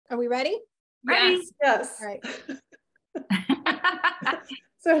Are we ready? Ready? Yes. All right.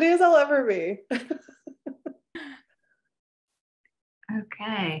 So ready as I'll ever be.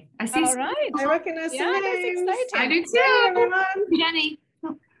 Okay. I see. All right. I recognize Yeah, the that's names. exciting. I do too. Hey, everyone. Jenny.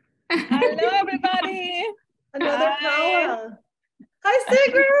 Hello, everybody. Another Hi. Paula. Hi,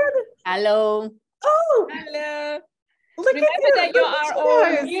 Sigrid. Hello. Oh, Hello. look Remember at you. that you Look at are you all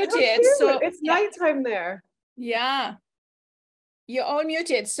guys. How muted, cute. so- it's yeah. nighttime there. Yeah. You're all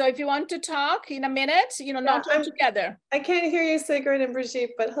muted. So if you want to talk in a minute, not all I'm- together. I can't hear you, Sigrid and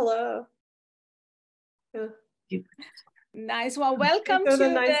Brigitte, but hello. Yeah. Nice. Well, welcome They're to the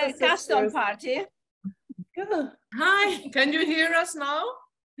the nicest custom sisters. party. Yeah. Hi, can you hear us now?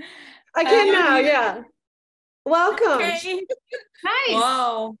 I can now, yeah. Welcome. Okay. Nice.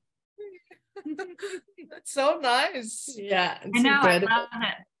 Wow. That's so nice. Yeah, I it's know. I incredible. love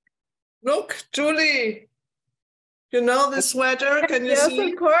it. Look, Julie. You know the sweater? Can you Yes,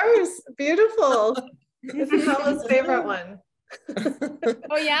 see? of course. Beautiful. This is Paula's favorite one.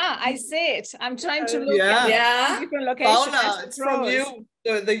 Oh, yeah, I see it. I'm trying to look Yeah. at Yeah. different locations. Paula, it's from you.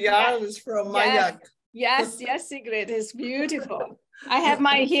 The yarn is from Yes. mYak. Yes, Sigrid. It's beautiful. I have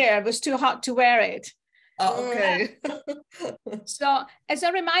mine here. It was too hot to wear it. Oh, okay. So as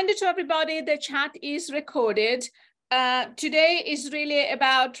a reminder to everybody, the chat is recorded. Today is really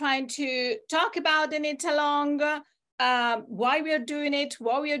about trying to talk about the Knitalong, why we are doing it,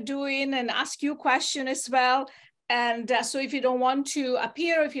 what we are doing, and ask you a question as well. And so if you don't want to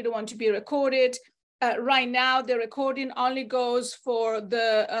appear, if you don't want to be recorded, right now the recording only goes for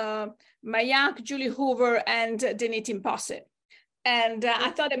the mYak, Julie Hoover, and the Knitting Posse. And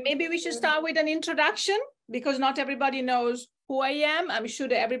I thought that maybe we should start with an introduction because not everybody knows who I am. I'm sure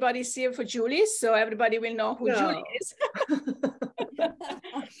that everybody's here for Julie, so everybody will know who Julie is.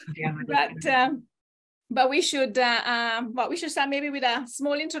 But we should start maybe with a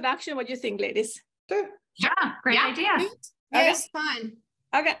small introduction. What do you think, ladies? Sure. Yeah, great idea. Yes, fine.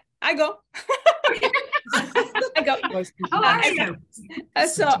 Okay, I go. I go. How are you?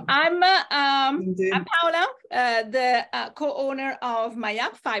 So I'm Indeed. Paula, the co-owner of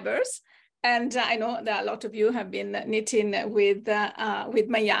mYak Fibers, and I know that a lot of you have been knitting with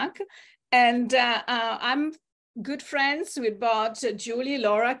mYak, and I'm good friends with both Julie,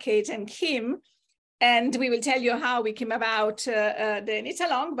 Laura, Kate, and Kim. And we will tell you how we came about the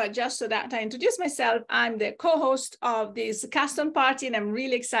Knitalong, but just so that I introduce myself, I'm the co-host of this custom party, and I'm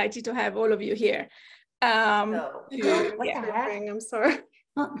really excited to have all of you here. What yeah. the heck? I'm sorry.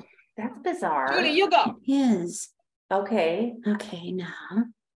 Oh, that's bizarre. Julie, you go. Is Okay. okay now.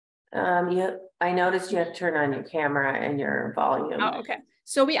 I noticed you have to turn on your camera and your volume. Oh, okay.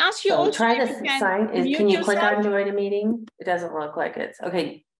 So we asked you So also try if this you can sign. mute Can you click yourself. on join a meeting? It doesn't look like it's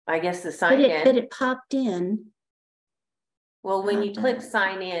okay. I guess the But sign it in. popped in. Well, when you click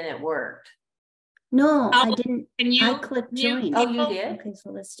sign in, it worked. No, I didn't. Can you? I clicked join. Oh, you did? Okay, so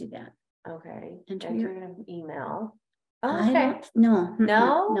let's do that. Okay. Enter Enter your- an email. I Okay. don't. No.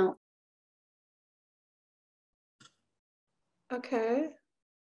 No? No. Okay.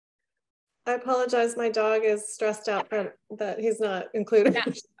 I apologize. My dog is stressed out that he's not included. Yeah.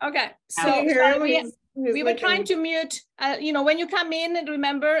 Okay. So Can you hear him? we were trying to mute, when you come in, and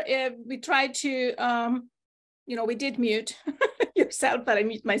remember, we tried to, we did mute yourself, but I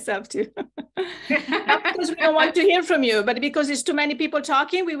mute myself too. Not because we don't want to hear from you, but because it's too many people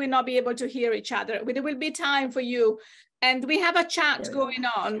talking, we will not be able to hear each other. There will be time for you. And we have a chat going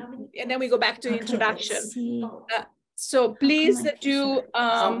on, and then we go back to Okay, introduction. let's see. So please I can't do,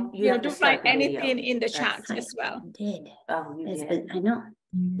 you have to do start write the anything video. in the That's chat I as well. did. Oh, you It's did. been, I know.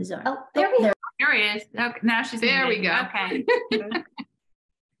 Bizarre. Oh, there we go. There he is. Okay, now she's There we muted. go. Okay.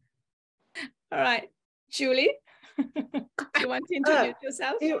 All right, Julie, you want to introduce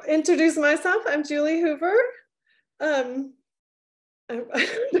yourself? You introduce myself. I'm Julie Hoover.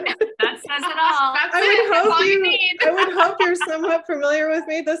 That says it all. I would hope you're somewhat familiar with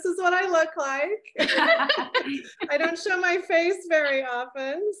me. This is what I look like. I don't show my face very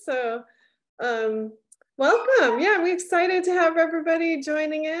often, so welcome. Yeah, we're excited to have everybody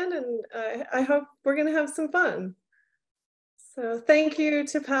joining in, and I hope we're going to have some fun. So thank you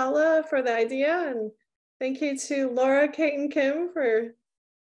to Paula for the idea, and thank you to Laura, Kate, and Kim for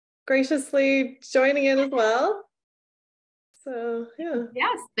graciously joining in as well. So yeah.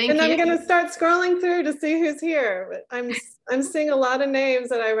 Yes, thank And you. I'm gonna start scrolling through to see who's here. But I'm seeing a lot of names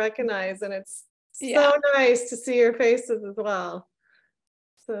that I recognize, and it's so nice to see your faces as well.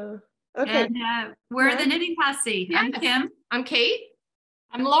 So okay. And we're the Knitting Posse. I'm Yes. Kim. I'm Kate.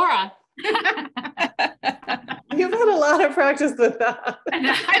 I'm Laura. You've had a lot of practice with that.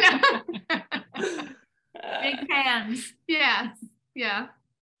 I know. Big fans. Yes. Yeah.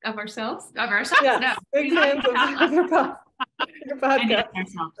 Of ourselves? Of ourselves? Yes, No. big fans of your And podcast.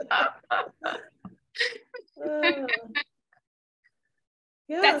 ourselves.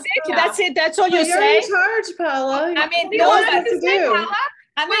 Yeah, That's it. so- That's it. That's all so you you're say. in charge, Paula. I mean, You no, know but what to do.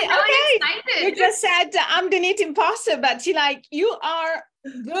 I mean, We're really excited. you just said I'm the Knitting Posse, but you are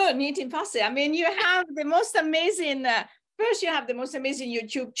the Knitting Posse. I mean, you have the most amazing. First, you have the most amazing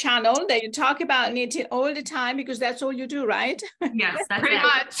YouTube channel that you talk about knitting all the time because that's all you do, right? Yes, that's Pretty it.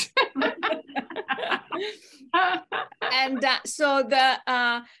 much. And so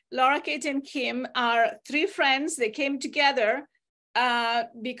the Laura, Kate, and Kim are three friends. They came together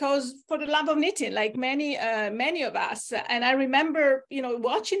because for the love of knitting, like many of us. And I remember,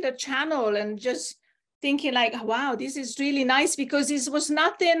 watching the channel and just thinking like, wow, this is really nice because this was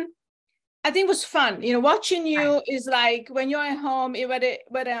nothing. I think it was fun. Watching you is like when you're at home,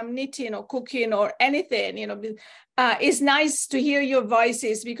 whether I'm knitting or cooking or anything, it's nice to hear your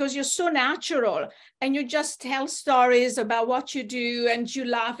voices because you're so natural and you just tell stories about what you do and you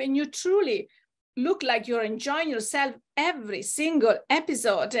laugh and you truly look like you're enjoying yourself every single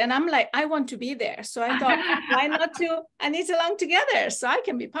episode. And I'm like, I want to be there. So I thought, why not do a Knitalong together so I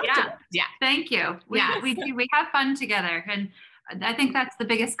can be part of it. Yeah. Thank you. We have fun together. And I think that's the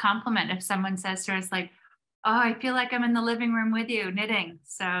biggest compliment if someone says to us like, oh, I feel like I'm in the living room with you knitting.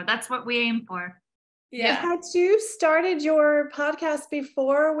 So that's what we aim for. Yeah. Had you started your podcast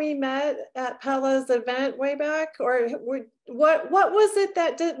before we met at Paula's event way back? Or what was it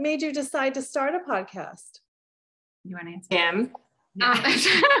that made you decide to start a podcast? You want to answer? Kim.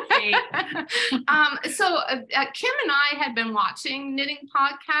 So Kim and I had been watching knitting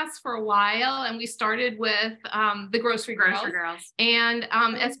podcasts for a while, and we started with the Grocery Girls and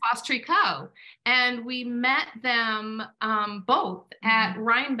Espace Tricot, and we met them both at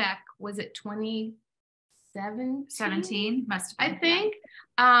Rhinebeck. Was it 2017? Must have been, I think.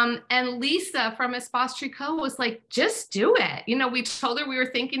 And Lisa from Espace Tricot was like, just do it. We told her we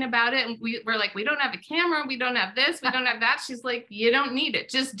were thinking about it, and we were like, we don't have a camera, we don't have this, we don't have that. She's like, you don't need it,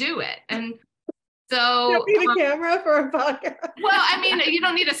 just do it. And so You don't need a camera for a podcast. well, I mean, you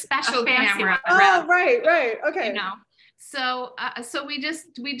don't need a special camera. Oh, right. Okay. So so we just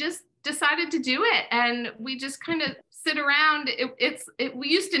decided to do it, and we just kind of sit around. We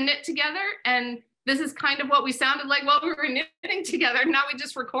used to knit together, and this is kind of what we sounded like while we were knitting together. Now we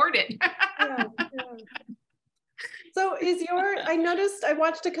just record it. Yeah. So I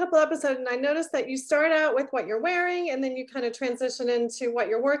watched a couple episodes and I noticed that you start out with what you're wearing and then you kind of transition into what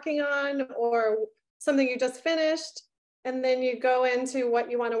you're working on or something you just finished. And then you go into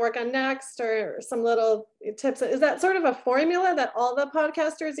what you want to work on next or some little tips. Is that sort of a formula that all the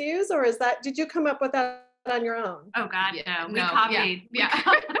podcasters use? Or did you come up with that on your own? Oh God, Yeah, no. We copied. Yeah.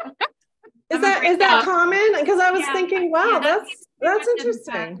 Is that common? Because I was thinking, wow, that's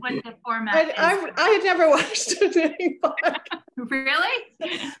interesting. What the format I had never watched a knitting podcast. Really?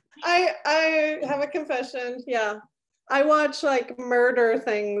 I have a confession. Yeah, I watch like murder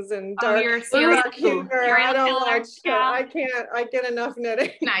things and dark humor. I don't watch. I can't. I get enough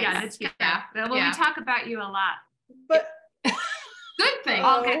knitting. Nice. Well, we talk about you a lot. But good thing.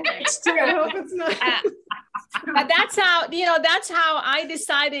 Okay. I hope it's not. But that's how I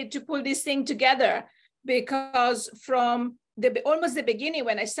decided to pull this thing together, because from almost the beginning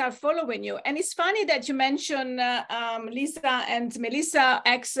when I started following you, and it's funny that you mentioned Lisa and Melissa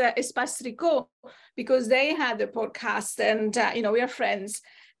ex Espace Tricot, because they had a podcast and we are friends.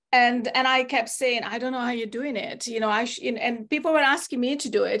 And I kept saying, I don't know how you're doing it. And people were asking me to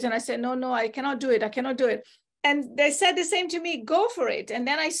do it. And I said, no, I cannot do it. I cannot do it. And they said the same to me, go for it. And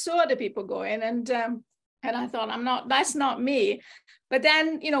then I saw the people going and I thought, that's not me. But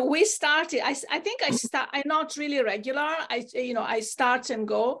then, we started, I'm not really regular. I start and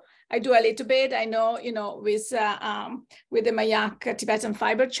go. I do a little bit. I know, with the mYak Tibetan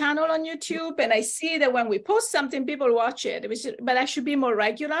fiber channel on YouTube. And I see that when we post something, people watch it, but I should be more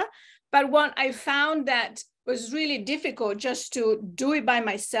regular. But what I found that was really difficult just to do it by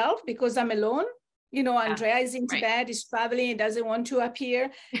myself because I'm alone. Andrea is in Tibet, is traveling, he doesn't want to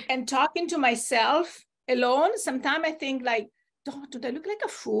appear. And talking to myself alone, sometimes I think like, do I look like a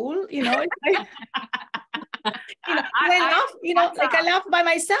fool? I laugh by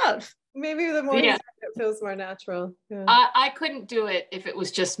myself. Maybe the more you say it feels more natural. Yeah. I couldn't do it if it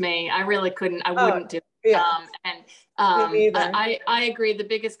was just me. I really couldn't. I wouldn't do it. Yeah. I agree. The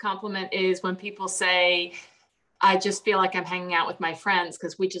biggest compliment is when people say, I just feel like I'm hanging out with my friends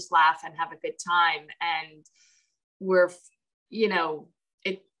because we just laugh and have a good time. And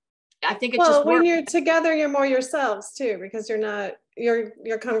I think it's just when you're together, you're more yourselves too, because you're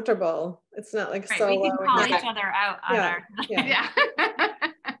comfortable. It's not like solo. We can call each other out on our.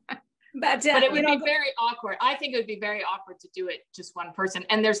 But it would be very awkward. I think it would be very awkward to do it just one person.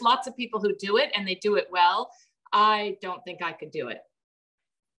 And there's lots of people who do it and they do it well. I don't think I could do it.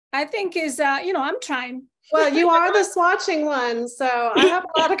 I think I'm trying. Well, you are the swatching one, so I have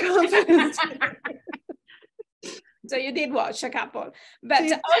a lot of confidence. So you did watch a couple, but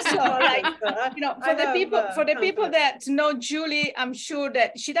also like, for the people that know Julie, I'm sure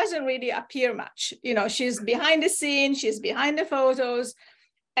that she doesn't really appear much. She's behind the scene, she's behind the photos.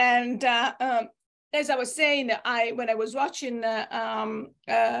 And as I was saying, when I was watching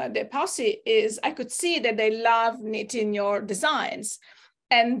the Posse, I could see that they love knitting your designs.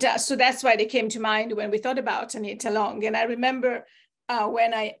 And so that's why they came to mind when we thought about a Knitalong. And I remember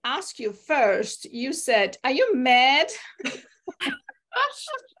when I asked you first, you said, "Are you mad?"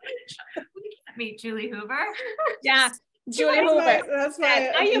 Meet Julie Hoover. Yeah, Julie Hoover. That's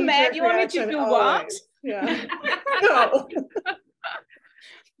my Are you mad? You want me to do what? Yeah. No.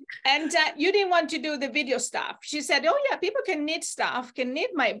 And you didn't want to do the video stuff. She said, "Oh yeah, people can knit stuff, can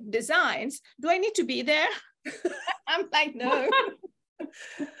knit my designs. Do I need to be there?" I'm like, no.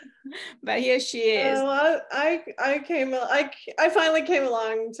 But here she is. I finally came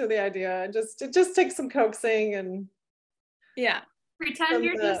along to the idea. It just takes some coaxing and pretend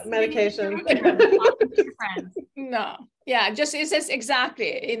you're just medication. No, yeah, just it's just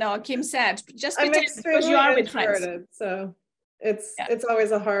exactly, Kim said, just pretend I'm because you are with friends. So it's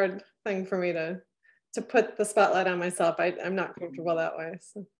always a hard thing for me to put the spotlight on myself. I'm not comfortable that way.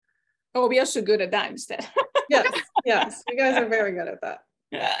 So. Oh, we are so good at that instead. Yes, you guys are very good at that.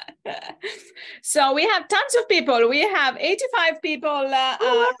 So we have tons of people. We have 85 people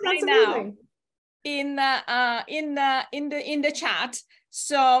right now in the chat.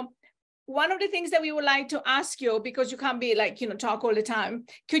 So one of the things that we would like to ask you, because you can't be like, talk all the time,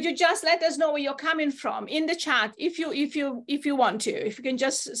 could you just let us know where you're coming from in the chat if you want to, if you can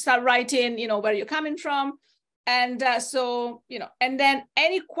just start writing, where you're coming from. And and then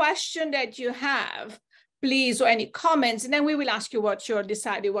any question that you have, please, or any comments, and then we will ask you what your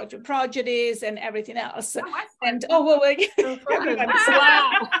project is and everything else. Everybody's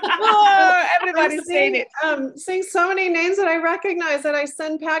saying it. Seeing so many names that I recognize that I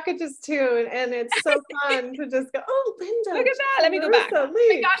send packages to, and it's so fun to just go, "Oh, Linda, look at that." Let me go back. Oh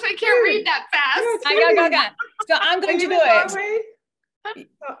my gosh, I can't read that fast. Go. So I'm going to do it.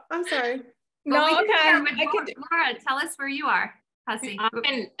 Oh, I'm sorry. No, okay. Laura, tell us where you are, Posse. I'm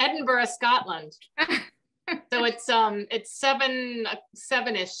in Edinburgh, Scotland. So it's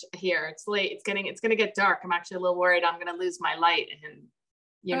 7-ish here. It's late. It's gonna get dark. I'm actually a little worried I'm gonna lose my light and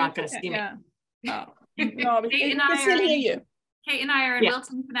you're not gonna see me. No, Kate and I are in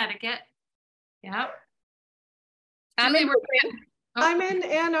Wilton, Connecticut. Yeah. I'm in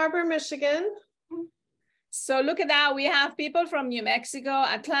Ann Arbor, Michigan. So look at that. We have people from New Mexico,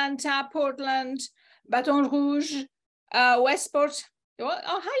 Atlanta, Portland, Baton Rouge, Westport. Oh,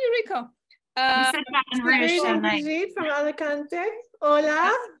 hi, Eureka. You said Baton Rouge so nice. From Alicante.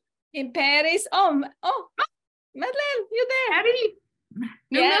 Hola. In Paris. Oh, Madeleine, you there? Eddie.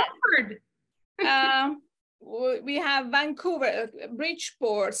 Yeah. We have Vancouver,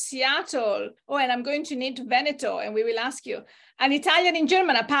 Bridgeport, Seattle. Oh, and I'm going to knit Veneto, and we will ask you. An Italian in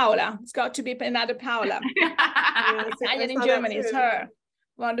Germany, Paola. It's got to be another Paola. Italian in Germany is her.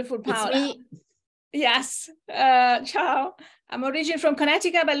 Wonderful Paola. It's me. Yes. Ciao. I'm originally from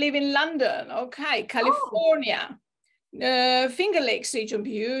Connecticut, but live in London. Okay. California. Finger Lakes region,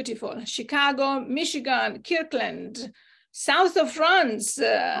 beautiful. Chicago, Michigan, Kirkland, south of France,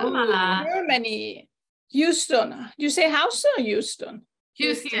 Germany, Houston. Do you say Houston or Houston?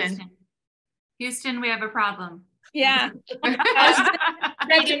 Houston, we have a problem. Yeah. In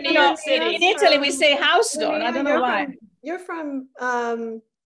Italy, we say Houston. I don't know why. You're from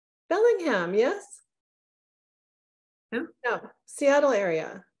Bellingham, yes? Who? No, Seattle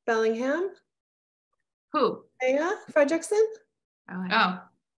area. Bellingham? Who? Aya Fredrickson? Oh.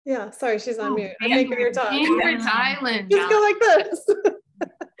 Yeah, sorry, she's on mute. I'm making her talk. Cambridge Island. Just go like this.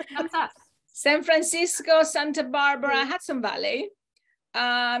 Thumbs up. San Francisco, Santa Barbara, Hudson Valley.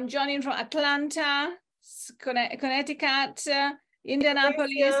 Joining from Atlanta, Connecticut,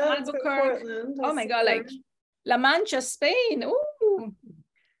 Indianapolis, Albuquerque. Oh my God, like La Mancha, Spain. Ooh.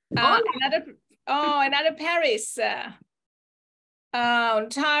 Another Paris.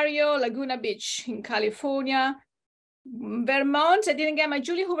 Ontario, Laguna Beach in California. Vermont, I didn't get my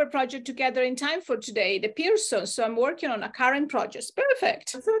Julie Hoover project together in time for today, the Pearson, so I'm working on a current project.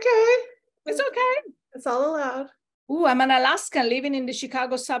 Perfect. It's okay. It's okay. It's all allowed. Ooh, I'm an Alaskan living in the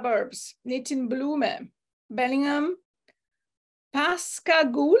Chicago suburbs, knitting Blume, Bellingham,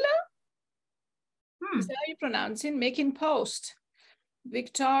 Pascagoula? Is that how you pronounce it? Making post.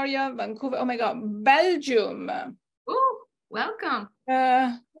 Victoria, Vancouver. Oh my God, Belgium. Ooh, welcome.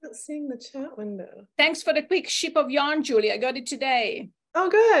 I'm not seeing the chat window. Thanks for the quick ship of yarn, Julie. I got it today. Oh,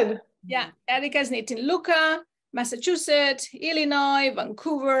 good. Yeah, Erica's knitting Lucca, Massachusetts, Illinois,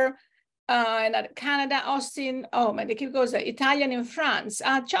 Vancouver, and Canada, Austin. Oh, my, the keep goes Italian in France.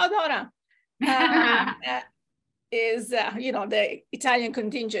 Ciao, Dora. Is you know, the Italian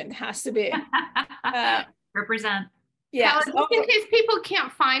contingent has to be Represent. yeah. Just in case people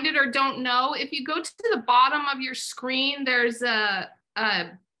can't find it or don't know, if you go to the bottom of your screen, there's a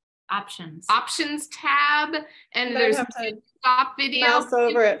options tab, and there's a stop video. Mouse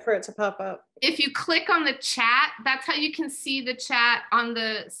over it for it to pop up. If you click on the chat, that's how you can see the chat on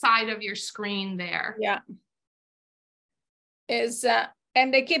the side of your screen there. Yeah. Is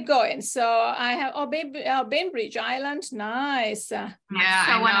and they keep going. So I have Bainbridge Island, nice. Yeah,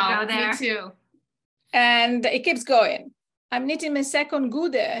 I want to go there. Me too. And it keeps going. I'm knitting my second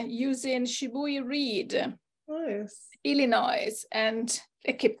gude using Shibui Reed, Nice. Illinois, and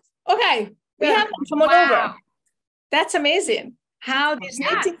it keeps. Okay, we have them from all over. That's amazing. How this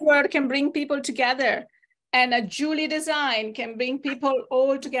knitting world can bring people together, and a Julie design can bring people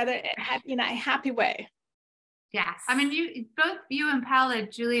all together in a happy way. Yes. I mean, both you and Paula,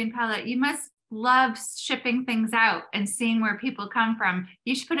 Julie and Paula, you must love shipping things out and seeing where people come from.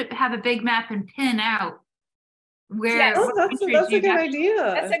 You should have a big map and pin out where. Yes. Oh, that's a good idea.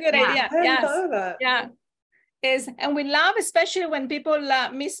 That's a good idea. I hadn't thought of that. Yeah. And we love, especially when people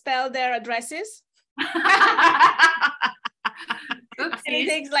misspell their addresses. And it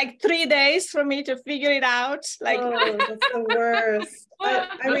takes like 3 days for me to figure it out. Like, oh, that's the worst.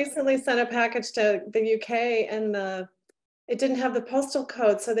 I recently sent a package to the UK and it didn't have the postal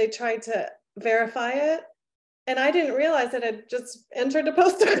code, so they tried to verify it. And I didn't realize that I just entered a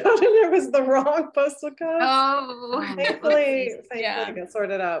postal code and it was the wrong postal code. Oh, thankfully it got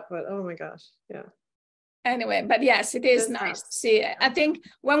sorted out, but oh my gosh, yeah. Anyway, but yes, it is nice to see. I think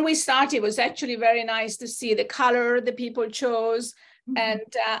when we started, it was actually very nice to see the color the people chose. And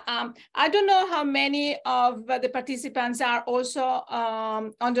I don't know how many of the participants are also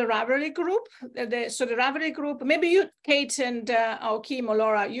on the Ravelry group. So the Ravelry group, maybe you, Kate and or Kim or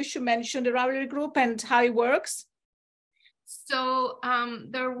Laura, you should mention the Ravelry group and how it works. So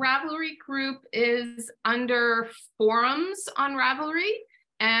the Ravelry group is under forums on Ravelry.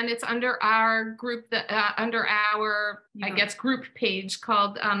 And it's under our group, under our, I guess, group page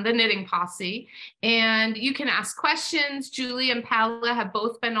called the Knitting Posse. And you can ask questions. Julie and Paula have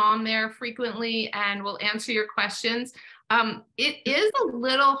both been on there frequently and will answer your questions. It is a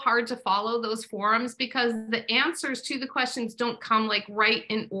little hard to follow those forums because the answers to the questions don't come like right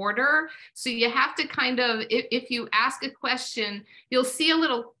in order. So you have to kind of, if you ask a question, you'll see a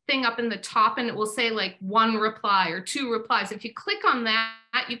little thing up in the top and it will say like 1 reply or 2 replies. If you click on that,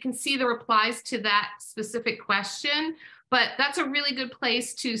 you can see the replies to that specific question. But that's a really good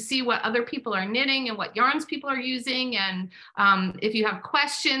place to see what other people are knitting and what yarns people are using. And if you have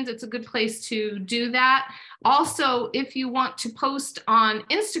questions, it's a good place to do that. Also, if you want to post on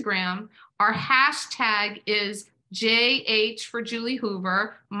Instagram, our hashtag is JH for Julie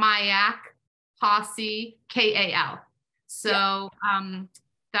Hoover, mYak, Posse, KAL. So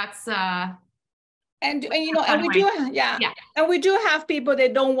that's and you know, and we do, and we do have people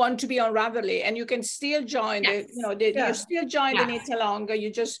that don't want to be on Ravelry, and you can still join. You know, you still join the Knitalong. You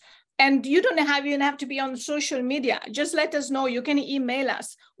just, and you don't even have to be on social media. Just let us know. You can email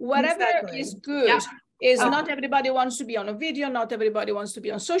us. Whatever is good. Is not everybody wants to be on a video. Not everybody wants to be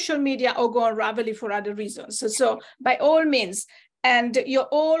on social media or go on Ravelry for other reasons. So by all means. And you're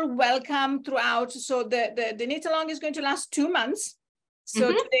all welcome throughout. So the Knitalong is going to last 2 months. So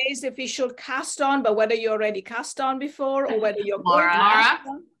today is the official cast on, but whether you already cast on before or whether you're Laura.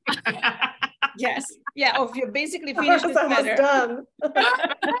 Yes. Yeah. Or if you're basically finished the sweater. Done.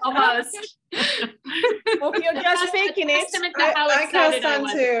 Almost. Or if you're just faking it. I cast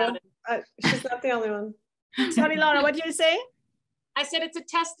on too. She's not the only one. Sorry, Laura, what did you say? I said it's a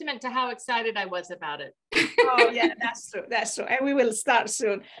testament to how excited I was about it. Oh yeah, that's true. That's true. And we will start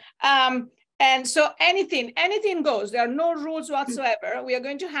soon. And so anything goes. There are no rules whatsoever. We are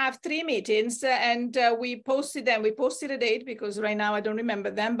going to have 3 meetings and we posted them. We posted a date because right now I don't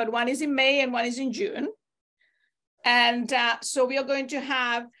remember them, but one is in May and one is in June. And so we are going to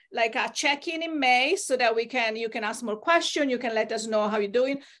have like a check-in in May so that you can ask more questions. You can let us know how you're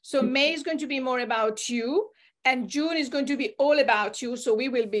doing. So May is going to be more about you and June is going to be all about you. So we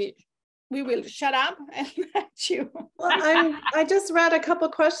will be we will shut up and let you. Well, I just read a couple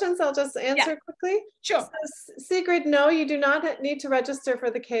questions. I'll just answer quickly. Sure. So, Sigrid, no, you do not need to register for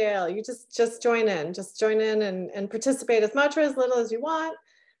the KL. You just join in. Just join in and participate as much or as little as you want.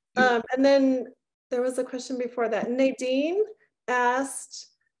 And then there was a question before that. Nadine asked,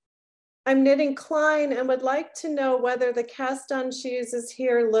 I'm knitting Klein and would like to know whether the cast on she uses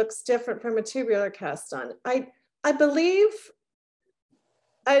here looks different from a tubular cast on. I believe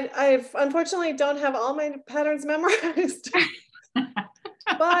I unfortunately don't have all my patterns memorized,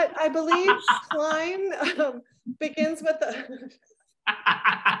 but I believe Klein begins with the,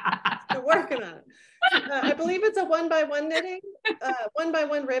 I'm working on it. I believe it's a 1x1 knitting,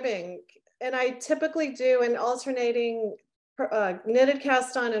 1x1 ribbing. And I typically do an alternating knitted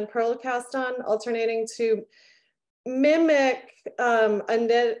cast on and purl cast on, alternating to mimic a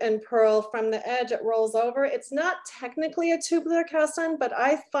knit and purl from the edge. It rolls over. It's not technically a tubular cast on, but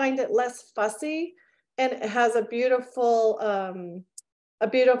I find it less fussy and it has a beautiful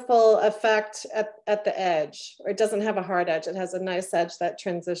effect at the edge. Or it doesn't have a hard edge. It has a nice edge that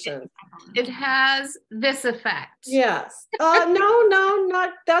transitions. It has this effect. Yes. No,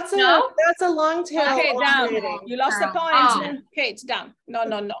 not that's a long tail. Okay, down. You lost the point. Oh. Okay, it's down. No.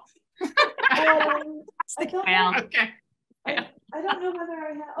 Okay. I don't know whether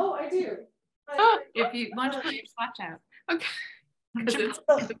I have. Oh, I do. If you want to put your swatch out. Okay. Because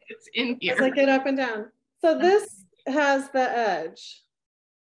it's in here. As I get up and down. So this has the edge.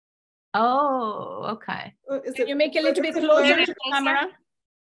 Oh, okay. Can you make it a little bit closer to the camera?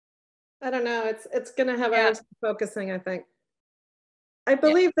 I don't know. It's gonna have other focusing, I think. I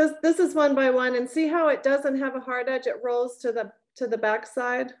believe this is 1x1, and see how it doesn't have a hard edge. It rolls to the back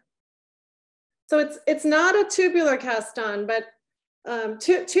side. So it's not a tubular cast on, but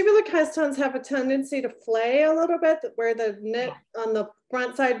tubular cast ons have a tendency to flay a little bit, where the knit on the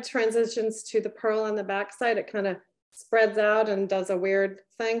front side transitions to the purl on the back side. It kind of spreads out and does a weird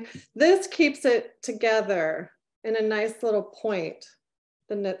thing. This keeps it together in a nice little point,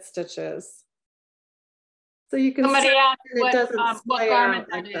 the knit stitches. So you can Somebody asked what garment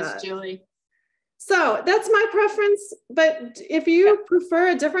that is, Julie. So that's my preference, but if you prefer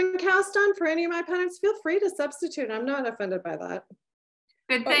a different cast on for any of my patterns, feel free to substitute. I'm not offended by that.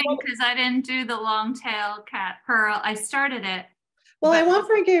 Good thing, because I didn't do the long tail cat purl. I started it. Well, I won't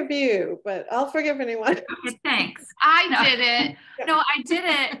forgive you, but I'll forgive anyone. Okay, thanks. I did it. No, I did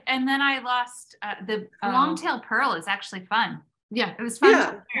it, and then I lost the long tail purl is actually fun. Yeah, it was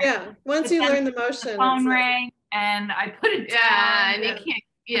fun. Yeah. Once you learn the motion, the phone rang, and I put it down. And you can't.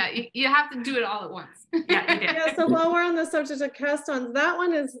 Yeah, you have to do it all at once. Yeah, you did. Yeah. So while we're on the subject of cast-ons, that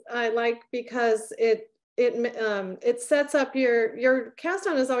one is I like because it sets up your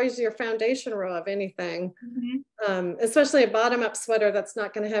cast-on is always your foundation row of anything, especially a bottom-up sweater that's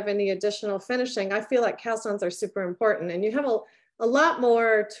not going to have any additional finishing. I feel like cast-ons are super important, and you have a lot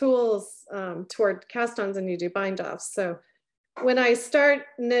more tools toward cast-ons than you do bind-offs. So when I start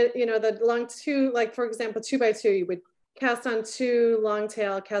knit, the long two, like for example, 2x2, you would cast on 2 long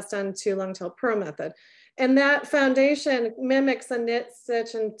tail, cast on 2 long tail purl method. And that foundation mimics a knit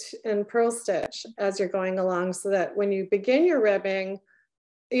stitch and purl stitch as you're going along, so that when you begin your ribbing,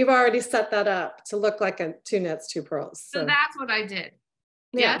 you've already set that up to look like a 2 knits, 2 purls. So that's what I did.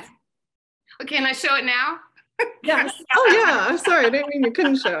 Yeah. Yes. Okay, can I show it now? Yes. Oh yeah, I'm sorry, I didn't mean you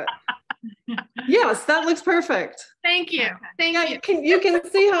couldn't show it. Yes, that looks perfect. Thank you. Thank you. You can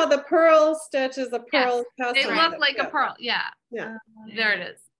see how the purl stitch is a purl cast. They look like a purl. Yeah. Yeah. There it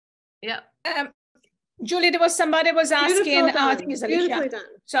is. Yep. Julie, there was somebody was asking. I think it's beautifully done.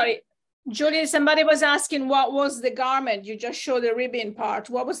 Sorry, Julie. Somebody was asking what was the garment. You just showed the ribbon part.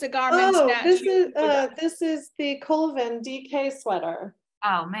 What was the garment? Oh, this is the Colvin DK sweater.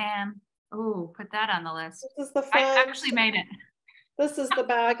 Oh man. Oh, put that on the list. This is the front. I actually made it. This is the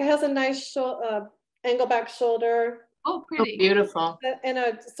back. It has a nice angle back shoulder. Oh, pretty. Oh, beautiful. And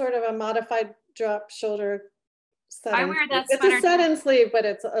a sort of a modified drop shoulder set. I wear that sweater. It's a set-in sleeve, but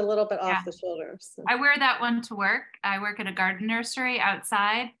it's a little bit off the shoulder. So. I wear that one to work. I work at a garden nursery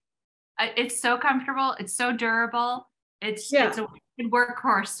outside. It's so comfortable. It's so durable. It's a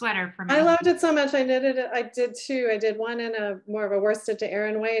workhorse sweater for me. I loved it so much. I knitted it. I did two. I did one in a more of a worsted to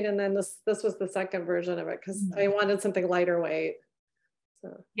Aran weight, and then this was the second version of it because I wanted something lighter weight.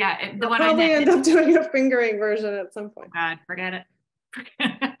 So yeah, the I'll one probably end up doing a fingering version at some point. God, forget it.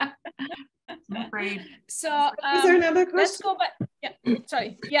 I'm afraid. So is there another question? Let's go back. Yeah,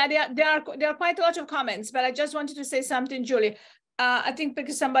 sorry. Yeah, there are quite a lot of comments, but I just wanted to say something, Julie. I think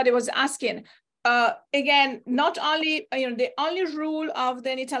because somebody was asking. Again, not only the only rule of the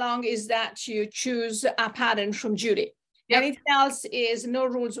Knitalong is that you choose a pattern from Julie. Yep. Anything else is no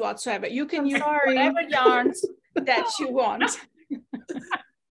rules whatsoever. You can use whatever yarns that you want.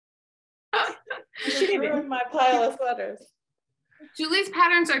 She ruined my pile of sweaters. Julie's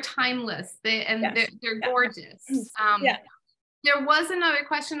patterns are timeless. They're gorgeous. Yeah. There was another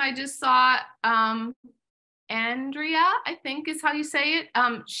question I just saw. Andrea, I think is how you say it.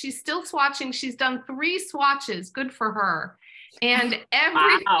 She's still swatching. She's done 3 swatches. Good for her. And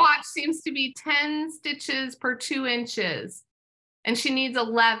every swatch seems to be 10 stitches per 2 inches. And she needs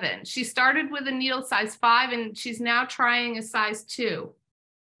 11. She started with a needle size 5 and she's now trying a size 2.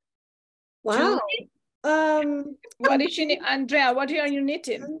 Wow. What is she, Andrea? What are you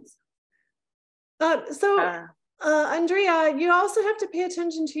knitting? Andrea, you also have to pay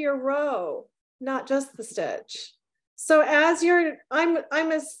attention to your row, not just the stitch. So as you're, I'm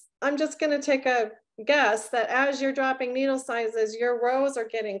just going to take a guess that as you're dropping needle sizes, your rows are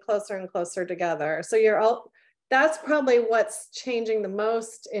getting closer and closer together. So that's probably what's changing the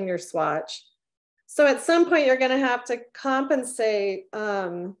most in your swatch. So at some point you're going to have to compensate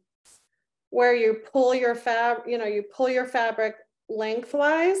where you pull your fabric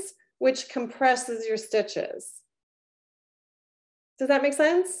lengthwise, which compresses your stitches. Does that make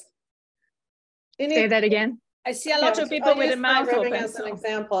sense? Say that again. I see a lot of people with a mouth open. As an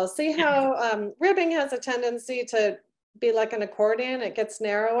example, see how ribbing has a tendency to be like an accordion, it gets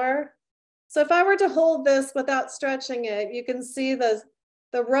narrower. So if I were to hold this without stretching it, you can see the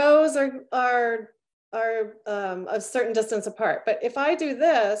rows are a certain distance apart. But if I do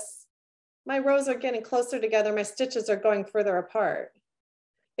this, my rows are getting closer together, my stitches are going further apart.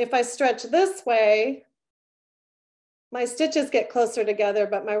 If I stretch this way, my stitches get closer together,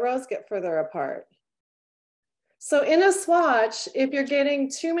 but my rows get further apart. So in a swatch, if you're getting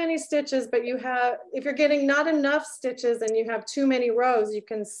too many stitches, but if you're getting not enough stitches and you have too many rows, you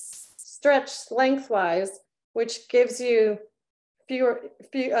can stretch lengthwise, which gives you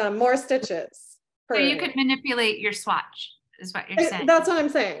more stitches. So you could manipulate your swatch, is what you're saying. That's what I'm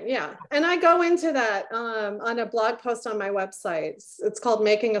saying, yeah. And I go into that on a blog post on my website. It's called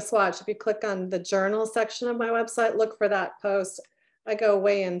Making a Swatch. If you click on the journal section of my website, look for that post. I go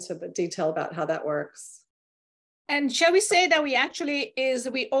way into the detail about how that works. And shall we say that we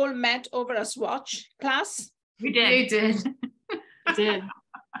all met over a swatch class? We did. We did. We did.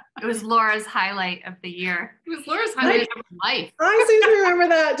 It was Laura's highlight of the year. It was Laura's highlight of life. I seem to remember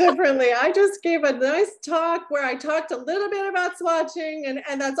that differently. I just gave a nice talk where I talked a little bit about swatching,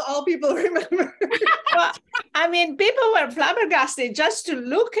 and that's all people remember. Well, I mean, people were flabbergasted just to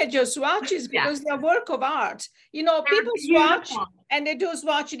look at your swatches because they're a work of art. You know, people swatch and they do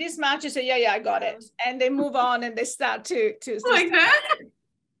swatch this match and say, yeah, I got it. And they move on and they start to like that?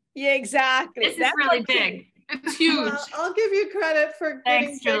 Yeah, exactly. This is really big. It's huge. I'll give you credit for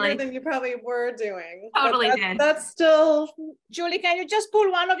getting Julie. bigger than you probably were doing. Totally did. That's still. Julie, can you just pull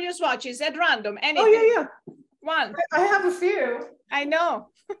one of your swatches at random? Anything? Oh yeah. One. I have a few. I know.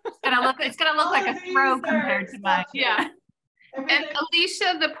 It's gonna look like a throw compared to mine. Yeah. And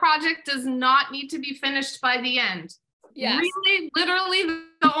Alicia, the project does not need to be finished by the end. Yes. Really, literally,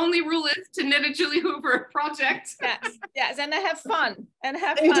 the only rule is to knit a Julie Hoover project. Yes, and have fun. You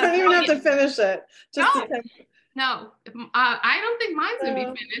don't even have to finish it. No, I don't think mine's gonna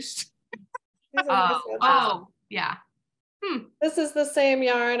be finished. Yeah. This is the same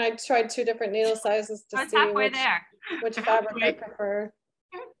yarn. I tried 2 different needle sizes to see which fabric I prefer.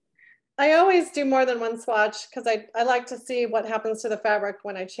 I always do more than one swatch because I like to see what happens to the fabric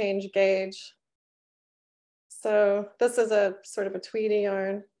when I change gauge. So this is a sort of a tweedy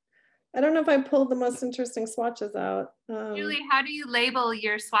yarn. I don't know if I pulled the most interesting swatches out. Julie, how do you label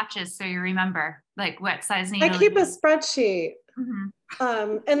your swatches so you remember like what size needle? I keep a spreadsheet.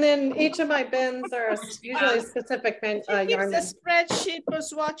 And then each of my bins are usually a specific yarn. It's a spreadsheet for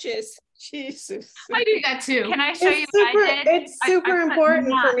swatches. Jesus. I do that too. Can I show you what I did? It's super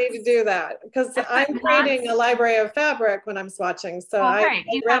important for me to do that because I'm creating a library of fabric when I'm swatching. So I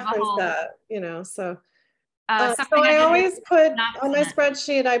reference that, so. So I always put on my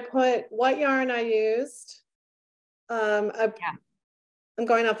spreadsheet, I put what yarn I used. I'm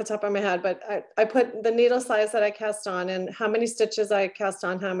going off the top of my head, but I put the needle size that I cast on and how many stitches I cast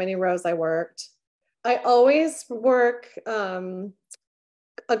on, how many rows I worked. I always work a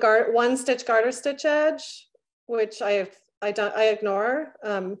 1-stitch garter stitch edge, which I ignore.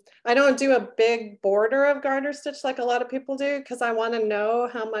 I don't do a big border of garter stitch like a lot of people do because I want to know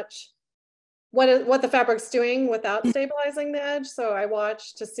how much what the fabric's doing without stabilizing the edge. So I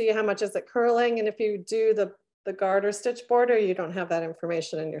watch to see how much is it curling. And if you do the garter stitch border, you don't have that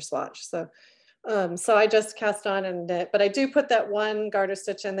information in your swatch. So I just cast on and knit, but I do put that 1 garter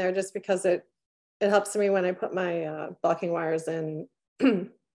stitch in there just because it it helps me when I put my blocking wires in, and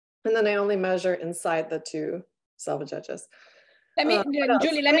then I only measure inside the 2 selvage edges. Let me,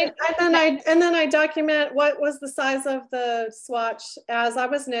 Julie, let me. And then I document what was the size of the swatch as I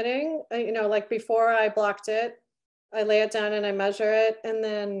was knitting, you know, like before I blocked it, I lay it down and I measure it. And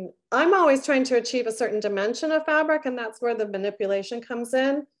then I'm always trying to achieve a certain dimension of fabric, and that's where the manipulation comes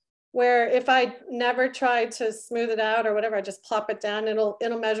in, where if I never try to smooth it out or whatever, I just plop it down, it'll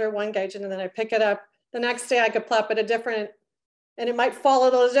measure 1 gauge, and then I pick it up. The next day I could plop it a different, and it might fall a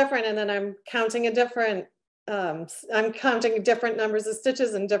little different, and then I'm counting a different, I'm counting different numbers of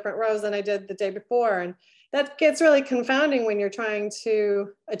stitches in different rows than I did the day before. And that gets really confounding when you're trying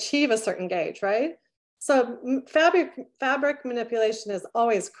to achieve a certain gauge, right? So fabric manipulation is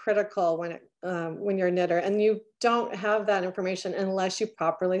always critical when you're a knitter, and you don't have that information unless you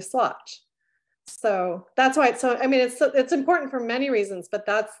properly swatch. So that's why I mean, it's important for many reasons, but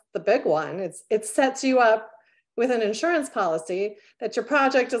that's the big one. It sets you up with an insurance policy that your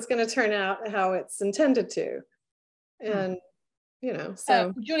project is going to turn out how it's intended to. And, you know,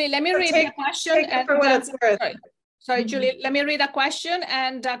 so. Julie, let me read the question. And for what it's worth. Sorry, Julie, let me read a question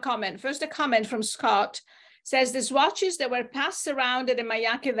and a comment. First, a comment from Scott says, the swatches that were passed around at a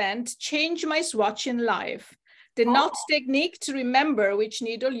mYak event changed my swatching life. The knot technique to remember which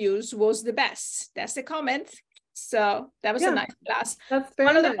needle use was the best. That's the comment. So that was a nice class. That's very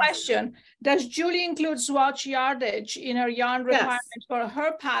One other nice. question. Does Julie include swatch yardage in her yarn requirement for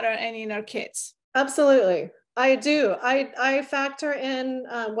her pattern and in her kits? Absolutely. I do. I factor in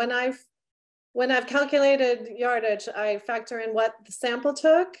when I've calculated yardage, I factor in what the sample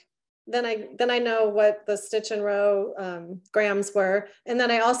took. Then I know what the stitch and row grams were. And then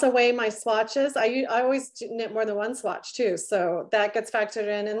I also weigh my swatches. I always knit more than 1 swatch too. So that gets factored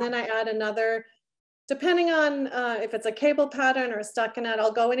in. And then I add another, depending on if it's a cable pattern or a stockinette,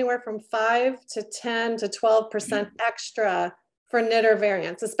 I'll go anywhere from 5 to 10 to 12% extra for knitter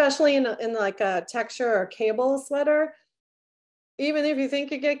variants, especially in like a texture or cable sweater. Even if you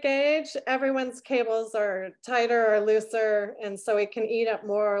think you get gauge, everyone's cables are tighter or looser, and so it can eat up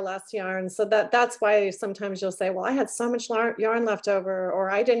more or less yarn. So that's why sometimes you'll say, well, I had so much yarn left over,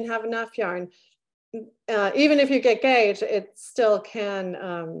 or I didn't have enough yarn. Even if you get gauge, it still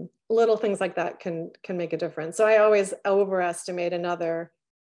can, little things like that can make a difference. So I always overestimate another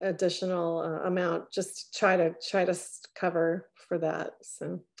additional amount, just try to cover for that.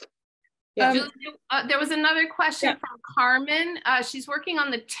 So. Yeah. Julie, there was another question from Carmen. She's working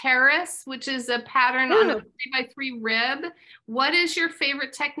on the terrace, which is a pattern on a 3x3 rib. What is your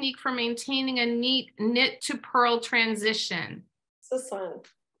favorite technique for maintaining a neat knit to purl transition? It's this one.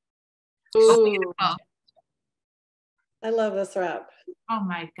 Ooh. I love this wrap. Oh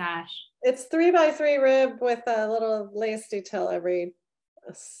my gosh. It's 3x3 rib with a little lace detail every,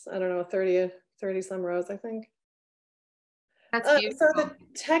 I don't know, 30 some rows, I think. That's so the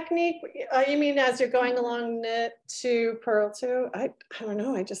technique, you mean as you're going along knit to purl to? I don't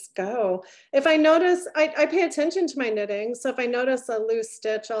know, I just go. If I notice, I pay attention to my knitting. So if I notice a loose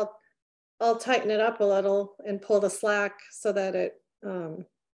stitch, I'll tighten it up a little and pull the slack so that it, can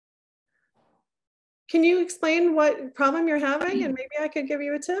you explain what problem you're having? And maybe I could give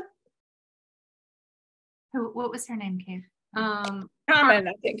you a tip. What was her name, Kate? Carmen,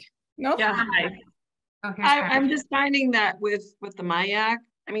 I think. No? Yeah, hi. Oh, I'm just finding that with the mYak,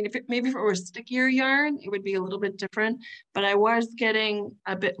 I mean, maybe if it were stickier yarn, it would be a little bit different, but I was getting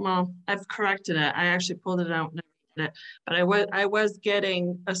a bit, well, I've corrected it. I actually pulled it out and did it, but I was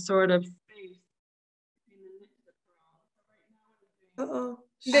getting a sort of space. Uh-oh.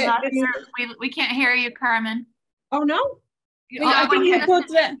 We can't hear you, Carmen. Oh, no? I think you put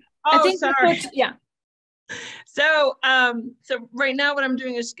the, sorry. Yeah. So, so right now what I'm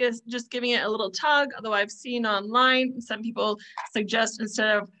doing is just giving it a little tug, although I've seen online, some people suggest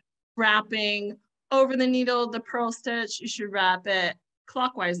instead of wrapping over the needle, the purl stitch, you should wrap it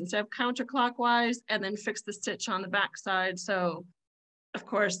clockwise instead of counterclockwise and then fix the stitch on the back side. So of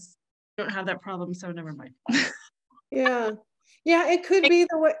course, I don't have that problem, so never mind. Yeah, it could be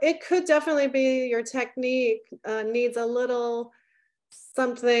the way, it could definitely be your technique needs a little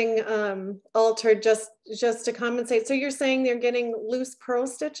something altered just to compensate. So you're saying they're getting loose purl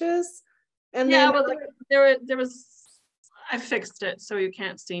stitches, and yeah, then well, there was I fixed it so you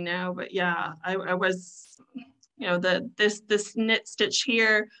can't see now, but yeah, I was, you know, this knit stitch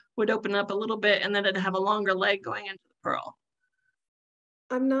here would open up a little bit, and then it'd have a longer leg going into the purl.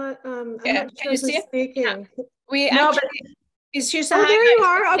 I'm not Can sure you see it? speaking. Yeah. We no, actually, it's just there you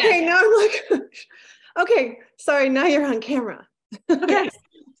are. Okay, now I'm like, okay, sorry, now you're on camera. Okay,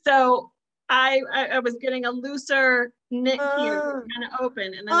 so I was getting a looser knit here, kind of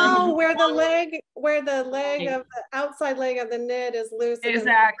open, and then where the leg of the outside leg of the knit is loose.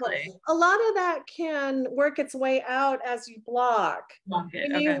 Exactly. A lot of that can work its way out as you block.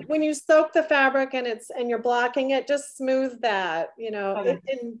 When you soak the fabric and you're blocking it, just smooth that. You know,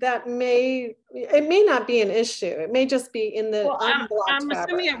 it may not be an issue. It may just be in the unblocked I'm fabric.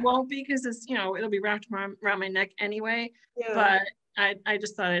 assuming it won't be, because it's, you know, it'll be wrapped around my neck anyway. Yeah. But I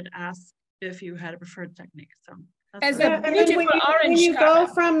just thought I'd ask if you had a preferred technique. So as when you go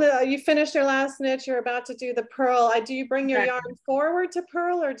from you finish your last knit, you're about to do the purl. Do you bring your yarn forward to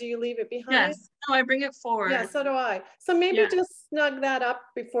purl, or do you leave it behind? Yes, no, I bring it forward. Yeah, so do I. So maybe just snug that up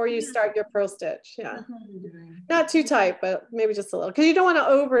before you start your purl stitch. Yeah, not too tight, but maybe just a little, because you don't want to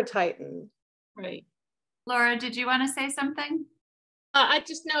over tighten. Right. Laura, did you want to say something? I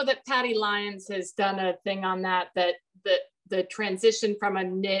just know that Patty Lyons has done a thing on that the transition from a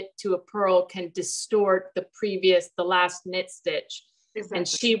knit to a purl can distort the last knit stitch. Exactly. And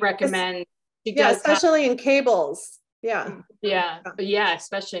she recommends, especially in cables. Yeah,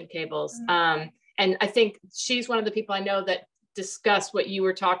 especially in cables. And I think she's one of the people I know that discuss what you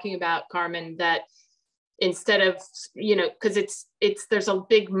were talking about, Carmen, that instead of, you know, because there's a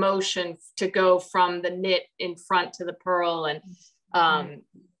big motion to go from the knit in front to the purl, and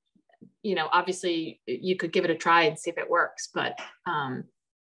you know, obviously you could give it a try and see if it works, but I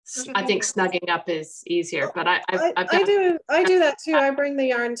think snugging up is easier. But I do that too. I bring the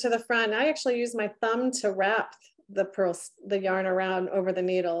yarn to the front. I actually use my thumb to wrap the yarn around over the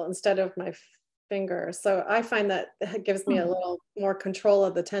needle instead of my finger. So I find that it gives me a little more control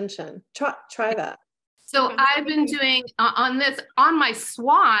of the tension. Try that. So I've been doing on my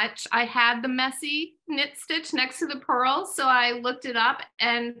swatch, I had the messy knit stitch next to the purl. So I looked it up,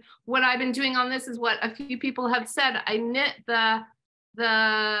 and what I've been doing on this is what a few people have said. I knit let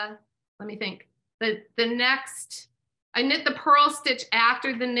me think, I knit the purl stitch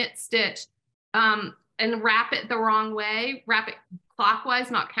after the knit stitch, and wrap it the wrong way, wrap it clockwise,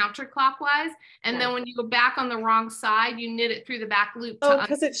 not counterclockwise. And then when you go back on the wrong side, you knit it through the back loop.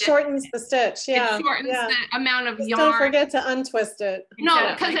 Because it shortens the stitch. Yeah. It shortens the amount of yarn. Don't forget to untwist it.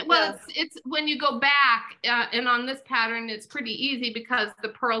 No, because it's when you go back, and on this pattern, it's pretty easy because the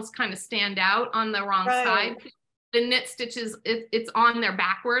purls kind of stand out on the wrong side. The knit stitches, it's on there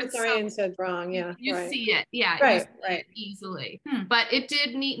backwards. It's oriented wrong, yeah. You see it, yeah, right, it easily. But it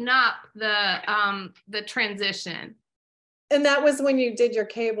did neaten up the transition. And that was when you did your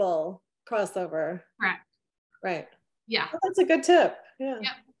cable crossover. Correct. Right. Yeah. Well, that's a good tip. Yeah.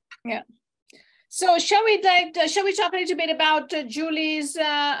 Yep. Yeah. So shall we talk a little bit about Julie's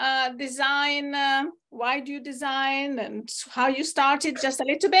design? Why do you design, and how you started, just a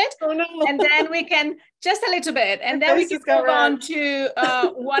little bit? Oh no. And then we can just a little bit, and then we can go on to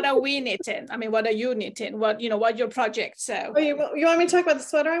what are we knitting? I mean, what are you knitting? What your project? So. Oh, you want me to talk about the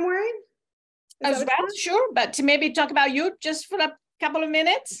sweater I'm wearing? As well, sure, but to maybe talk about you just for a couple of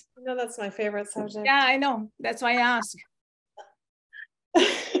minutes. No, that's my favorite subject. Yeah, I know. That's why I ask.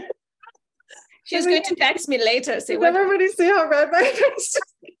 She's going to text me later. Say, does everybody see how red my face is?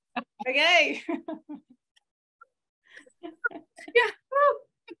 Okay. Yeah.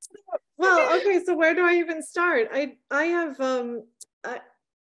 Well, okay. So where do I even start? I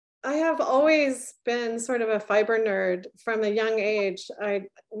have always been sort of a fiber nerd from a young age.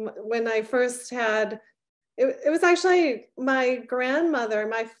 When I first had, it was actually my grandmother,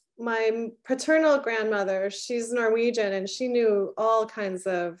 my paternal grandmother. She's Norwegian, and she knew all kinds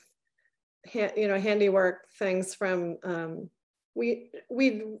of, handiwork things from. I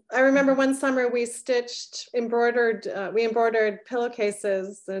remember one summer we embroidered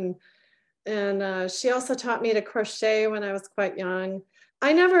pillowcases, and she also taught me to crochet when I was quite young.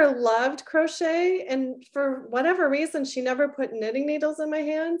 I never loved crochet, and for whatever reason, she never put knitting needles in my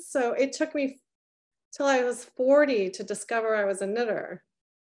hands. So it took me till I was 40 to discover I was a knitter.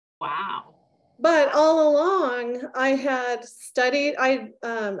 Wow. But all along, I had studied, I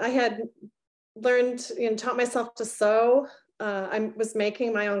had learned and taught myself to sew. I was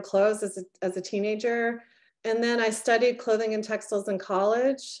making my own clothes as a teenager. And then I studied clothing and textiles in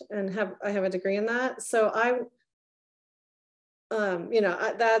college, and I have a degree in that. So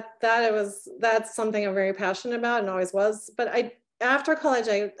that's something I'm very passionate about and always was. But after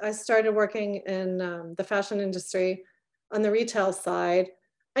college, I started working in the fashion industry on the retail side.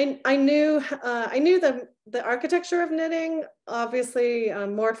 I knew the architecture of knitting, obviously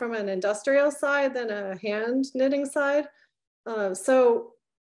more from an industrial side than a hand knitting side. So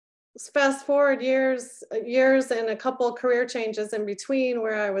fast forward years and a couple career changes in between,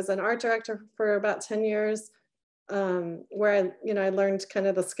 where I was an art director for about 10 years. Where I learned kind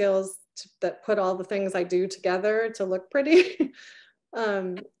of the skills that put all the things I do together to look pretty.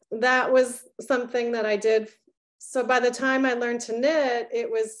 That was something that I did. So by the time I learned to knit, it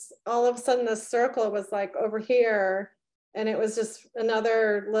was all of a sudden the circle was like over here, and it was just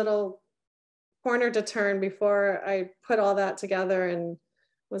another little corner to turn before I put all that together and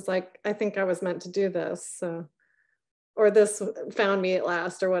was like, I think I was meant to do this. So, or this found me at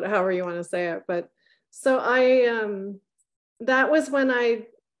last, or what, however you want to say it. But so that was when I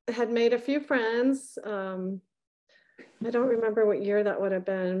had made a few friends. I don't remember what year that would have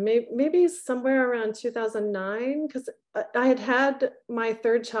been. Maybe somewhere around 2009, because I had my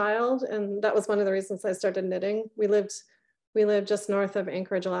third child, and that was one of the reasons I started knitting. We lived just north of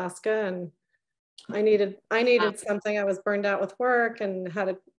Anchorage, Alaska, and I needed something. I was burned out with work and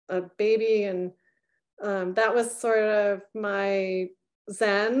had a baby, and that was sort of my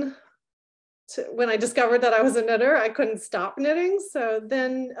zen. When I discovered that I was a knitter, I couldn't stop knitting. So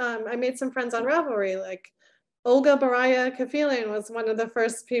then I made some friends on Ravelry, like Olga Baraya Kafilian was one of the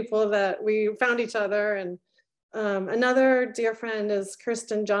first people that we found each other. And another dear friend is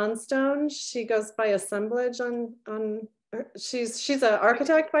Kirsten Johnstone. She goes by Assemblage on she's an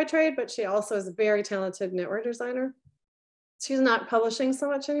architect by trade, but she also is a very talented knitwear designer. She's not publishing so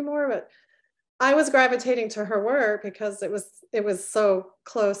much anymore, but I was gravitating to her work because it was so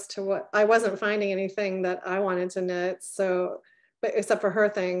close to what I wasn't finding anything that I wanted to knit. So, but except for her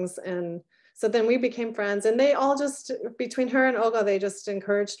things. And so then we became friends, and they all just, between her and Olga, they just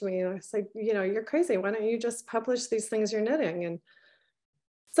encouraged me. I was like, you know, you're crazy. Why don't you just publish these things you're knitting? And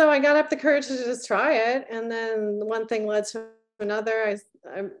so I got up the courage to just try it. And then one thing led to another.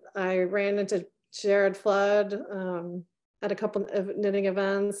 I ran into Jared Flood at a couple of knitting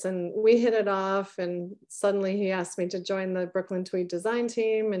events, and we hit it off. And suddenly he asked me to join the Brooklyn Tweed design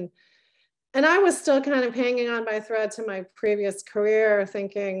team. And I was still kind of hanging on by a thread to my previous career,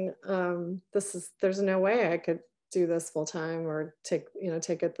 thinking there's no way I could do this full time or take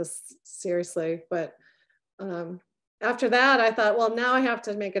it this seriously. But after that, I thought, well, now I have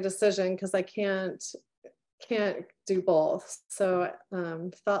to make a decision because I can't do both. So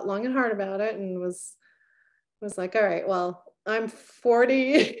thought long and hard about it, and was like, all right, well, I'm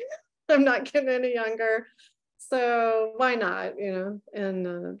 40, I'm not getting any younger. So why not, you know?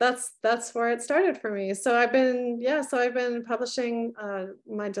 And that's where it started for me. So I've been publishing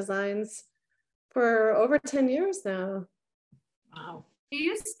my designs for over 10 years now. Wow. Do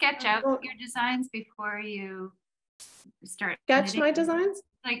you sketch out your designs before you start sketch knitting? My designs?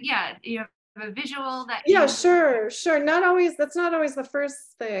 Like, yeah, you have a visual that sure. That's not always the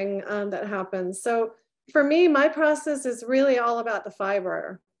first thing that happens. So for me, my process is really all about the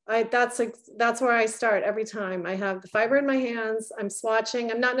fiber. That's where I start every time. I have the fiber in my hands, I'm swatching.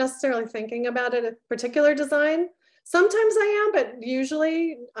 I'm not necessarily thinking about a particular design. Sometimes I am, but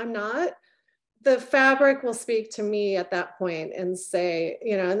usually I'm not. The fabric will speak to me at that point and say,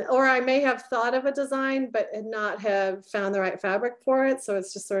 you know, or I may have thought of a design, but not have found the right fabric for it. So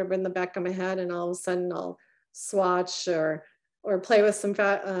it's just sort of in the back of my head, and all of a sudden I'll swatch or play with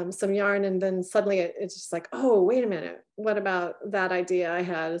some yarn, and then suddenly it's just like, oh, wait a minute, what about that idea I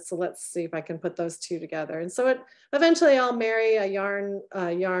had? So let's see if I can put those two together. And so eventually I'll marry a yarn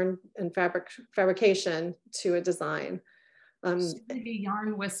and fabrication to a design. Maybe a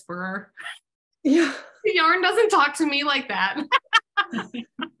yarn whisperer. Yeah. The yarn doesn't talk to me like that.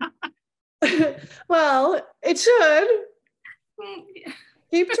 Well, it should.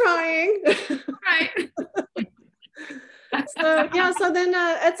 Keep trying. Right. So then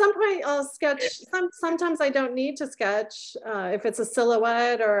at some point I'll sketch. Sometimes I don't need to sketch if it's a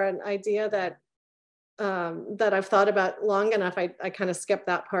silhouette or an idea that I've thought about long enough. I kind of skip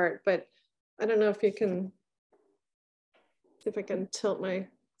that part, but I don't know if you can see if I can tilt my.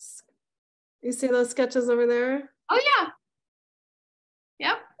 You see those sketches over there? Oh yeah.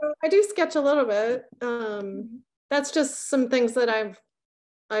 Yep. So I do sketch a little bit. That's just some things that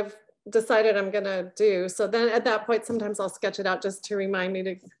I've decided I'm gonna do. So then at that point, sometimes I'll sketch it out just to remind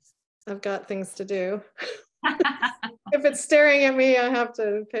me I've got things to do. If it's staring at me, I have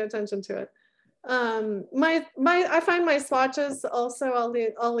to pay attention to it. I find my swatches also,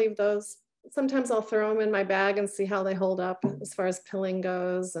 I'll leave those. Sometimes I'll throw them in my bag and see how they hold up as far as pilling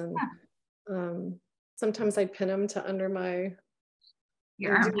goes. And sometimes I pin them to under my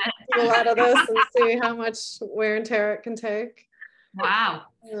armpit. Do a lot of this and see how much wear and tear it can take. Wow.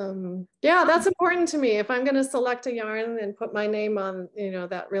 Yeah, that's important to me. If I'm going to select a yarn and put my name on, you know,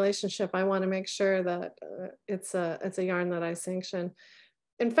 that relationship, I want to make sure that it's a yarn that I sanction.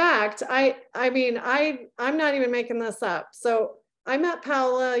 In fact, I'm not even making this up. So I met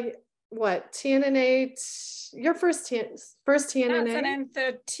Paola what, TNNA, your first TNNA?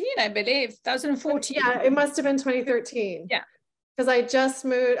 2013, I believe, 2014. Yeah, it must have been 2013. Yeah. Because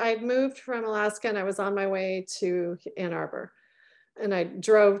I'd moved from Alaska and I was on my way to Ann Arbor. And I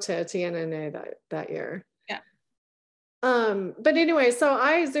drove to TNNA that year. Yeah. But anyway, so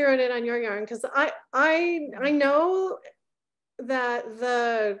I zeroed in on your yarn because I know that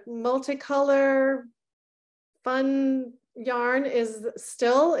the multicolor fun yarn is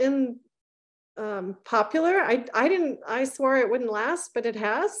still in popular. I swore it wouldn't last, but it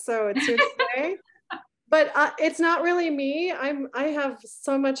has, so it's here to stay. But it's not really me. I have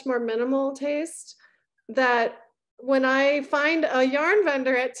so much more minimal taste that when I find a yarn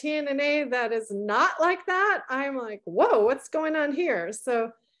vendor at TNNA that is not like that, I'm like, whoa, what's going on here?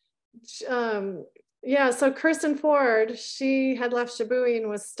 So yeah, so Kirsten Ford, she had left Shibui and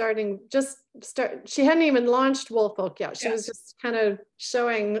was she hadn't even launched Woolfolk yet. She was just kind of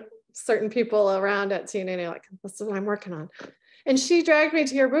showing certain people around at TNNA, like, this is what I'm working on. And she dragged me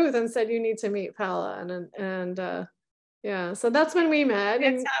to your booth and said, you need to meet Paula. And yeah, so that's when we met.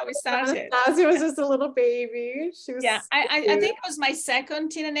 That's how we started. Anastasia was just a little baby. She was I think it was my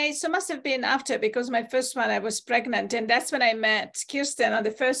second TNNA, so must have been after, because my first one I was pregnant, and that's when I met Kirsten on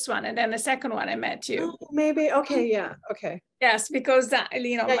the first one, and then the second one I met you. Oh, maybe, okay, yeah, okay. Yes, because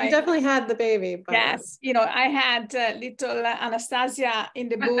you know, you definitely had the baby. Yes, you know, I had little Anastasia in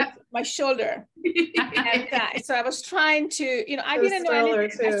the booth, my shoulder, and so I was trying to, you know, I didn't know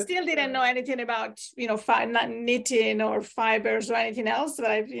anything. I still didn't know anything about, you know, not knitting or fibers or anything else, but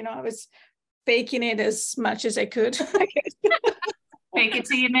I was faking it as much as I could. Fake it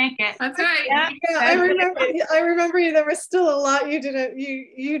till you make it. That's right. Yeah, I remember there was still a lot you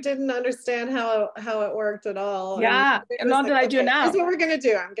didn't understand how it worked at all. Yeah, and not that I do now. Here's what we're gonna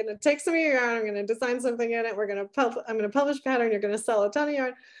do. I'm gonna take some of your yarn. I'm gonna design something in it. I'm gonna publish a pattern. You're gonna sell a ton of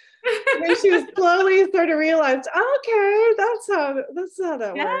yarn. And then she was slowly started to realize, okay, that's how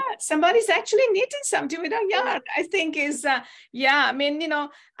that works. Somebody's actually knitting something with a yarn. I think is I mean, you know,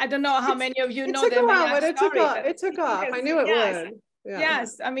 I don't know how many of you know the mYak story. It took off. I knew it would. Yeah.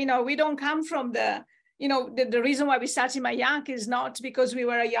 Yes, I mean, we don't come from the, you know, the reason why we started mYak is not because we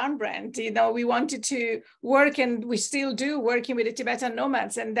were a yarn brand. You know, we wanted to work, and we still do, working with the Tibetan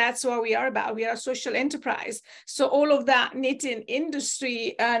nomads, and that's what we are about. We are a social enterprise. So all of that knitting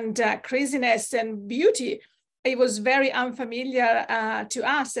industry and craziness and beauty, it was very unfamiliar to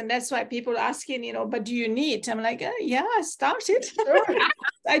us, and that's why people are asking, you know, but do you knit? I'm like, yeah, I started. Sure.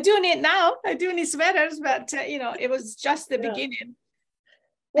 I do knit now. I do knit sweaters, but you know, it was just the beginning.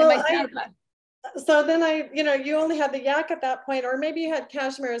 Well, so then you only had the yak at that point, or maybe you had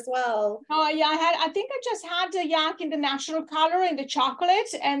cashmere as well. Oh yeah, I think I just had the yak in the natural color, in the chocolate,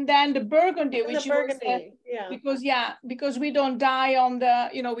 and then the burgundy, which was because we don't dye on the,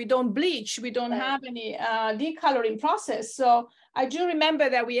 you know, we don't bleach, we don't have any decoloring process. So I do remember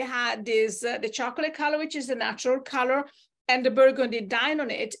that we had this the chocolate color, which is the natural color, and the burgundy dyed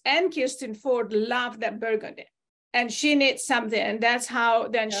on it, and Kirsten Ford loved that burgundy. And she knit something, and that's how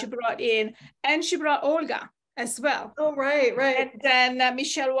then she brought in, and she brought Olga as well. Oh, right. And then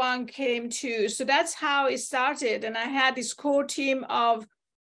Michelle Wang came too. So that's how it started. And I had this core team of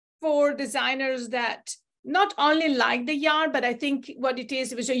 4 designers that not only liked the yarn, but I think what it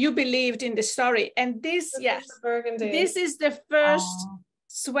is, was you believed in the story. And this is the first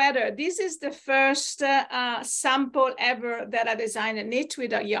sweater. This is the first sample ever that a designer knit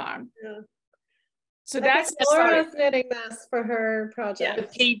with a yarn. Yeah. So that's Laura's knitting this for her project. The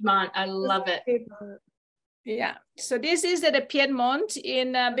Piedmont, I love it. Piedmont. Yeah. So this is the Piedmont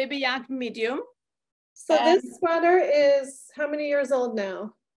in Baby Yak medium. So this sweater is how many years old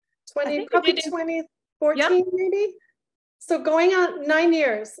now? 2014 maybe? So going on 9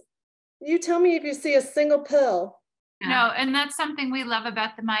 years. You tell me if you see a single pill. No, and that's something we love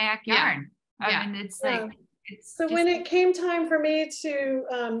about the mYak yarn. I mean, it's like, so when it came time for me to,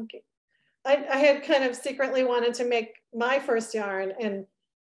 I had kind of secretly wanted to make my first yarn, and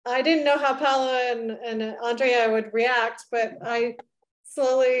I didn't know how Paula and Andrea would react, but I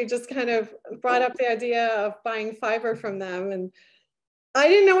slowly just kind of brought up the idea of buying fiber from them, and I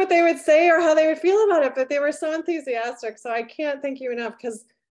didn't know what they would say or how they would feel about it, but they were so enthusiastic. So I can't thank you enough, because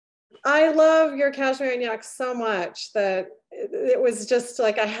I love your cashmere and yak so much that it was just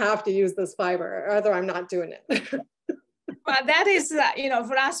like, I have to use this fiber, or other I'm not doing it. Well, that is, you know,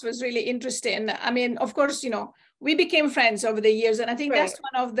 for us was really interesting. I mean, of course, you know, we became friends over the years. And I think that's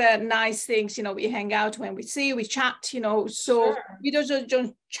one of the nice things, you know, we hang out when we see, we chat, you know, so we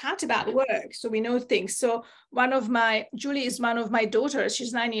don't chat about work. So we know things. So Julie is one of my daughters.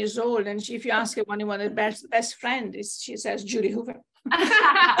 She's 9 years old. And if you ask her one of the best friend, she says Julie Hoover.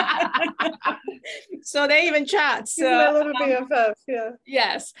 So they even chat. She's my little BFF, yeah.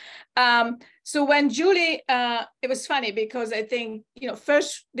 Yes. So when Julie, it was funny because I think,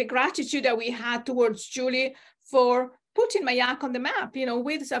 first the gratitude that we had towards Julie for putting mYak on the map,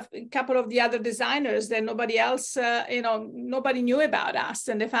 with a couple of the other designers that nobody else, nobody knew about us.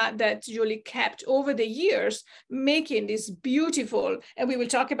 And the fact that Julie kept over the years making this beautiful, and we will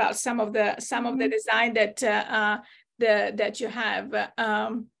talk about some of the design that you have.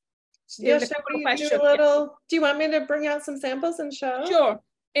 Yeah, shall we do a little, do you want me to bring out some samples and show? Sure.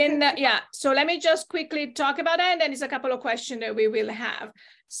 Yeah, so let me just quickly talk about that, and then there's a couple of questions that we will have.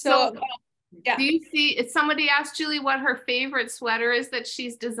 So yeah. Do you see, if somebody asked Julie what her favorite sweater is that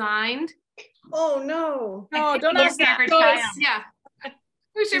she's designed? Oh, no. No, don't ask that. Yeah.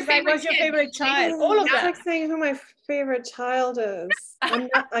 Who's your favorite What's your favorite child? All of that. that. Like saying who my favorite child is.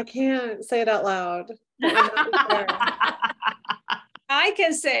 I can't say it out loud. I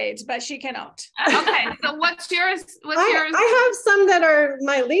can say it, but she cannot. Okay, so what's yours? I have some that are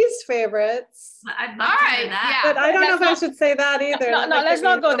my least favorites. I'd love to hear that. But I don't know if I should say that either. No, let's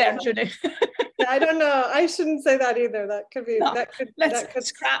not go there, Judy. I don't know. I shouldn't say that either. That could be that could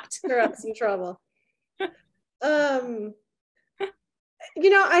scrapped. stir up some trouble. I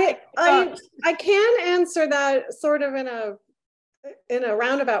can answer that sort of in a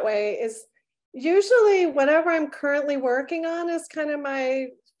roundabout way. Is usually whatever I'm currently working on is kind of my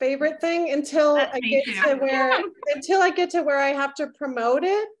favorite thing until I get to where I have to promote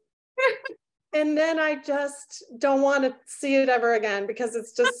it. And then I just don't want to see it ever again because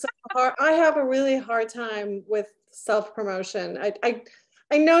it's just so hard. I have a really hard time with self-promotion.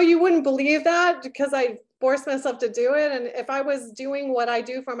 I know you wouldn't believe that because I force myself to do it. And if I was doing what I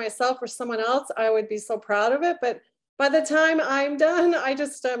do for myself or someone else, I would be so proud of it. But by the time I'm done,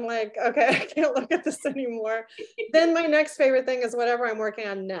 I'm like, okay, I can't look at this anymore. Then my next favorite thing is whatever I'm working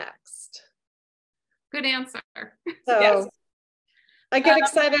on next. Good answer. So yes. I get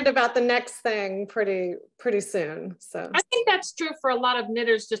excited about the next thing pretty soon. So I think that's true for a lot of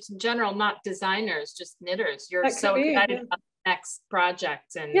knitters, just in general, not designers, just knitters. You're so excited about the next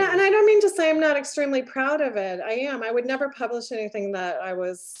project. And yeah, and I don't mean to say I'm not extremely proud of it. I am. I would never publish anything that I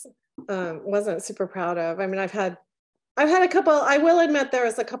wasn't super proud of. I mean, I've had a couple, I will admit there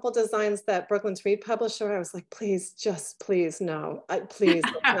was a couple designs that Brooklyn Tweed published where I was like, please, no, please,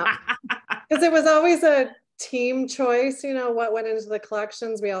 no. Because it was always a team choice, what went into the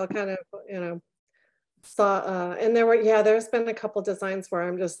collections. We all kind of, saw, and there's been a couple designs where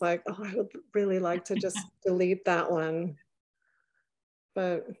I'm just like, oh, I would really like to just delete that one.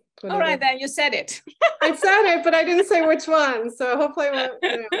 But whatever. All right, then you said it. I said it, but I didn't say which one. So hopefully, and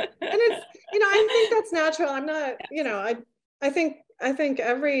it's, I think that's natural. I'm not, I think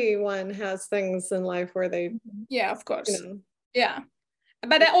everyone has things in life where they, yeah, of course, yeah.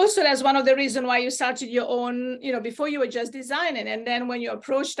 But also that's one of the reasons why you started your own, before you were just designing. And then when you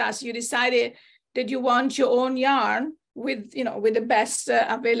approached us, you decided that you want your own yarn with, with the best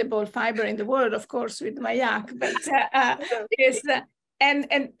available fiber in the world, of course, with mYak. But and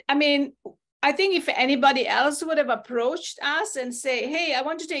I mean, I think if anybody else would have approached us and say, hey, I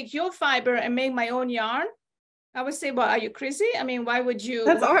want to take your fiber and make my own yarn, I would say, well, are you crazy? I mean, why would you?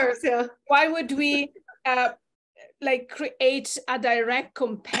 That's ours, yeah. Why would we create a direct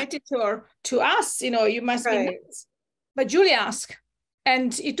competitor to us? You must be nuts. But Julie asked,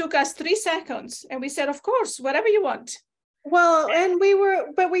 and it took us 3 seconds, and we said, of course, whatever you want. Well, and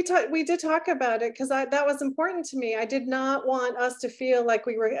we did talk about it because that was important to me. I did not want us to feel like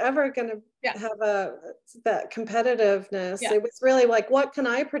we were ever going to have that competitiveness. Yeah. It was really like, what can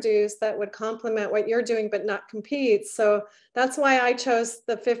I produce that would complement what you're doing but not compete? So that's why I chose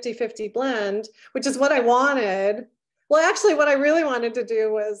the 50-50 blend, which is what I wanted. Well, actually, what I really wanted to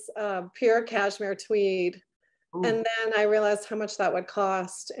do was pure cashmere tweed. Ooh. And then I realized how much that would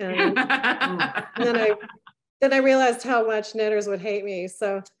cost. And, and then I realized how much knitters would hate me.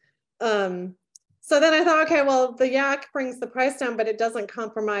 So so then I thought, okay, well, the yak brings the price down, but it doesn't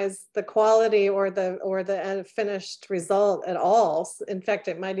compromise the quality or the finished result at all. In fact,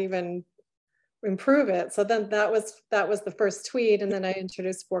 it might even improve it. So then that was the first tweed. And then I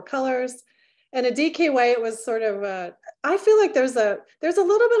introduced 4 colors. And a DK weight was sort of, I feel like there's a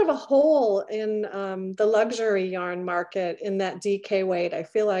little bit of a hole in the luxury yarn market in that DK weight. I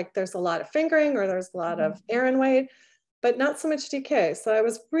feel like there's a lot of fingering or there's a lot of Aran weight, but not so much DK. So I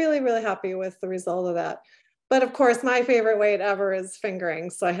was really, really happy with the result of that. But of course, my favorite weight ever is fingering.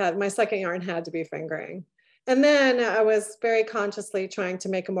 So my second yarn had to be fingering. And then I was very consciously trying to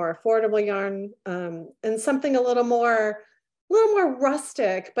make a more affordable yarn and something a little more little more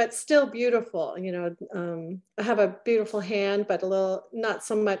rustic, but still beautiful. You know, I have a beautiful hand, but a little, not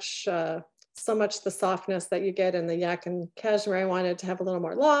so much the softness that you get in the yak and cashmere. I wanted to have a little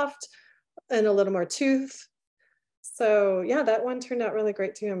more loft and a little more tooth. So yeah, that one turned out really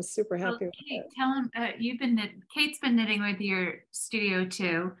great too. I'm super happy with Kate, it. tell him Kate's been knitting with your studio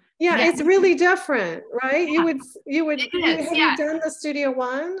too. Yeah, it's really different, right? Yeah. Have you done the Studio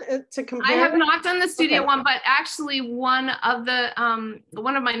One to compare? I have not done the Studio One, but actually one of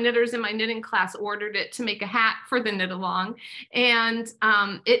my knitters in my knitting class ordered it to make a hat for the Knitalong, and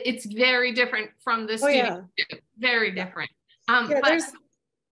it's very different from the Studio. Very different. But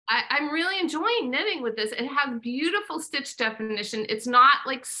I'm really enjoying knitting with this. It has beautiful stitch definition. It's not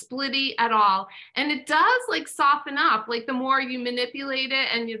like splitty at all. And it does like soften up, like the more you manipulate it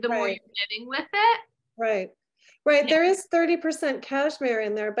and the more you're knitting with it. Right. Right. There is 30% cashmere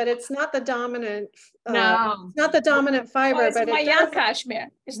in there, but it's not the dominant. No, it's not the dominant fiber. It's mYak cashmere.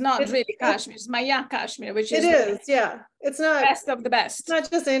 It's not really cashmere. It's mYak cashmere, which is It's not best of the best. It's not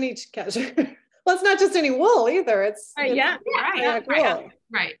just any cashmere. Well, it's not just any wool either. It's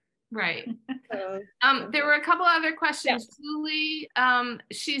Right. There were a couple other questions. Julie,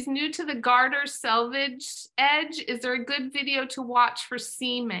 she's new to the garter selvage edge. Is there a good video to watch for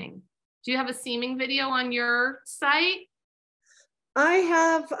seaming? Do you have a seaming video on your site? I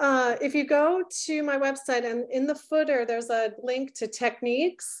have, if you go to my website and in the footer, there's a link to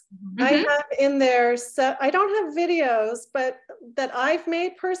techniques. I have in there, so I don't have videos, but that I've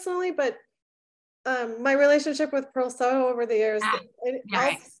made personally, but my relationship with Pearl Sew over the years,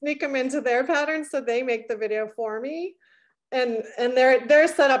 I'll sneak them into their patterns so they make the video for me, and they're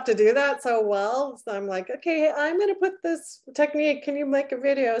set up to do that so well. So I'm like, okay, I'm going to put this technique. Can you make a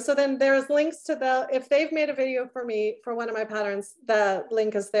video? So then there's links to if they've made a video for me for one of my patterns, the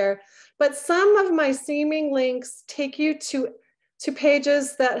link is there. But some of my seaming links take you to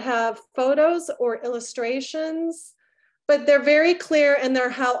pages that have photos or illustrations. But they're very clear and they're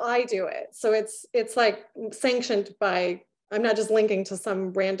how I do it. So it's like sanctioned by, I'm not just linking to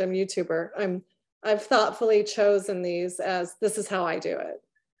some random YouTuber. I've thoughtfully chosen these as this is how I do it.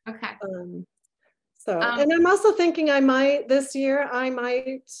 Okay. And I'm also thinking this year I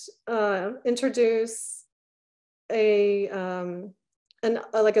might introduce like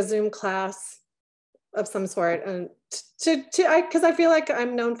a Zoom class of some sort, and because I feel like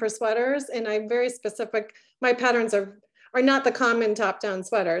I'm known for sweaters and I'm very specific. My patterns are not the common top-down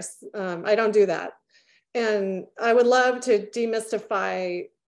sweaters. I don't do that. And I would love to demystify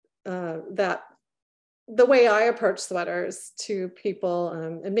the way I approach sweaters to people,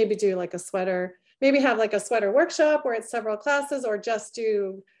 and maybe do like maybe have like a sweater workshop where it's several classes, or just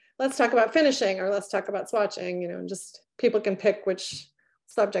let's talk about finishing, or let's talk about swatching, and just people can pick which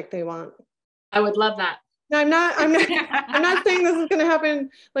subject they want. I would love that. No, I'm not saying this is going to happen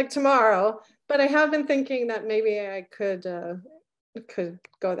like tomorrow, but I have been thinking that maybe I could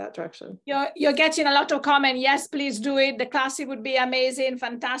go that direction. You're getting a lot of comment. Yes, please do it. The classic would be amazing,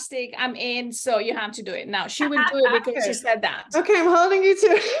 fantastic. I'm in, so you have to do it now. She will do it because she said that. Okay, I'm holding you to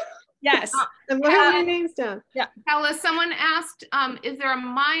it. Yes. I'm writing my names down. Yeah. Ella, someone asked, is there a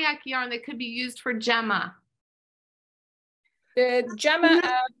mYak yarn that could be used for Gemma? Gemma.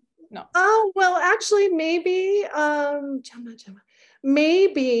 No. Oh, well, actually, maybe Gemma.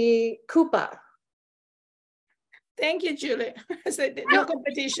 Maybe Koopa. Thank you, Julie. No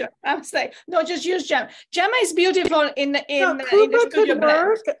competition. I was like, no, just use Gemma. Gemma is beautiful in Koopa could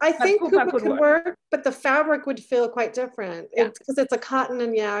work. I think Koopa could work, but the fabric would feel quite different. Because it's a cotton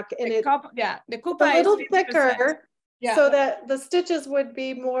and yak, and the Koopa is a little thicker, so that the stitches would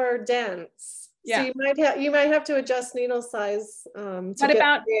be more dense. So you might have to adjust needle size. What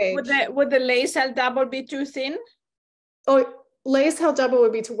about would the lace held double be too thin? Oh, lace held double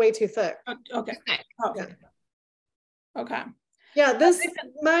would be way too thick. Okay. Okay. Yeah,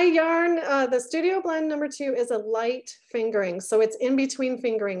 my yarn, the Studio Blend number 2 is a light fingering, so it's in between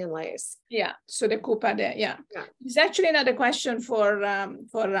fingering and lace. Yeah. So the Koopa there. Yeah. It's actually another question for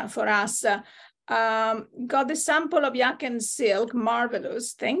us. Got the sample of yak and silk,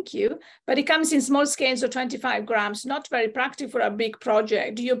 marvelous, thank you. But it comes in small skeins of 25 grams, not very practical for a big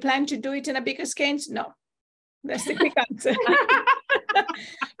project. Do you plan to do it in a bigger skeins? No, that's the quick answer.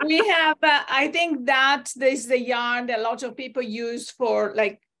 We have, I think that this is the yarn that a lot of people use for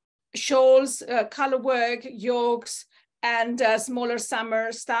like shawls, color work, yokes, and smaller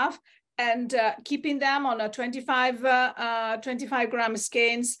summer stuff. And keeping them on a 25 gram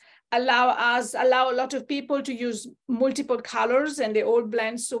skeins allow a lot of people to use multiple colors, and they all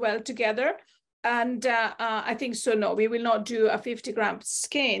blend so well together. And I think so, no, we will not do a 50-gram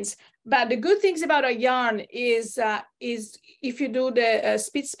skeins. But the good things about a yarn is if you do the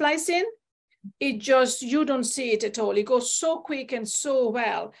speed splicing, it just, you don't see it at all. It goes so quick and so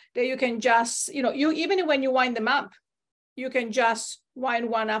well that you can just, even when you wind them up, you can just wind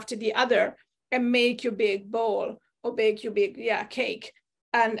one after the other and make your big bowl or bake your big, cake.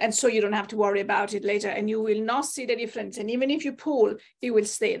 And so you don't have to worry about it later, and you will not see the difference. And even if you pull, it will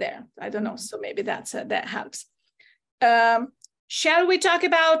stay there. I don't know. So maybe that helps. Shall we talk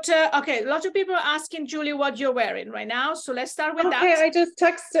about, okay, a lot of people are asking Julie what you're wearing right now. So let's start with that. Okay, I just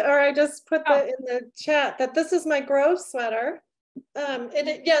texted, or I just put that in the chat that this is my Grove sweater.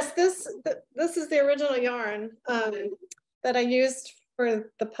 Yes, this is the original yarn that I used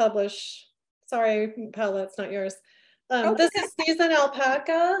for the publish. Sorry, Paula, it's not yours. This is season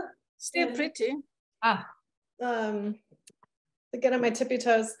alpaca. Still pretty. Get on my tippy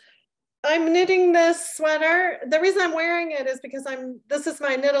toes. I'm knitting this sweater. The reason I'm wearing it is because this is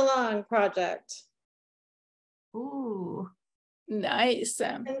my Knitalong project. Ooh, nice.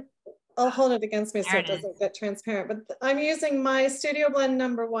 And I'll hold it against me so it doesn't get transparent, but I'm using my Studio Blend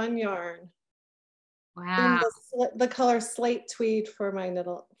 #1 yarn. Wow. In the color slate tweed for my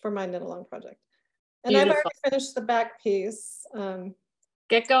Knitalong project. And Beautiful. I've already finished the back piece.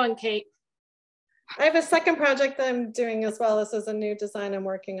 Get going, Kate. I have a second project that I'm doing as well. This is a new design I'm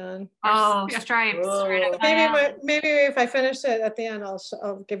working on. Oh, stripes. Whoa. Maybe if I finish it at the end,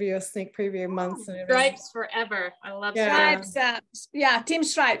 I'll give you a sneak preview months. Stripes forever. I love stripes. Team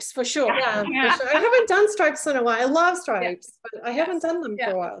stripes for sure. Yeah, for sure. I haven't done stripes in a while. I love stripes, but I haven't done them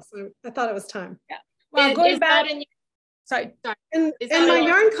for a while. So I thought it was time. Yeah. Well, going back. Sorry. And my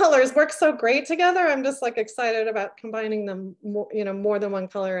yarn colors work so great together. I'm just like excited about combining them more than one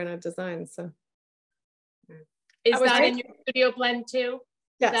color in a design. So is that in your Studio Blend too?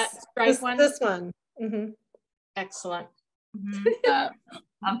 Yes. That stripe one? This one. Mm-hmm. Excellent.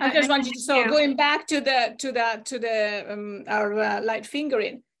 I just wanted to, going back to our light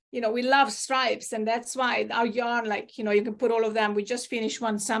fingering, we love stripes, and that's why our yarn, you can put all of them. We just finished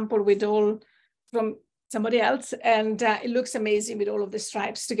one sample with all from somebody else, and it looks amazing with all of the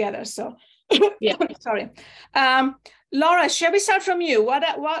stripes together. So yeah. Sorry. Laura, shall we start from you?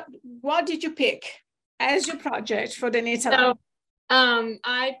 What did you pick as your project for the Knitalong? So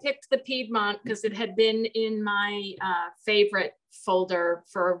I picked the Piedmont because it had been in my favorite folder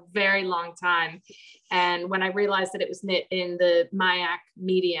for a very long time. And when I realized that it was knit in the mYak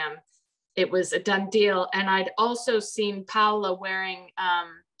medium, it was a done deal. And I'd also seen Paula wearing,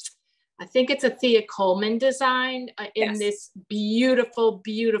 I think it's a Thea Coleman design in this beautiful,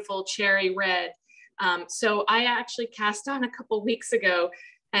 beautiful cherry red. So I actually cast on a couple weeks ago,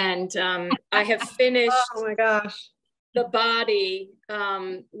 and I have finished oh my gosh, the body,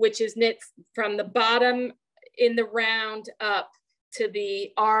 which is knit from the bottom in the round up to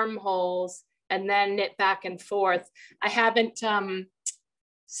the armholes, and then knit back and forth. I haven't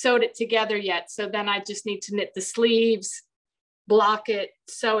sewed it together yet. So then I just need to knit the sleeves, block it,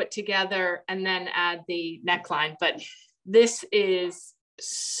 sew it together, and then add the neckline. But this is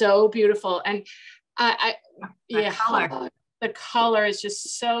so beautiful. And the color is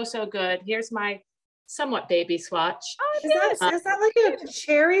just so good. Here's my somewhat baby swatch. Oh, is that like a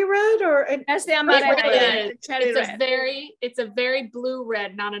cherry red, or that's the it's a very blue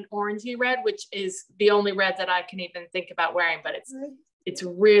red, not an orangey red, which is the only red that I can even think about wearing, but it's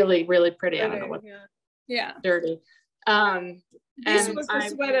really, really pretty. I don't know what dirty. This was the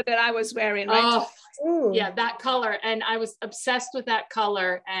sweater that I was wearing, right? Oh, yeah, that color. And I was obsessed with that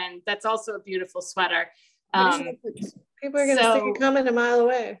color. And that's also a beautiful sweater. People are going to see you coming a mile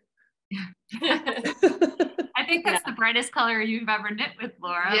away. I think that's the brightest color you've ever knit with,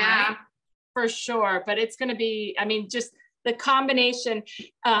 Laura. Yeah, right? for sure. But it's going to be, I mean, just the combination.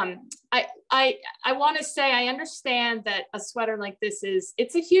 I want to say, I understand that a sweater like this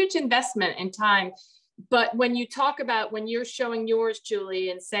it's a huge investment in time. But when you talk about, when you're showing yours, Julie,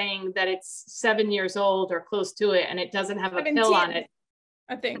 and saying that it's 7 years old or close to it, and it doesn't have a pill on it.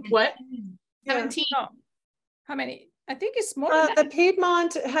 I think. What? 17. No. How many? I think it's more than the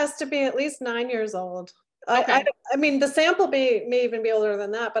Piedmont has to be at least 9 years old. Okay. I mean, the sample may even be older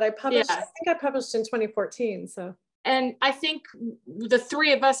than that, but I think I published in 2014. So. And I think the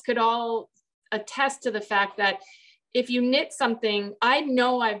three of us could all attest to the fact that if you knit something, I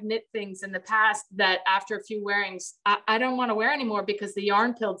know I've knit things in the past that after a few wearings, I don't want to wear anymore because the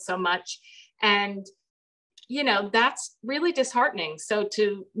yarn pilled so much. And, that's really disheartening. So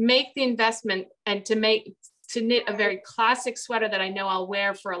to make the investment and to knit a very classic sweater that I know I'll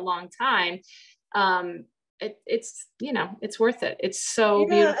wear for a long time, it's, you know, it's worth it. It's so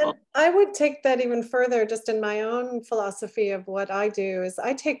Yeah, beautiful. and I would take that even further, just in my own philosophy of what I do is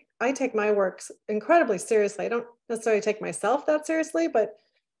I take my work incredibly seriously. I don't necessarily take myself that seriously, but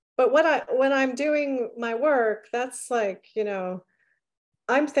when I'm doing my work, that's like, you know,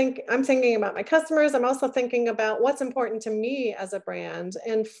 I'm thinking about my customers. I'm also thinking about what's important to me as a brand.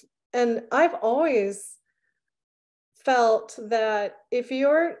 And I've always felt that if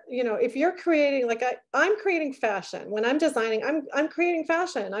you're creating, like I'm creating fashion, when I'm designing, I'm creating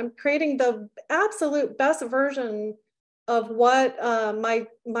fashion. I'm creating the absolute best version of what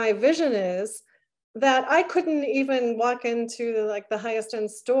my vision is, that I couldn't even walk into like the highest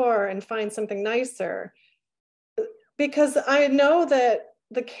end store and find something nicer, because I know that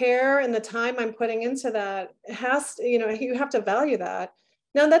the care and the time I'm putting into that has to, you know, you have to value that.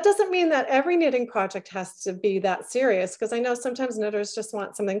 Now, that doesn't mean that every knitting project has to be that serious, because I know sometimes knitters just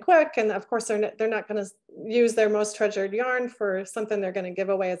want something quick, and of course they're not going to use their most treasured yarn for something they're going to give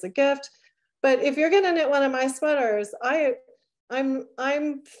away as a gift. But if you're going to knit one of my sweaters,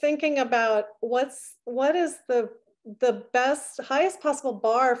 I'm thinking about what is the best, highest possible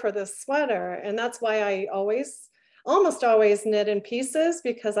bar for this sweater, and that's why I almost always knit in pieces,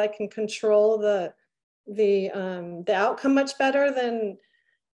 because I can control the outcome much better than.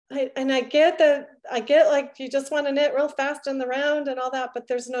 And I get like you just want to knit real fast in the round and all that, but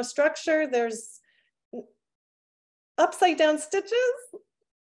there's no structure. There's upside down stitches.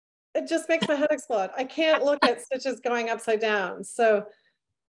 It just makes my head explode. I can't look at stitches going upside down. So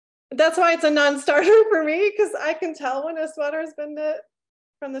that's why it's a non-starter for me, because I can tell when a sweater has been knit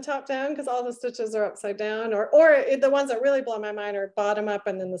from the top down, because all the stitches are upside down, or the ones that really blow my mind are bottom up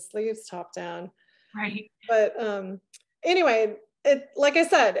and then the sleeves top down. Right. But anyway, like I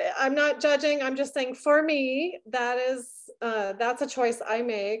said, I'm not judging. I'm just saying, for me, that's a choice I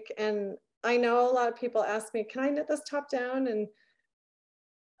make. And I know a lot of people ask me, can I knit this top down? And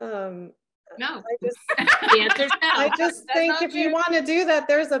no, The answer's no. I just think if you want to do that,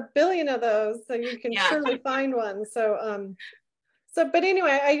 there's a billion of those, so you can surely find one. So but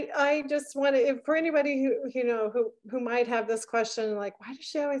anyway, I just want to, for anybody who might have this question, like, why does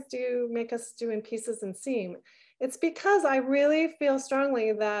she always make us do in pieces and seam? It's because I really feel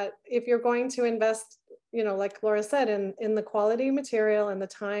strongly that if you're going to invest, you know, like Laura said, in the quality material and the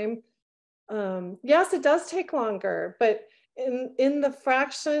time, yes, it does take longer, but in the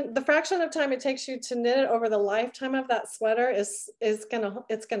fraction of time it takes you to knit it over the lifetime of that sweater it's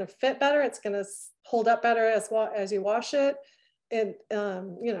gonna fit better. It's gonna hold up better as you wash it. And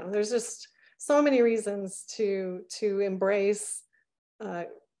you know, there's just so many reasons to embrace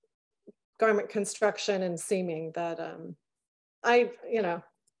garment construction and seaming that I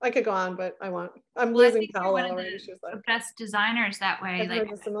could go on, but I won't. I'm losing Paola already. She's like, the best designers that way. I've like heard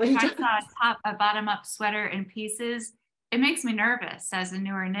this a million if I times. saw a bottom up sweater in pieces, it makes me nervous as a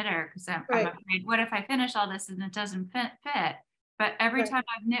newer knitter, because I'm afraid, what if I finish all this and it doesn't fit? But every time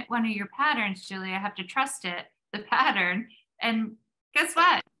I've knit one of your patterns, Julie, I have to trust it, the pattern. And guess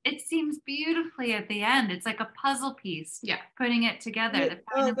what? It seems beautifully at the end. It's like a puzzle piece. Yeah. Putting it together.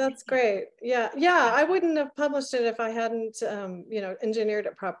 Oh, that's great. Yeah. I wouldn't have published it if I hadn't, engineered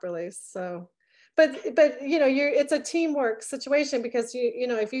it properly. So, but it's a teamwork situation, because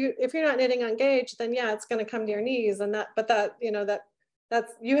if you're not knitting on gauge, then it's going to come to your knees, and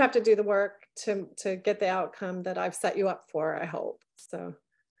that's you have to do the work to get the outcome that I've set you up for, I hope. So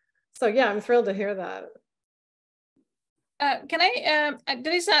yeah, I'm thrilled to hear that. Can I,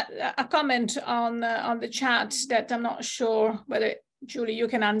 there is a comment on the chat that I'm not sure whether, Julie, you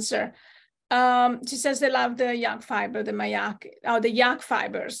can answer. She says they love the yak fiber, the mYak, or the yak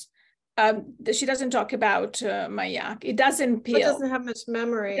fibers. She doesn't talk about mYak. It doesn't peel. It doesn't have much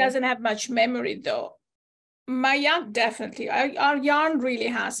memory. It doesn't have much memory, though. mYak definitely. Our yarn really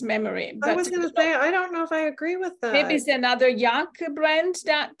has memory. But I was going to say, I don't know if I agree with that. Maybe it's another yak brand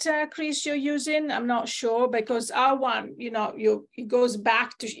that, Chris, you're using. I'm not sure, because our one, it goes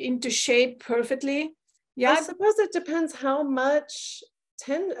back into shape perfectly. Yeah. I suppose it depends how much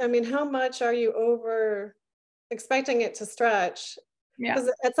how much are you over expecting it to stretch? Yeah.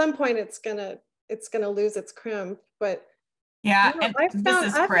 Because at some point it's gonna lose its crimp. But yeah,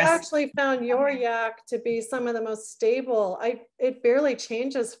 I've actually found your yak to be some of the most stable. It barely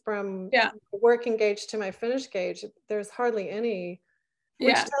changes from working gauge to my finished gauge. There's hardly any,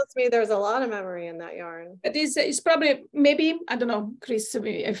 which tells me there's a lot of memory in that yarn. But it's probably, maybe, I don't know, Chris,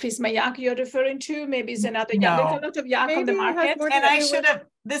 if it's mYak you're referring to, maybe it's another yak. There's a lot of yak on the market. And I should have,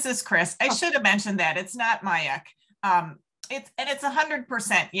 this is Chris, I should have mentioned that it's not mYak. It's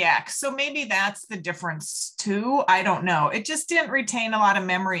 100% yak. So maybe that's the difference too. I don't know. It just didn't retain a lot of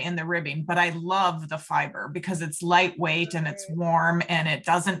memory in the ribbing, but I love the fiber because it's lightweight and it's warm and it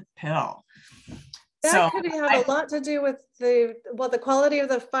doesn't pill. That could have a lot to do with the quality of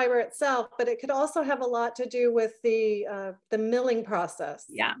the fiber itself, but it could also have a lot to do with the milling process.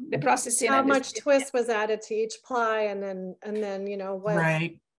 Yeah, the processing. How much twist was added to each ply, and then you know what.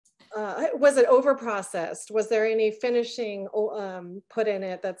 Right. Was it over processed? Was there any finishing put in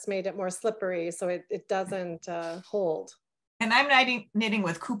it that's made it more slippery so it doesn't hold? And I'm knitting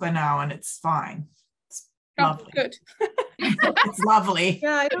with Koopa now, and it's fine. It's lovely. Good. It's lovely.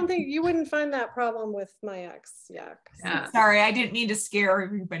 Yeah, I don't think you wouldn't find that problem with mYak. Yeah. Sorry, I didn't mean to scare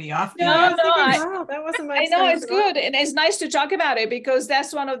everybody off. No, that wasn't my. I know it's good, and it's nice to talk about it because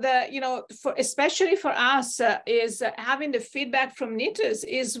that's one of the, you know, especially for us, is having the feedback from knitters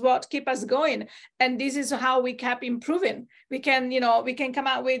is what keep us going, and this is how we kept improving. We can come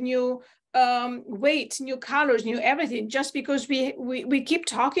out with new weight, new colors, new everything, just because we keep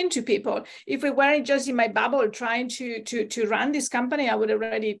talking to people. If we weren't just in my bubble trying to run this company, I would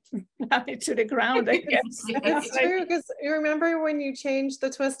already run it to the ground, I guess. It's true, because you remember when you changed the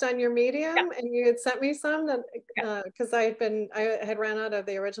twist on your medium and you had sent me some, because I had ran out of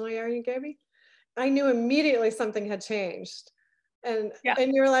the original yarn you gave me. I knew immediately something had changed, and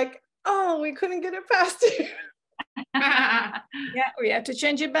you were like, oh, we couldn't get it past you. Yeah, we have to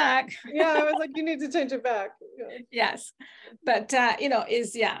change it back. Yeah, I was like, you need to change it back. Yes, but you know,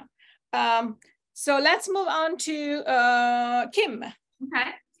 so let's move on to Kim.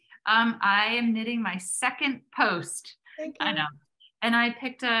 Okay. I am knitting my second post. Thank you. I know, and I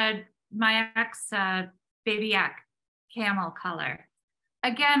picked mYak's baby yak camel color.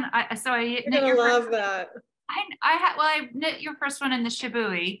 Again, I You're gonna love that. I knit your first one in the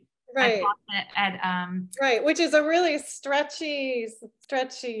shibui. Right. I bought it at right, which is a really stretchy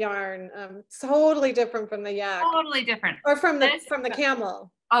yarn, totally different from the yak. Totally different. Or from the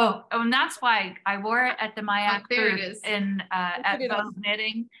camel. Oh, and that's why I wore it at the mYak booth in at nice. Vogue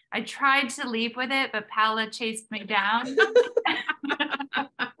Knitting. I tried to leave with it, but Paula chased me down.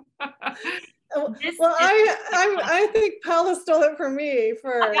 I think Paula stole it from me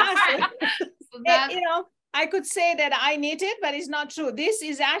first. You know, I could say that I knit it, but it's not true. This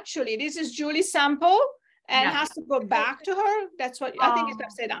is Julie's sample and has to go back to her. That's what I think it's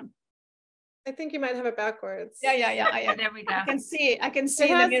upside down. I think you might have it backwards. Yeah. There we go. I can see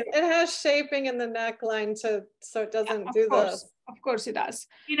it has shaping in the neckline so it doesn't do this. Of course it does.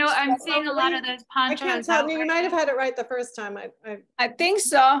 You know, I'm seeing a lot of those ponchos. I can't tell. You might have had it right the first time. I think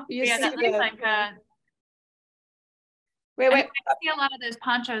so. That looks like Wait. I see a lot of those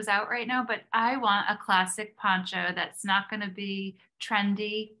ponchos out right now, but I want a classic poncho that's not going to be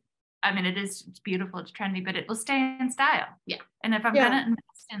trendy. I mean, it's beautiful, it's trendy, but it will stay in style. Yeah. And if I'm going to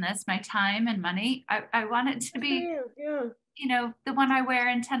invest in this, my time and money, I want it to be, you know, the one I wear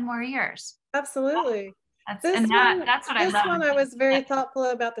in 10 more years. Absolutely. That's what I love. This one I was very thoughtful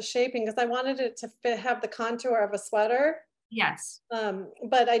about the shaping because I wanted it to have the contour of a sweater. Yes.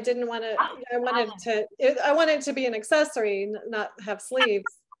 But I didn't want to. I wanted it to be an accessory, not have sleeves.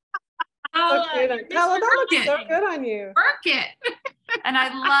 Paula, that looks so good on you. Work it. And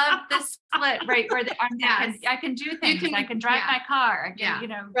I love this split right where the arm. I can do things. I can drive my car. I can, you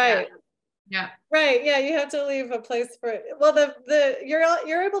know. Right. Yeah. Right. Yeah. You have to leave a place for it. Well,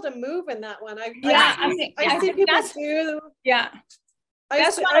 you're able to move in that one. I see people do. Yeah.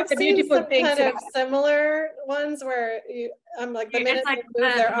 That's one of the beautiful things. Kind of similar ones where I'm like, the minute they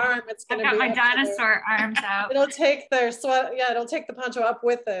move their arm, it's going to be. I've got my dinosaur arms out. It'll take their sweat. Yeah, it'll take the poncho up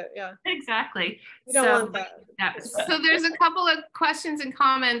with it. Yeah. Exactly. You don't want that. So there's a couple of questions and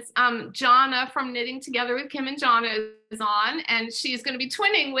comments. Jonna from Knitting Together with Kim and Jonna is on, and she's going to be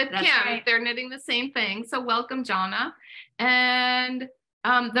twinning with Kim. Right. They're knitting the same thing. So welcome, Jonna. And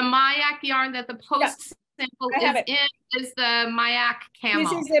the mYak yarn that the post sample is the mYak camel.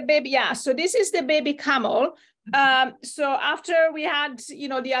 This is the baby, so this is the baby camel. So after we had, you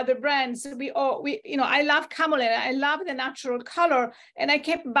know, the other brands, I love camel and I love the natural color, and I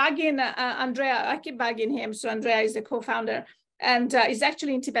kept bugging Andrea. I keep bugging him. So Andrea is the co-founder, and he's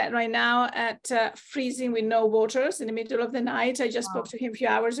actually in Tibet right now at freezing with no waters in the middle of the night. I just spoke to him a few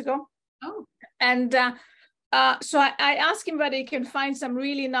hours ago. Oh, and so I asked him whether he can find some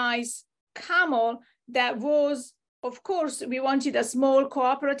really nice camel that was, of course, we wanted a small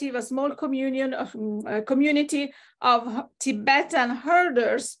cooperative, a small community of Tibetan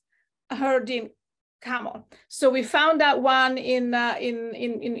herders herding camel. So we found that one in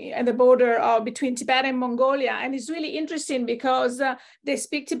at the border between Tibet and Mongolia, and it's really interesting because they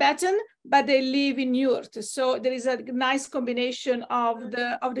speak Tibetan, but they live in yurt. So there is a nice combination of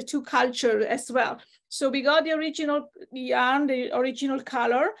the two cultures as well. So we got the original yarn, the original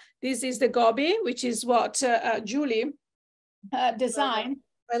color. This is the gobi, which is what Julie designed.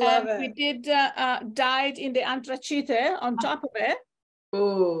 I love it. We did dyed in the anthracite on top of it.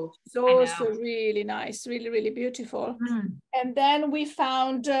 Oh, it's also really nice, really, really beautiful. And then we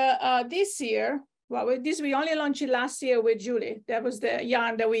found this year, well, we only launched it last year with Julie. That was the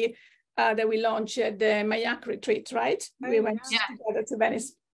yarn that we launched at the mYak retreat, right? We went together to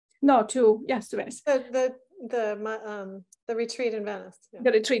Venice. No, to Venice. The retreat in Venice. Yeah.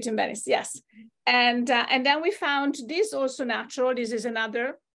 The retreat in Venice, yes. And then we found this also natural. This is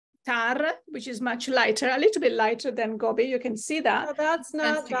another tar, which is much lighter, a little bit lighter than gobi. You can see that. Oh, that's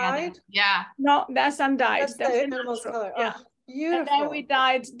not dyed? Yeah. No, that's undyed. That's the animal's color. Yeah. Oh, beautiful. And then we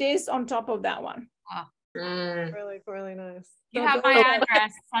dyed this on top of that one. Oh. Really, really nice. You have my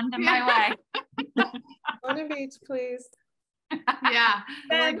address. Send them my way. One of each, please. Yeah.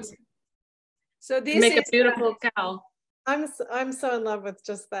 And so this make is a beautiful cow. I'm so in love with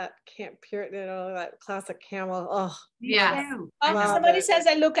just that that classic camel. Oh, yeah. Somebody says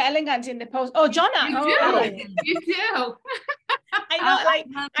I look elegant in the post. Oh, Jonna. You do. I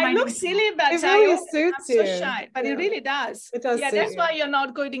know, I look silly, but it really suits I'm you. so shy. But it really does. It does. Yeah, that's why you're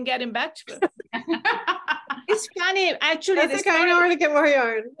not good in getting back to it. It's funny, actually. I think I know where to get more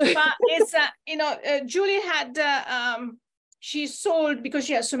yarn. But it's Julie had she sold, because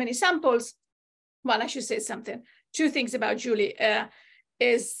she has so many samples. Well, I should say something. Two things about Julie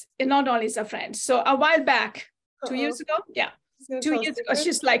is not only is a friend. So a while back, 2 years ago, 2 years ago,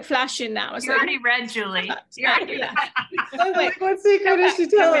 she's like flashing now. You already read, Julie. I'm like, what secret is she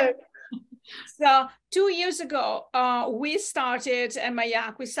telling? So 2 years ago, we started at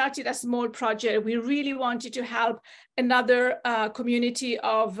mYak. We started a small project. We really wanted to help another community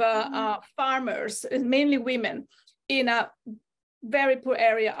of farmers, mainly women, in a very poor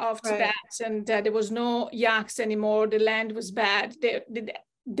area of Tibet, and there was no yaks anymore. The land was bad.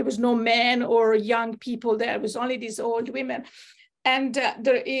 There was no men or young people there. It was only these old women. And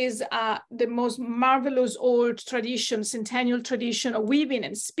there is the most marvelous old tradition, centennial tradition of weaving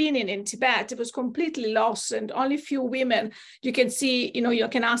and spinning in Tibet. It was completely lost, and only few women. You can see, you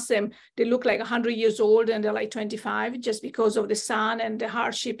can ask them, they look like 100 years old and they're like 25 just because of the sun and the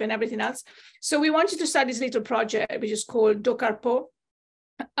hardship and everything else. So we wanted to start this little project, which is called Dokarpo,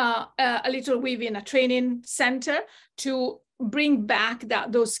 a little weaving, a training center to bring back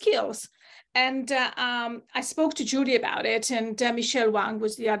those skills. And I spoke to Julie about it, and Michelle Wang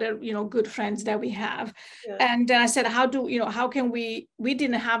was the other, good friends that we have. Yeah. And I said, how can we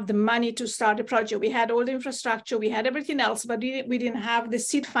didn't have the money to start the project. We had all the infrastructure, we had everything else, but we didn't have the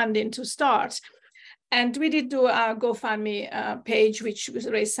seed funding to start. And we did do a GoFundMe page, which was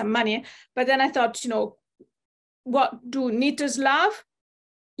raised some money. But then I thought, what do knitters love?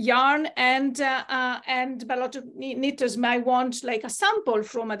 Yarn, and but a lot of knitters might want like a sample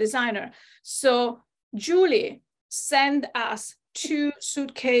from a designer. So Julie sent us 2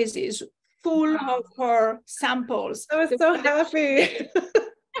 suitcases full of her samples. I was so happy.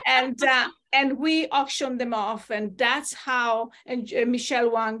 And we auctioned them off, and that's how, and Michelle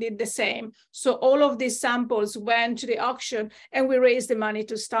Wang did the same. So all of these samples went to the auction, and we raised the money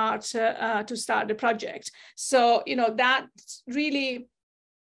to start the project. So that's really.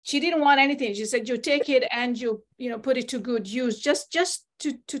 She didn't want anything. She said, you take it and you put it to good use, just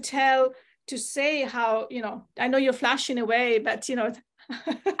to say how, I know you're flashing away, but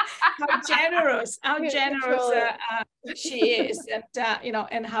how generous she is, and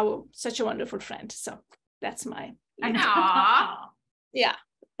and how such a wonderful friend. So that's my, yeah.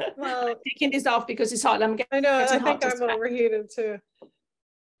 Well, I'm taking this off because it's hot. I know, I think I'm overheated too.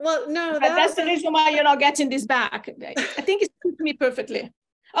 Well, no, that's the reason why you're not getting this back. I think it suits me perfectly.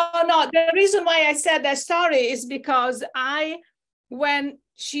 Oh, no, the reason why I said that story is because when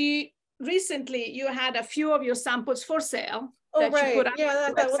you had a few of your samples for sale. Oh, right.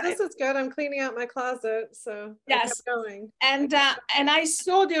 Well, this is good. I'm cleaning out my closet, so yes. I kept going. And I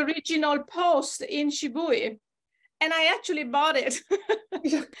saw the original post in Shibui, and I actually bought it.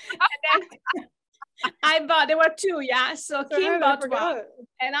 And then there were 2, so Kim bought one,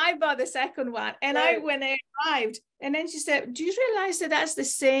 and I bought the second one. And when I arrived, and then she said, do you realize that that's the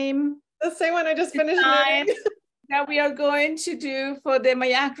same one I just finished knitting? That we are going to do for the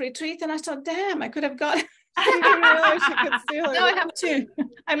mYak retreat? And I thought, damn, I could have got it. I didn't realize you could steal it. No, I have 2.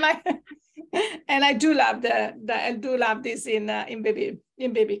 I might, and I do love I do love this in baby.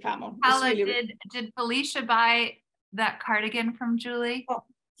 in baby camel. Paula, Really, did Felicia buy that cardigan from Julie? oh,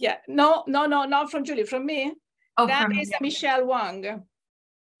 yeah, no, not from Julie, from me. Oh, that from is Michelle Wang.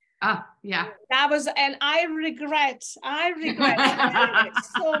 Oh, yeah. That was, and I regret it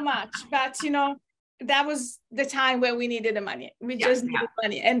so much, but you know, that was the time where we needed the money. We just needed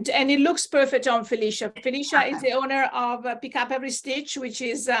money, and it looks perfect on Felicia. Felicia is the owner of Pick Up Every Stitch, which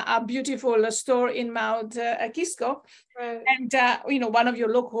is a beautiful store in Mount Kisco, Right. and you know, one of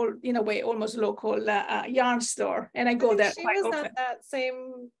your local, in a way, almost local yarn store. And I go there She quite was often. at that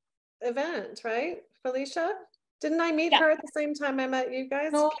same event, right, Felicia? Didn't I meet her at the same time I met you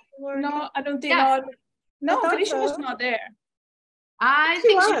guys? No, Laura? no, I don't think. Yes. No, I Felicia was so. not there. I She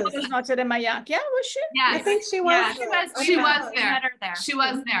think was. She was not at mYak. Yeah, was she? Yeah, I think she was. Yeah, she was Okay. there. Met her there. she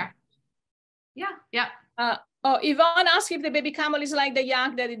was there. Yeah. Yeah. Oh, Yvonne asked if the baby camel is like the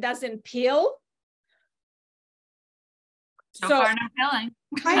yak, that it doesn't peel. So far, no filling.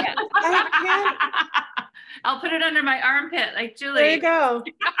 I can't. I'll put it under my armpit, like Julie. There you go.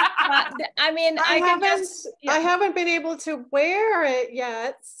 I mean, I haven't been able to wear it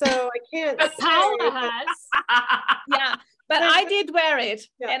yet, so I can't. But Paula has. yeah, but I did wear it,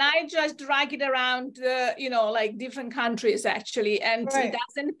 Yeah. and I just drag it around, you know, like different countries actually, and it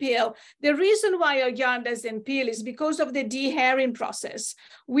doesn't peel. The reason why our yarn doesn't peel is because of the dehairing process.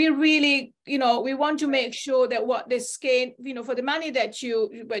 We really, you know, we want to make sure that what the skein, you know, for the money that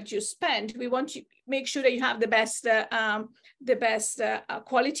you spend, we want to make sure that you have the best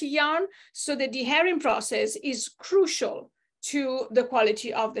quality yarn. So the dehairing process is crucial to the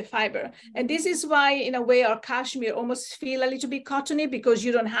quality of the fiber. And this is why, in a way, our cashmere almost feel a little bit cottony, because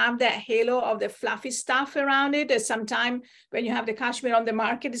you don't have that halo of the fluffy stuff around it. And sometimes when you have the cashmere on the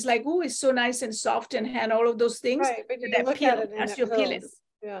market, it's like, oh, it's so nice and soft and all of those things. Right, but you that look peel at it and as it you peel it. peels.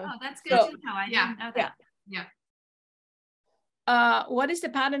 Yeah. Oh, that's good to know. I didn't know that. Yeah. What is the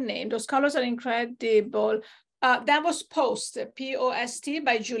pattern name? Those colors are incredible. That was Post, P-O-S-T,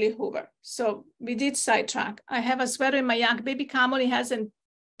 by Julie Hoover. So we did sidetrack. I have a sweater in mYak. Baby camel, it hasn't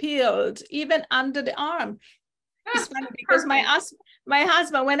peeled, even under the arm. It's funny because my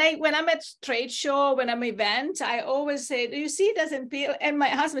husband, when I'm at trade show, when I'm event, I always say, do you see it doesn't peel? And my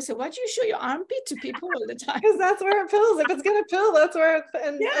husband said, why do you show your armpit to people all the time? Because that's where it peels. If it's gonna peel, that's where it's,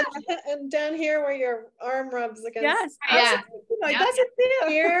 and down here where your arm rubs against. Yes. Yeah. It doesn't peel.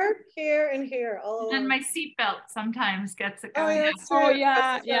 Here, and here. All And then my seatbelt sometimes gets it Oh, going. yeah, that's Oh true.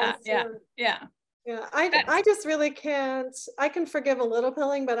 yeah. Yeah, I just really can't. I can forgive a little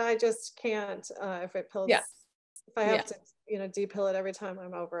pilling, but I just can't if it pills. Yeah. If I have to, you know, depill it every time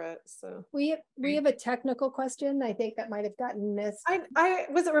I'm over it. So we have a technical question. I think that might have gotten missed. I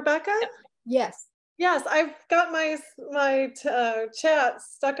was it Rebecca? Yes. Yes, I've got my chat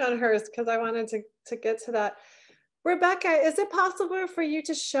stuck on hers because I wanted to get to that. Rebecca, is it possible for you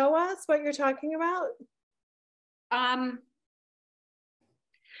to show us what you're talking about?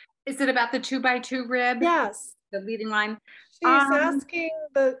 Is it about the 2x2 rib? Yes. The leading line? She's asking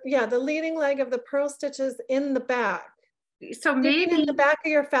the leading leg of the purl stitches in the back. So maybe in the back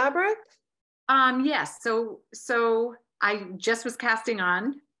of your fabric? Yes. So I just was casting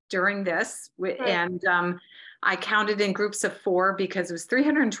on during this, and I counted in groups of 4 because it was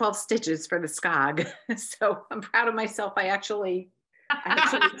 312 stitches for the SCOG. So I'm proud of myself. I actually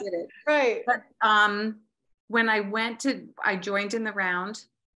did it. Right. But when I joined in the round,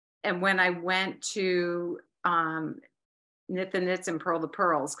 and when I went to knit the knits and purl the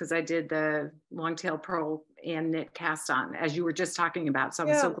pearls, because I did the long tail purl and knit cast on, as you were just talking about. So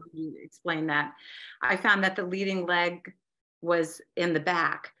I'm so glad you explained that. I found that the leading leg was in the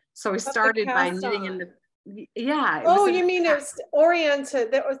back. So I started by knitting in the, Oh, you mean it was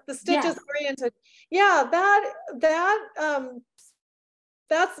oriented, that was the stitches oriented. Yeah, that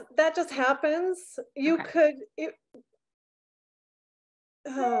just happens. You could,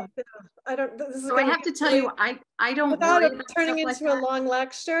 I don't. This is. So I have to tell you, I don't. Without worry it turning into a long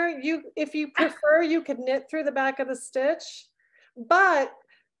lecture, if you prefer, you could knit through the back of the stitch, but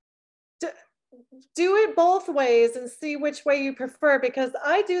do it both ways and see which way you prefer. Because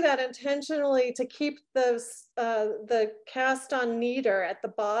I do that intentionally to keep the cast on kneader at the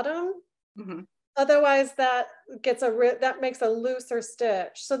bottom. Mm-hmm. Otherwise, that makes a looser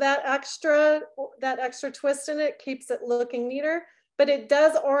stitch. So that extra twist in it keeps it looking neater. But it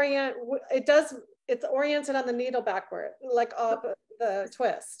does orient, it's oriented on the needle backward, like off the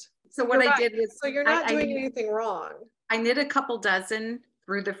twist. So what I did was, so you're not doing anything wrong. I knit a couple dozen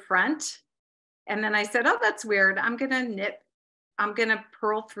through the front, and then I said, oh, that's weird. I'm gonna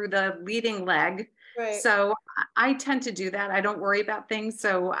purl through the leading leg. Right. So I tend to do that. I don't worry about things.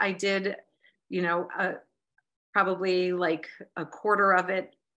 So I did, probably like a quarter of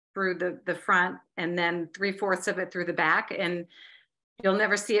it through the front, and then 3/4 of it through the back. And you'll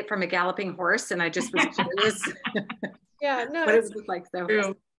never see it from a galloping horse. And I just was curious. Yeah, no, what it was like.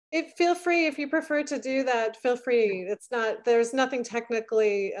 So feel free, if you prefer to do that, feel free. It's not, there's nothing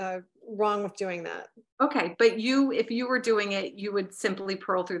technically wrong with doing that. Okay, but if you were doing it, you would simply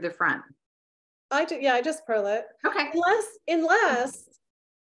purl through the front. I do, yeah, I just purl it. Okay. Unless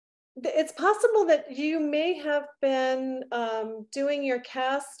it's possible that you may have been doing your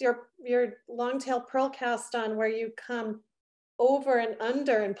cast, your long tail purl cast on where you come over and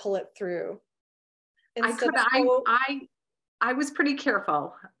under and pull it through. I was pretty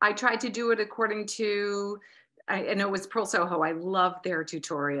careful. I tried to do it according to, I know it was Purl Soho. I love their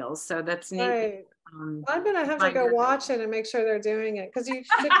tutorials. So that's neat. Right. I'm gonna have to go watch it and make sure they're doing it, because you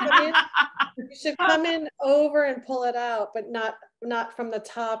should come in. You should come in over and pull it out, but not from the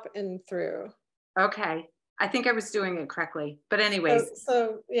top and through. Okay, I think I was doing it correctly. But anyways,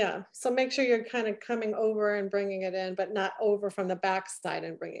 so yeah. So make sure you're kind of coming over and bringing it in, but not over from the back side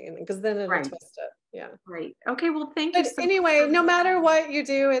and bringing it in, because then it'll twist it. Yeah. Right. Okay. Well, thank you. But anyway, no matter what you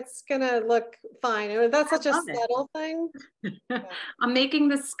do, it's gonna look fine. That's such a subtle thing. Yeah. I'm making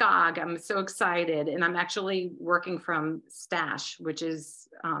the skog. I'm so excited, and I'm actually working from stash, which is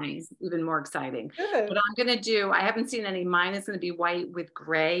even more exciting. Good. What I'm gonna do, I haven't seen any. Mine is gonna be white with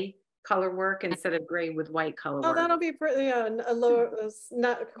gray color work instead of gray with white color work. Oh, that'll be pretty. Yeah, a lower,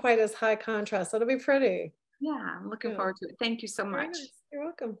 not quite as high contrast. That'll be pretty. Yeah, I'm looking forward to it. Thank you so much. Nice. You're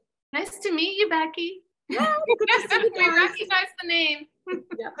welcome. Nice to meet you, Becky. Yeah, we recognize the name.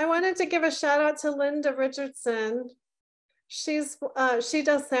 Yeah. I wanted to give a shout out to Linda Richardson. She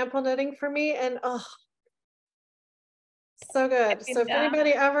does sample knitting for me, and oh, so good. So if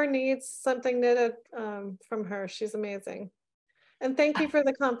anybody ever needs something knitted from her, she's amazing. And thank you for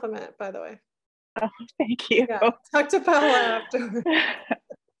the compliment, by the way. Oh, thank you. Yeah. Talk to Paula after.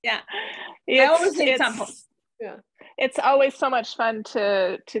 Yeah. I always need samples. Yeah. It's always so much fun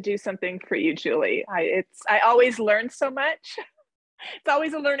to do something for you, Julie. I always learn so much. It's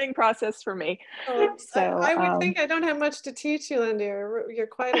always a learning process for me. Oh, so I would think I don't have much to teach you, Linda. You're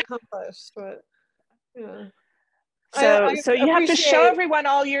quite accomplished, but yeah. So you have to show everyone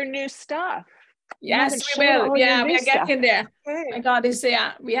all your new stuff. Yes, we will. Yeah, we're getting there. Okay. My God,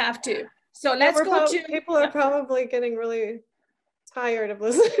 we have to. So let's go to. People are probably getting really tired of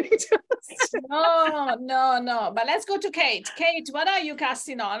listening to us. No. But let's go to Kate. Kate, what are you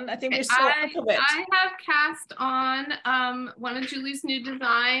casting on? I think we're still out of it. I have cast on one of Julie's new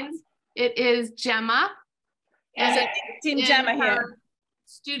designs. It is Gemma. There's a Team Gemma here.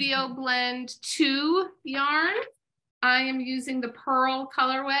 Studio Blend 2 yarn. I am using the Pearl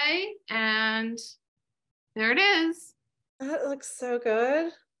colorway, and there it is. That looks so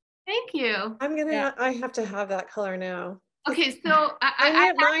good. Thank you. I have to have that color now. Okay, so I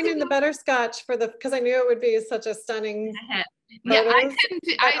knit mine in the butterscotch because I knew it would be such a stunning. Yeah,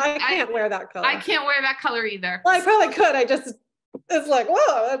 I can't wear that color. I can't wear that color either. Well, I probably could. It's like,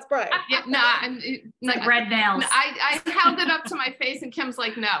 whoa, that's bright. Yeah, it's like red nails. I held it up to my face, and Kim's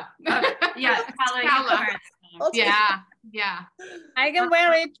like, no. Yeah, Paula. Yeah. I can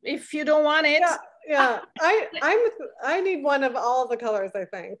wear it if you don't want it. Yeah. I need one of all the colors, I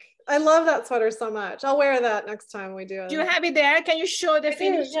think. I love that sweater so much. I'll wear that next time we do it. Do you have it there? Can you show the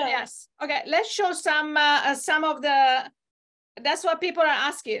finish? Yeah. Yes. Okay, let's show some of the, that's what people are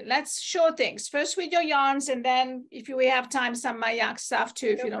asking. Let's show things. First with your yarns, and then if we have time, some mYak stuff too,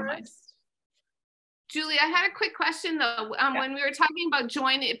 if you don't mind. Julie, I had a quick question though. When we were talking about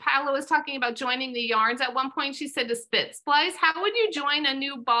joining, Paula was talking about joining the yarns. At one point she said to spit splice. How would you join a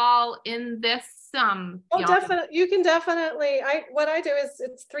new ball in this yarn? Definitely. You can definitely, what I do is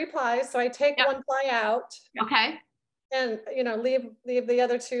it's 3 plies. So I take 1 ply out. Okay. And leave the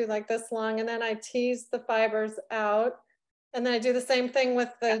other 2 like this long, and then I tease the fibers out. And then I do the same thing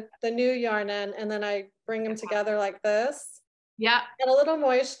with the new yarn end, and then I bring them together like this. Yeah. Get a little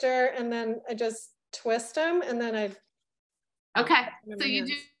moisture, and then I just twist them, and then I. Okay. So you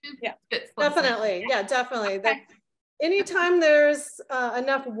do. Yeah. Definitely. Yeah, definitely. Okay. Anytime there's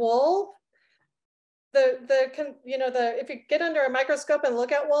enough wool, if you get under a microscope and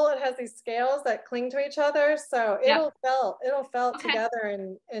look at wool, it has these scales that cling to each other, so it'll felt together,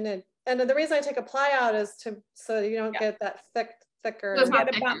 and the reason I take a ply out is so you don't get that thicker.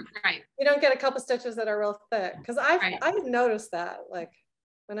 Right. You don't get a couple stitches that are real thick, because I've noticed that, like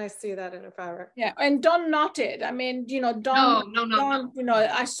when I see that in a fabric. Yeah, and don't knot it. I mean, don't. No.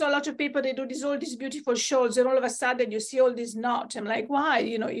 I saw a lot of people, they do all these beautiful shawls, and all of a sudden you see all these knots. I'm like, why?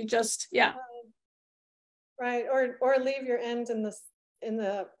 You just, yeah. Right, or leave your end in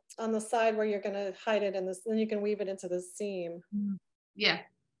on the side where you're going to hide it in this, then you can weave it into the seam. Yeah.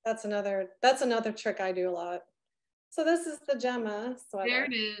 That's another trick I do a lot. So this is the Gemma sweater. There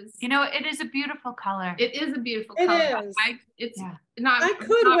it is. You know, it is a beautiful color. It is a beautiful It color. is. I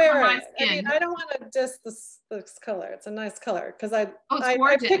could wear it. I mean, I don't want to diss this color. It's a nice color because I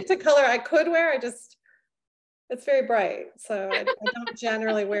picked a color I could wear. It's very bright, so I don't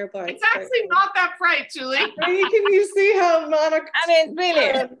generally wear bright. It's actually not that bright, Julie. You see how Monarch? I mean,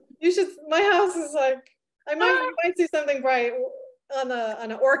 really. You should. My house is like. You might see something bright on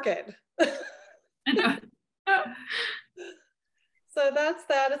an orchid. So that's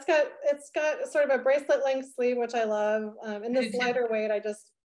that. It's got sort of a bracelet length sleeve, which I love. And this lighter weight, I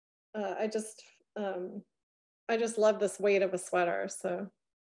just love this weight of a sweater. So.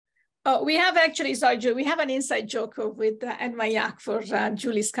 Oh, we have actually, sorry, Julie, we have an inside joke with mYak for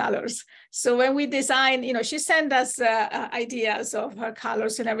Julie's colors. So when we design, she sent us ideas of her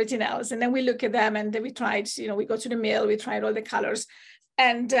colors and everything else. And then we look at them and then we tried, we go to the mill, we tried all the colors.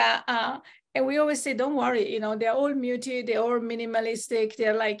 And we always say, don't worry, they're all muted, they're all minimalistic.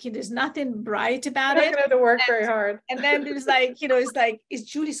 They're like, there's nothing bright about it. You're not going to have to work very hard. And then it's like, it's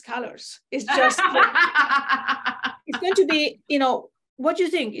Julie's colors. It's just, it's going to be, what do you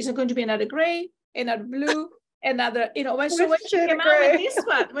think? Is it going to be another gray, another blue, another, when she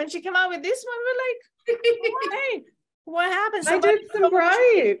came out with this one, we're like, hey, what happened? I did some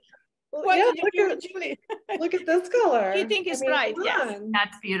bright. What yeah, did you do, Julie? Look at this color. You think it's bright? Yes.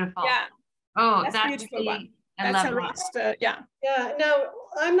 That's beautiful. Yeah. Oh, that's beautiful one. I That's love a rust, yeah. Yeah, now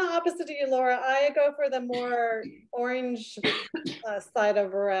I'm the opposite of you, Laura. I go for the more orange side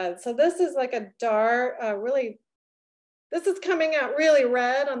of red. So this is like a dark, this is coming out really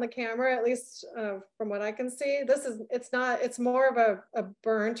red on the camera, at least from what I can see. It's more of a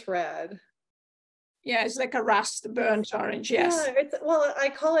burnt red. Yeah, it's like a rust burnt orange, yes. Yeah, well, I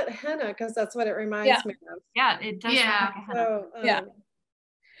call it henna because that's what it reminds me of. Yeah, it does. Yeah. Look like a henna. So, yeah.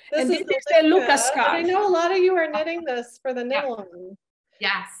 This and is the Lucas scarf. I know a lot of you are knitting this for the Knitalong.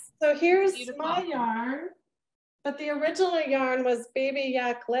 Yes. So here's my yarn, but the original yarn was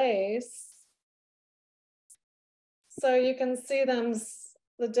mYak lace. So you can see them,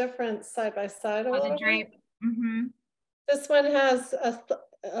 the difference side by side a little bit. Mm-hmm. This one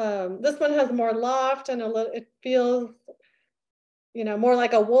has more loft and it feels, more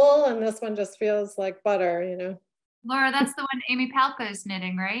like a wool, and this one just feels like butter, Laura, that's the one Amy Palka is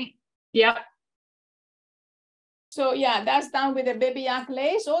knitting, right? Yep. So yeah, that's done with the mYak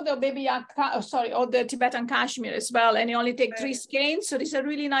lace or the or the Tibetan cashmere as well. And you only take 3 skeins. So this is a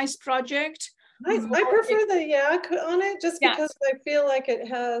really nice project. I prefer the yak on it just because I feel like it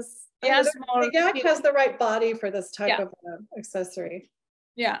has, the yak has the right body for this type of accessory.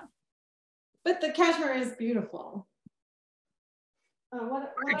 Yeah. But the cashmere is beautiful.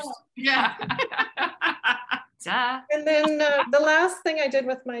 Yeah. And then the last thing I did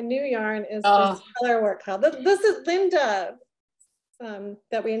with my new yarn is this color work color. This is Linda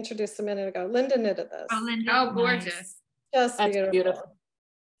that we introduced a minute ago. Linda knitted this. Oh, Linda. Oh, gorgeous. Just beautiful.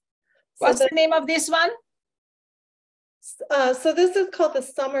 What's the name of this one? So this is called the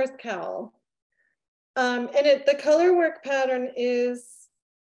Summer's Cowl. And the color work pattern is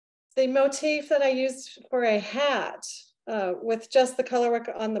the motif that I used for a hat with just the color work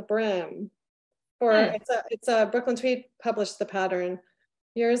on the brim. It's a Brooklyn Tweed published the pattern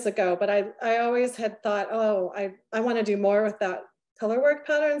years ago, but I always had thought, I want to do more with that color work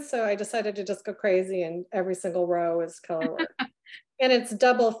pattern. So I decided to just go crazy, and every single row is color work. And it's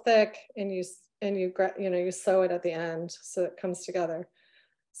double thick, and you sew it at the end so it comes together.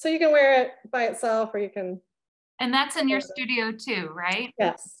 So you can wear it by itself, or you can. And that's in your studio too, right?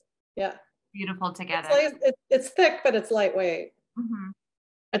 Yes. Yeah. Beautiful together. It's thick, but it's lightweight. Mm-hmm.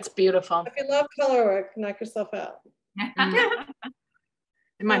 That's beautiful. If you love color work, knock yourself out. You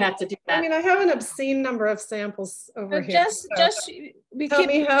might have to do that. I mean, I have an obscene number of samples over here. We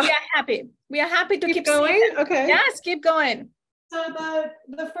are happy. We are happy to keep going. Okay. Yes, keep going. So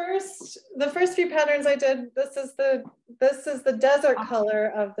the first few patterns I did, this is the desert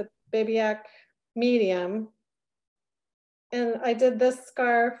color of the mYak medium, and I did this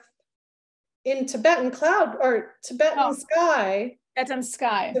scarf in Tibetan cloud or Tibetan sky. Tibetan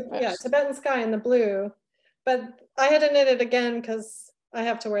sky. Yeah, Tibetan sky in the blue, but I had to knit it again because I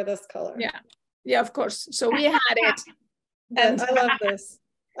have to wear this color. Yeah, of course. So we had it. And I love this.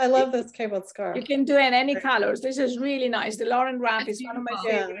 I love this cabled scarf. You can do it in any colors. This is really nice. The Lauren wrap is one of my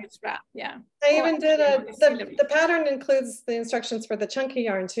favorites wrap. Yeah. I even did the pattern includes the instructions for the chunky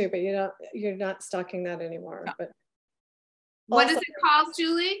yarn too, but you're not stocking that anymore. No. But what is it called,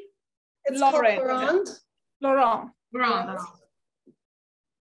 Julie? It's called Laurent.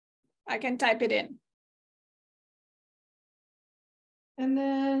 I can type it in. And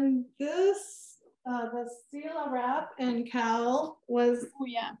then this, the Stila wrap and cowl was, oh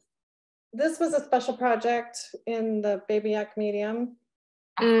yeah, this was a special project in the mYak medium.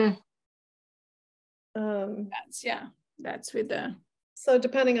 That's with the. So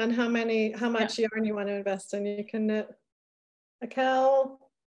depending on how much yarn you want to invest in, you can knit a cowl.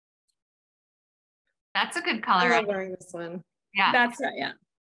 That's a good color. I love wearing this one. Yeah. That's yeah.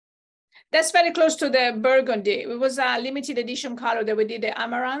 That's very close to the burgundy. It was a limited edition color that we did, the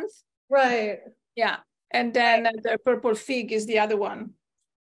amaranth. Right. Yeah. And then the purple fig is the other one.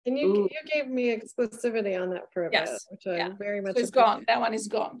 And you gave me exclusivity on that for a bit, which I very much so it's gone. That one is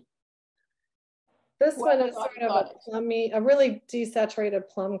gone. This one is sort of a plummy, a really desaturated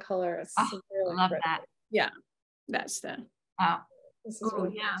plum color. It's really love pretty. that. Yeah, that's the. Wow. This is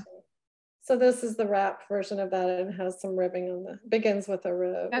really so this is the wrap version of that, and it has some ribbing on the, begins with a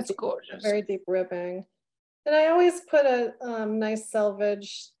rib. That's gorgeous. Very deep ribbing. And I always put a nice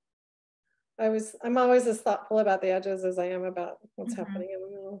selvage. I'm always as thoughtful about the edges as I am about what's happening in the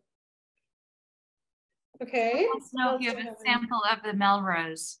middle. Okay. Also give a sample of the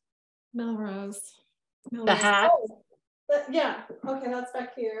Melrose. Melrose. The hat? Oh, yeah, okay, that's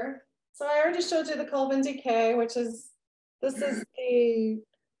back here. So I already showed you the Colvin Decay, which is, this is the,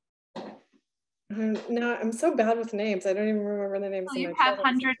 now I'm so bad with names. I don't even remember the names. Well, you have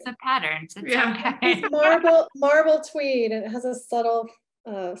hundreds of patterns. It's okay. It's marble tweed, and it has a subtle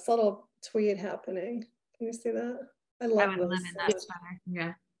tweed happening. Can you see that? I would live in that sweater.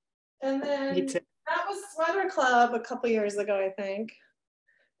 Yeah. And then that was Sweater Club a couple years ago, I think.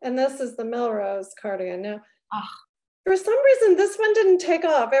 And this is the Melrose cardigan. Now, for some reason, this one didn't take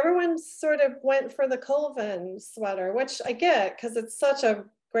off. Everyone sort of went for the Colvin sweater, which I get because it's such a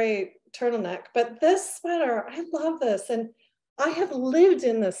great turtleneck. But this sweater, I love this. And I have lived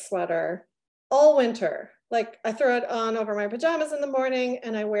in this sweater all winter. Like I throw it on over my pajamas in the morning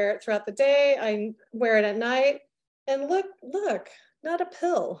and I wear it throughout the day. I wear it at night. And look, not a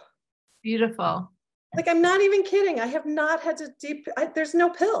pill. Beautiful. Like, I'm not even kidding. I have not had to there's no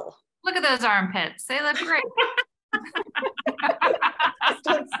pill. Look at those armpits. They look great.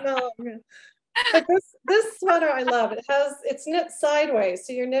 Don't smell them. But this sweater I love. It's knit sideways.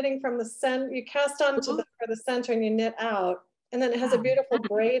 So you're knitting from the center, you cast onto the center and you knit out. And then it has a beautiful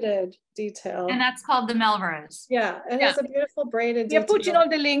braided detail. And that's called the Melrose. Yeah, it has a beautiful braided detail. You're putting all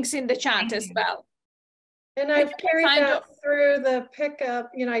the links in the chat as well. And I've carried that through the pickup.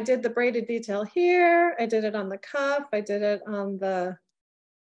 You know, I did the braided detail here. I did it on the cuff. I did it on the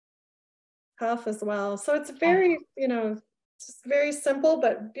cuff as well. So it's very, you know, just very simple,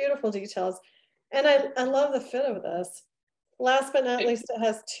 but beautiful details. And I love the fit of this. Last but not least, it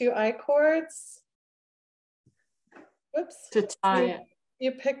has 2 I cords. Whoops. To tie it.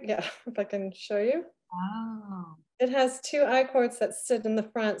 You pick, if I can show you. Oh. It has 2 I cords that sit in the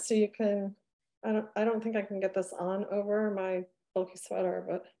front, so you can, I don't think I can get this on over my bulky sweater,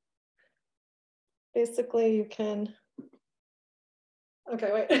 but basically you can,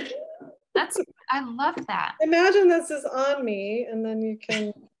 okay, wait. I love that. Imagine this is on me, and then you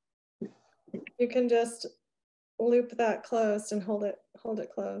can just loop that closed and hold it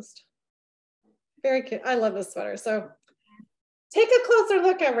closed. Very cute. I love this sweater. So take a closer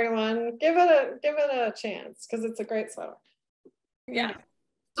look, everyone. Give it a chance because it's a great sweater. Yeah.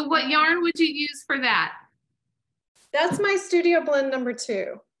 So what yarn would you use for that? That's my Studio Blend number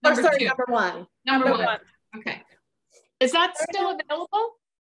 2. Number 1. Number one. Okay. Is that still available?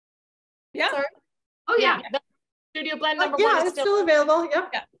 Yeah. Sorry? Oh yeah. The Studio Blend number 1 yeah, is it's still available. Yep.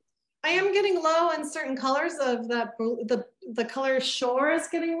 Yeah. I am getting low on certain colors of that. The color Shore is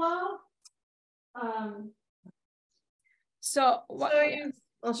getting low. So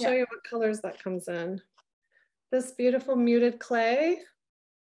I'll show you what colors that comes in. This beautiful muted clay.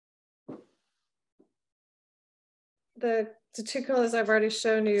 The 2 colors I've already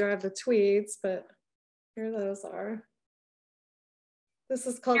shown you are the tweeds, but here those are. This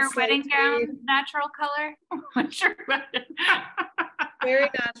is called your wedding gown natural color. What's your wedding? Very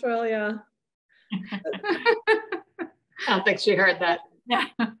natural, yeah. I don't think she heard that. Yeah.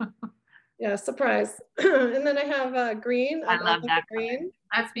 Yeah, surprise. And then I have green. I love that green. Color.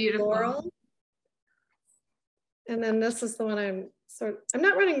 That's beautiful. Laurel. And then this is the one I'm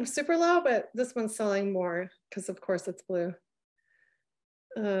not running super low, but this one's selling more because of course it's blue.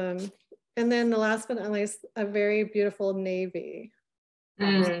 And then the last but not least, a very beautiful navy.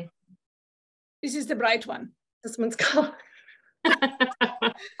 Mm. This is the bright one. This one's called.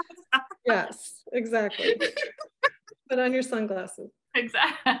 Yes, exactly. Put on your sunglasses.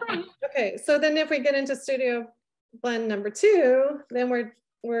 Exactly. Okay, so then if we get into Studio Blend number 2, then we're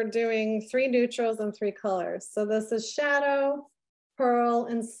we're doing 3 neutrals and 3 colors. So this is shadow, pearl,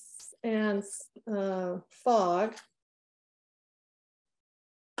 and fog.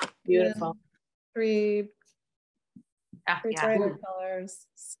 Beautiful. Three brighter colors: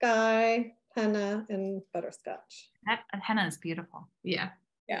 sky, henna, and butterscotch. That henna is beautiful. Yeah.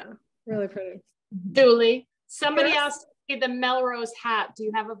 Yeah, really pretty. Julie, somebody asked me the Melrose hat. Do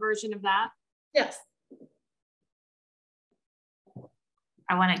you have a version of that? Yes.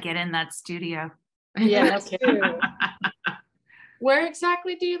 I want to get in that studio. Yeah, okay. Where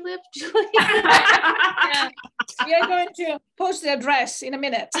exactly do you live, Julie? Yeah. We are going to post the address in a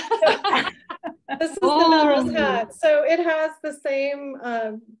minute. This is the Melrose hat. So it has the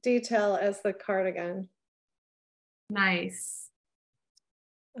same detail as the cardigan. Nice.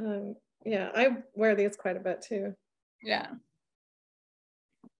 Yeah, I wear these quite a bit too. Yeah.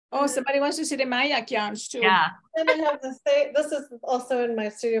 Oh, somebody wants to see the mYak yarns too. Yeah. And I have the same. This is also in my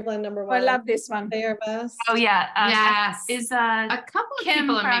Studio Blend #1. I love this one. They are best. Oh yeah. Yes. Is a couple of Kim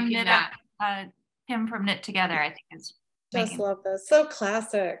people are from making Knit that. Kim from Knit Together, I think is. Just love this. So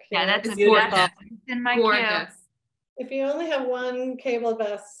classic. Yeah, that's beautiful. gorgeous. It's in my queue. If you only have one cable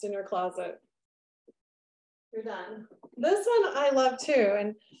vest in your closet, you're done. This one I love too,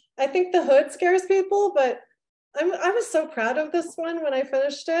 and I think the hood scares people, but I was so proud of this one when I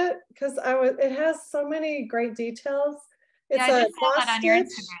finished it because it has so many great details. It's I a just saw that on your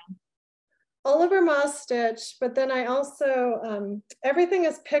moss stitch, Oliver moss stitch, but then I also everything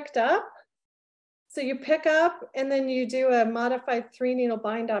is picked up. So you pick up and then you do a modified 3 needle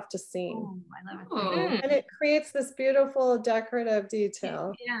bind off to seam. Oh, I love it. And it creates this beautiful decorative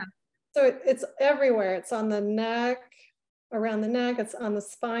detail. Yeah. So it's everywhere. It's on the neck, around the neck. It's on the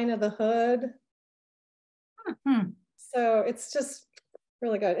spine of the hood. So it's just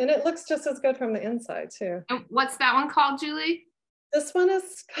really good. And it looks just as good from the inside too. And what's that one called, Julie? This one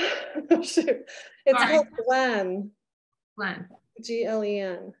is, oh, shoot. It's called Glen. Glen.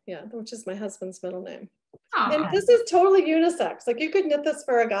 Glen, yeah, which is my husband's middle name. Oh, and this is totally unisex. Like you could knit this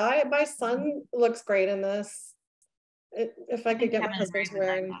for a guy. My son looks great in this. If I could get my husband to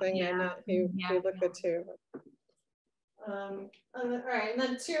wear anything, I know he would look good too. All right, and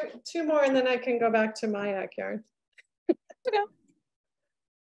then two more, and then I can go back to mYak yarn.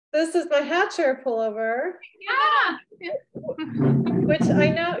 This is my Hatcher pullover. Yeah. Which I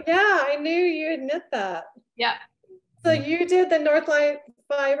know, yeah, I knew you had knit that. Yeah. So you did the Northlight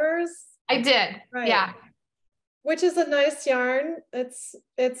fibers? I did, right. Yeah. Which is a nice yarn. It's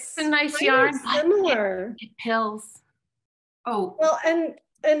a nice yarn. Similar. It pills. Oh. Well,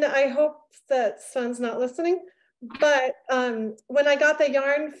 and I hope that Sven's not listening, but when I got the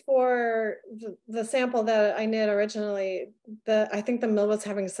yarn for the sample that I knit originally, I think the mill was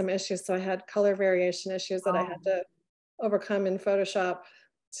having some issues, so I had color variation issues that I had to overcome in Photoshop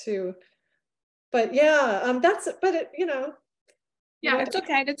too. But yeah, but it, you know. Yeah, it's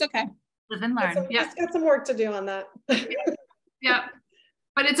okay. That's okay. Live and learn. It's got some work to do on that. Yeah,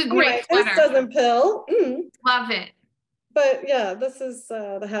 but it's a great anyway, sweater. This doesn't pill. Love it. But yeah, this is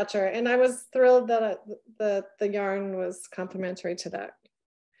the Hatcher, and I was thrilled that the yarn was complementary to that.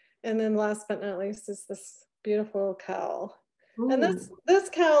 And then last but not least is this beautiful cowl. Ooh. And this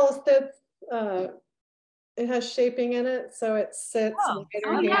cowl sits. It has shaping in it, so it sits. Oh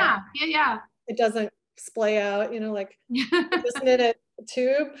yeah, yeah. It doesn't splay out, you know, like just knit a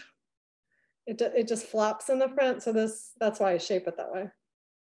tube. It just flops in the front, so that's why I shape it that way.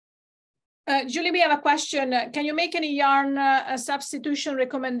 Julie, we have a question. Can you make any yarn substitution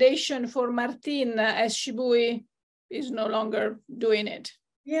recommendation for Martine as Shibui is no longer doing it?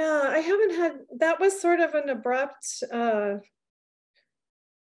 Yeah, I haven't had, that was sort of an abrupt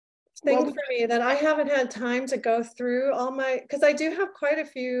thing for me that I haven't had time to go through all my, because I do have quite a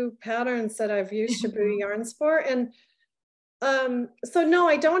few patterns that I've used Shibui yarns for. And so no,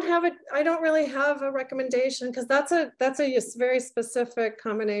 I don't really have a recommendation because that's a very specific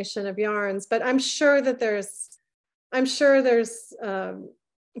combination of yarns, but I'm sure there's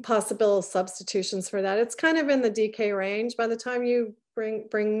possible substitutions for that. It's kind of in the DK range. By the time you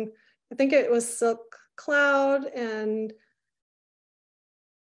bring I think it was Silk Cloud and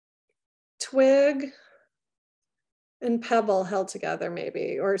Twig and Pebble held together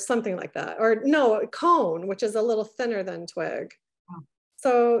maybe, or something like that. Or no, Cone, which is a little thinner than Twig. Oh.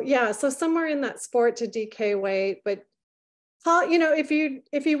 So yeah, so somewhere in that sport to DK weight, but you know, if you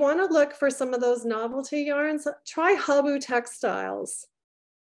want to look for some of those novelty yarns, try Habu Textiles.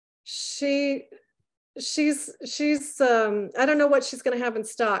 She's I don't know what she's going to have in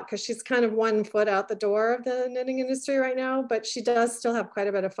stock because she's kind of 1 foot out the door of the knitting industry right now, but she does still have quite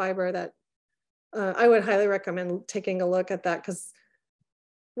a bit of fiber that I would highly recommend taking a look at that because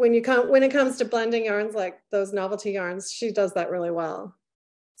when it comes to blending yarns, like those novelty yarns, she does that really well.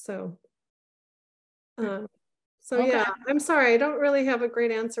 So, Okay. yeah, I'm sorry, I don't really have a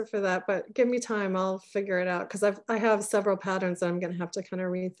great answer for that, but give me time, I'll figure it out, because I have several patterns that I'm going to have to kind of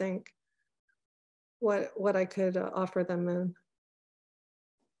rethink what I could offer them in.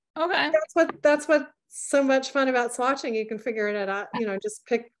 Okay. That's what's so much fun about swatching. You can figure it out, you know, just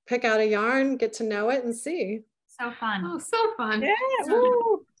pick out a yarn, get to know it and see. So fun. Oh, so fun. Yeah.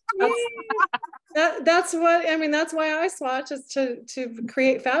 Woo. That's what I mean. That's why I swatch, is to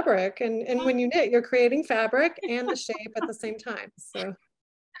create fabric, and when you knit, you're creating fabric and the shape at the same time. So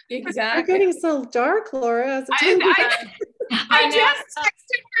Exactly. you're getting so dark, Laura. As I just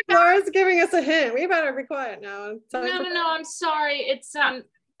texted her. Laura's giving us a hint. We better be quiet now. No, I'm sorry. It's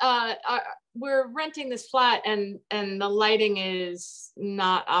we're renting this flat, and the lighting is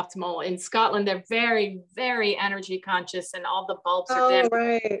not optimal. In Scotland, they're very, very energy conscious, and all the bulbs are dim.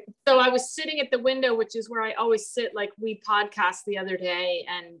 Right. So I was sitting at the window, which is where I always sit. Like, we podcast the other day,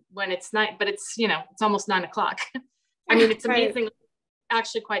 and when it's night, but it's, you know, it's almost 9 o'clock. I mean, it's amazing. Right.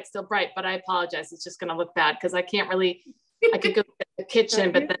 Actually quite still bright, but I apologize. It's just going to look bad because I can't really. I could go to the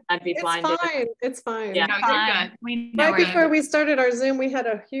kitchen, but then I'd be blinded. It's fine. Yeah, no, you're good. We know right before we started our Zoom, we had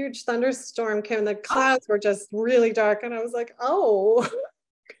a huge thunderstorm came. The clouds were just really dark, and I was like, "Oh,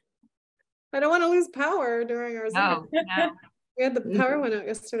 I don't want to lose power during our Zoom." No. We had the power went out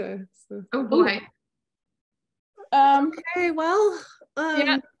yesterday. So. Oh boy. Okay, well,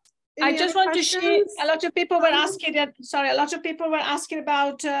 yeah. I just want to share, a lot of people were asking that, sorry, a lot of people were asking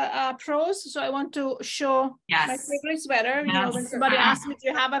about prose. So I want to show my favorite sweater. Yes. You know, when somebody asks me, do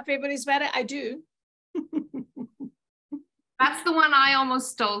you have a favorite sweater? I do. That's the one I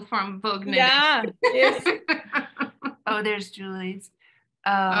almost stole from Vogue Knitting. Yeah. Yes. Oh, there's Julie's.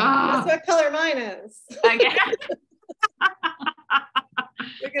 That's what color mine is.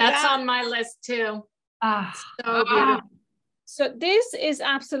 That's on my list too. So beautiful. So this is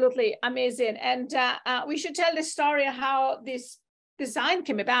absolutely amazing. And we should tell the story of how this design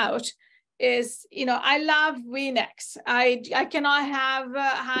came about. Is, you know, I love V-necks. I cannot have a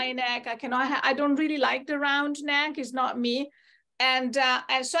high neck. I don't really like the round neck. It's not me. And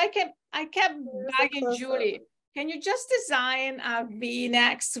so I kept begging Julie, can you just design a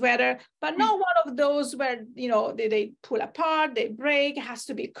V-neck sweater, but not one of those where, you know, they pull apart, they break, it has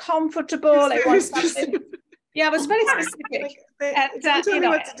to be comfortable. I want something. Yeah, it was very specific. Tell me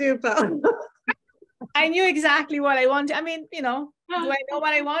what to do, Paul. I knew exactly what I wanted. I mean, you know, do I know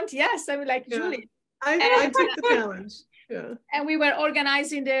what I want? Yes, I mean, like Julie. I took the challenge. Yeah. And we were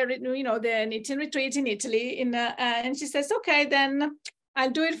organizing the knitting retreat in Italy. And she says, okay, then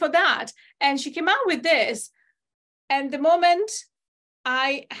I'll do it for that. And she came out with this. And the moment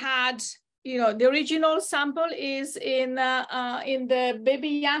I had, you know, the original sample is in the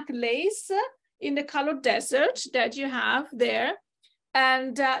mYak lace, in the color desert that you have there.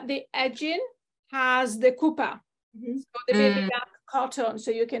 And the edging has the kupa, so the mYak cotton.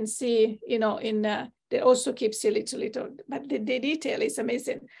 So you can see, you know, they also keep a little, but the detail is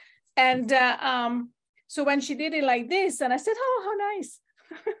amazing. And so when she did it like this, and I said, oh, how nice.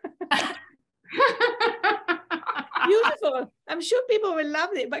 Beautiful. I'm sure people will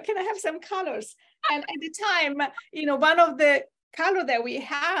love it, but can I have some colors? And at the time, you know, one of the color that we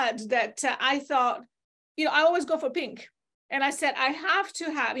had that I thought, you know, I always go for pink. And I said, I have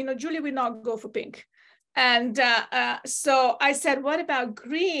to have, you know, Julie will not go for pink. And so I said, what about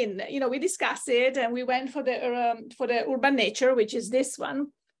green? You know, we discussed it and we went for the Urban Nature, which is this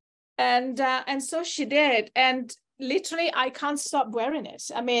one. And so she did. And literally, I can't stop wearing it.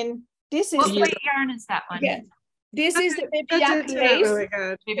 I mean, this is— What yarn is that one? Yeah. This is the mYak lace. Really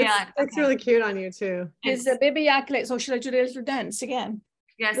good. It's really cute on you too. It's the mYak lace. So should I do the little dance again?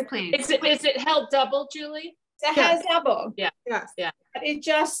 Yes, please. Is it held double, Julie? It has double. Yeah. Yes. Yeah. It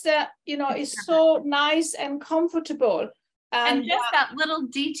just, you know, it's so nice and comfortable. And just that little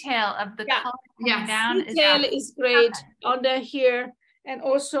detail of the color coming down. Detail is great on the here and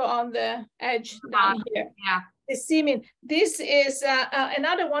also on the edge down here. Yeah. The seaming. This is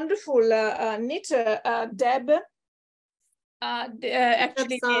another wonderful knitter, Deb.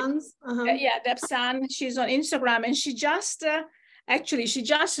 Actually, Deb San. She's on Instagram, and she just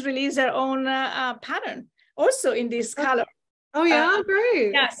released her own pattern, also in this color. Oh yeah,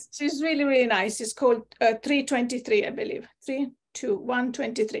 great. Yes, she's really, really nice. It's called 323, I believe.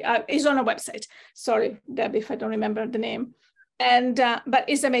 32123. It's on a website. Sorry, Deb, if I don't remember the name. And but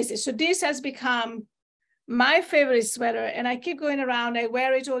it's amazing. So this has become my favorite sweater, and I keep going around. I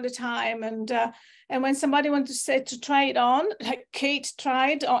wear it all the time, and when somebody wants to try it on, like Kate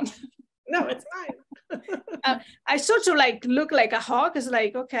tried on. No, it's fine. I sort of like look like a hawk. It's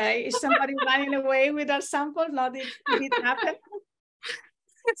like, okay, is somebody running away with our sample? Not if it happened.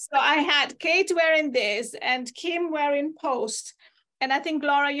 So I had Kate wearing this and Kim wearing post. And I think,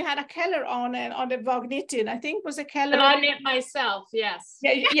 Laura, you had a color on the Vogue knitting. I think was a color. But I knit myself, yes.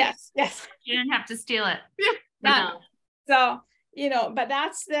 Yeah, yes. You didn't have to steal it. Yeah. So, you know, but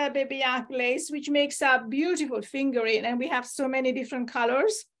that's the baby yak lace, which makes a beautiful fingering. And we have so many different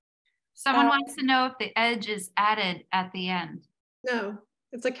colors. Someone wants to know if the edge is added at the end. No,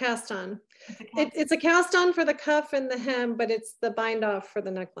 it's a cast on. It's a cast on for the cuff and the hem, but it's the bind off for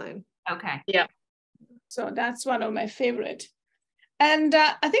the neckline. Okay. Yeah. So that's one of my favorite. And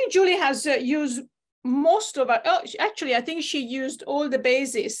I think Julie has used most of our, actually, I think she used all the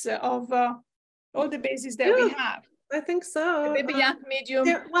bases of all the bases that we have. I think so. The baby yak medium.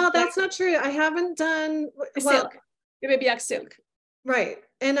 Well, that's not true. I haven't done silk. The baby yak silk. Right.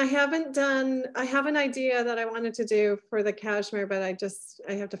 And I have an idea that I wanted to do for the cashmere, but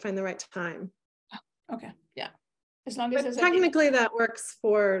I have to find the right time. Okay. Yeah. As long as technically that works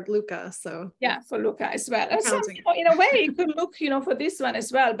for Luca. So yeah, for Luca as well. And some, in a way it could look, for this one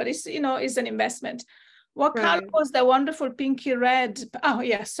as well, but it's, it's an investment. What color was the wonderful pinky red? Oh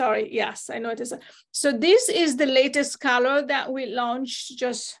yeah, sorry. Yes, I know it is. So this is the latest color that we launched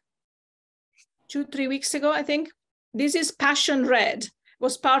just 2-3 weeks ago, I think. This is Passion Red.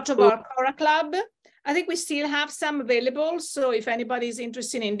 Was part of our Cora Club. I think we still have some available. So if anybody is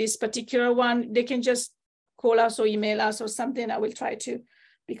interested in this particular one, they can just call us or email us or something. I will try to,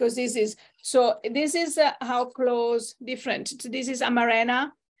 because this is how close different. So this is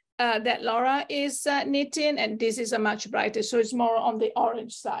Amarena that Laura is knitting, and this is a much brighter. So it's more on the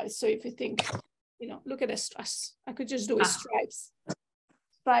orange side. So if you think, look at the stripes. I could just do with stripes.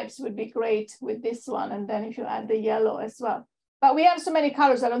 Stripes would be great with this one. And then if you add the yellow as well. But we have so many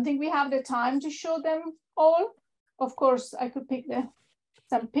colors. I don't think we have the time to show them all. Of course, I could pick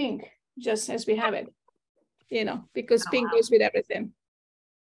some pink just as we have it, because pink goes with everything.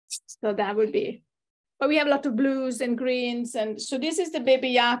 So that would be, but we have a lot of blues and greens. And so this is the baby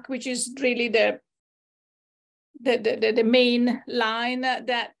yak, which is really the main line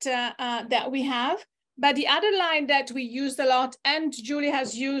that we have. But the other line that we used a lot, and Julie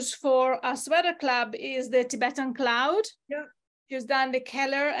has used for our sweater club, is the Tibetan Cloud. Yeah. She's done the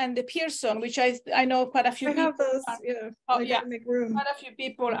Keller and the Pearson, which I know quite a few people. I have those, Oh, yeah. Make room. Quite a few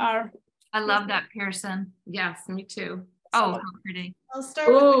people are. I love that Pearson. Yes, me too. Oh, how pretty. I'll start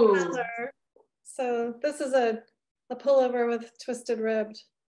with the color. So this is a pullover with twisted ribbed.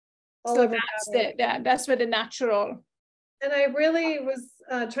 So that's where the natural. And I really was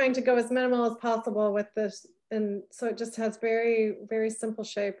trying to go as minimal as possible with this. And so it just has very, very simple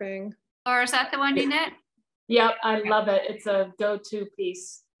shaping. Laura, is that the one you knit? Yep, I love it. It's a go-to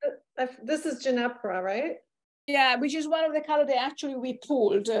piece. This is Ginepra, right? Yeah, which is one of the colors that actually we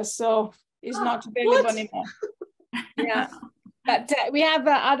pulled, so it's not available anymore. Yeah, but we have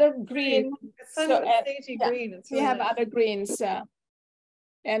other green. It's such a stagey green. It's really we have nice. other greens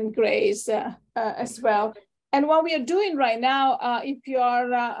and grays as well. And what we are doing right now, if you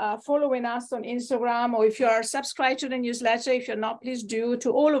are following us on Instagram, or if you are subscribed to the newsletter, if you're not, please do,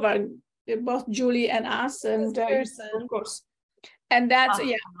 to all of our, both Julie and us, and of course. And that's,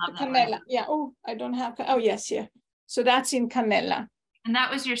 Canela. Yeah, I don't have, yes, yeah. So that's in Canela. And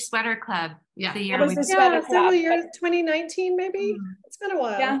that was your sweater club. Yeah, the year we did. Several years, 2019 maybe? It's been a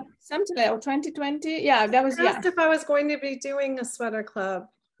while. Yeah, something like 2020. Yeah, that was, I asked if I was going to be doing a sweater club.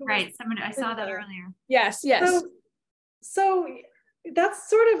 Right, I saw that earlier. Yes. So that's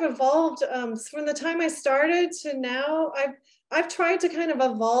sort of evolved from the time I started to now. I've tried to kind of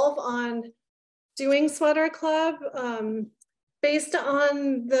evolve on doing sweater club based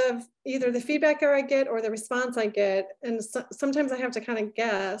on either the feedback I get or the response I get. And sometimes I have to kind of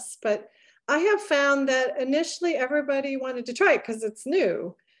guess, but I have found that initially everybody wanted to try it because it's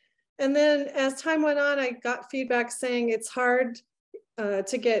new. And then as time went on, I got feedback saying it's hard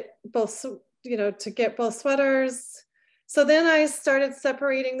to get both sweaters. So then I started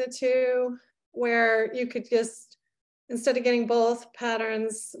separating the two, where you could just, instead of getting both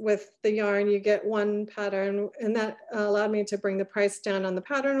patterns with the yarn, you get one pattern, and that allowed me to bring the price down on the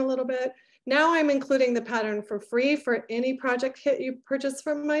pattern a little bit. Now I'm including the pattern for free for any project kit you purchase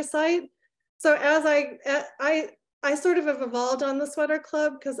from my site. So as I sort of have evolved on the sweater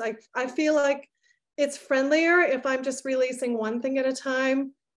club, because I feel like it's friendlier if I'm just releasing one thing at a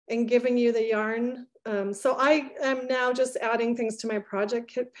time and giving you the yarn. So I am now just adding things to my project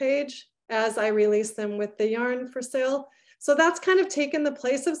kit page as I release them with the yarn for sale. So that's kind of taken the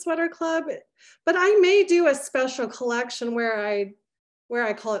place of Sweater Club, but I may do a special collection where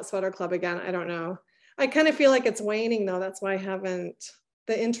I call it Sweater Club again, I don't know. I kind of feel like it's waning though. That's why I haven't,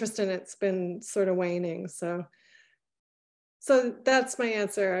 the interest in it's been sort of waning. So that's my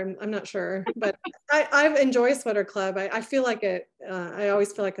answer. I'm not sure, but I enjoy Sweater Club. I feel like it, I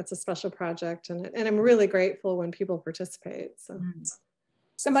always feel like it's a special project, and I'm really grateful when people participate. So.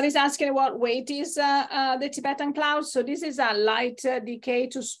 Somebody's asking what weight is the Tibetan cloud. So this is a light decay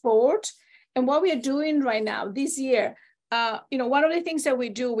to sport. And what we are doing right now this year, one of the things that we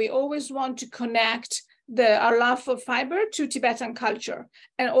do, we always want to connect our love for fiber to Tibetan culture,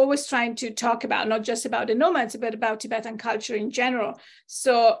 and always trying to talk about not just about the nomads, but about Tibetan culture in general.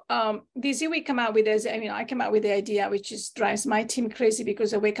 So this year we come out with this, I come out with the idea, which drives my team crazy,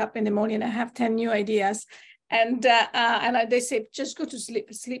 because I wake up in the morning and I have 10 new ideas. And they say, just go to sleep,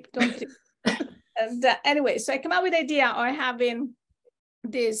 don't sleep. And anyway, so I come up with the idea of having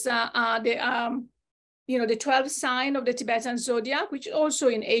this, the 12 sign of the Tibetan zodiac, which also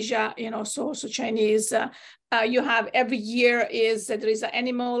in Asia, so Chinese, you have every year there is an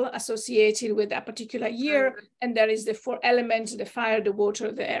animal associated with a particular year, and there is the 4 elements, the fire, the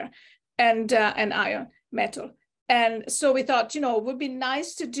water, the air, and iron, metal. And so we thought, it would be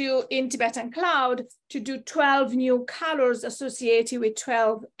nice to do in Tibetan cloud, to do 12 new colors associated with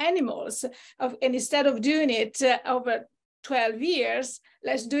 12 animals. And instead of doing it over 12 years,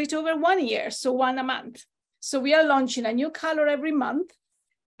 let's do it over 1 year, so 1 a month. So we are launching a new color every month,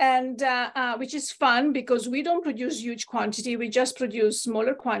 and which is fun because we don't produce huge quantity, we just produce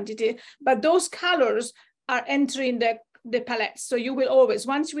smaller quantity, but those colors are entering the palette. So you will always,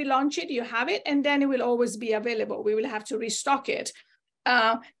 once we launch it, you have it, and then it will always be available. We will have to restock it.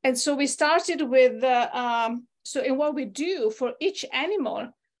 And so we started with, so in what we do for each animal,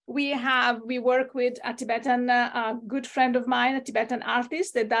 we work with a Tibetan good friend of mine, a Tibetan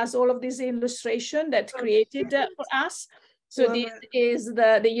artist that does all of this illustration that created for us. So this is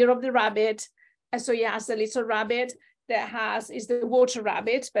the year of the rabbit. And so he has a little rabbit that is the water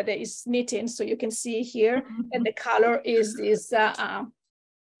rabbit, but there is knitting, so you can see here, and the color is this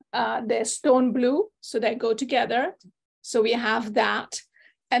the stone blue, so they go together. So we have that,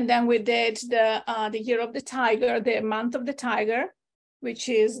 and then we did the year of the tiger, the month of the tiger, which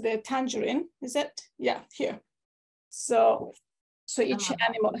is the tangerine. Is it? Yeah, here. So each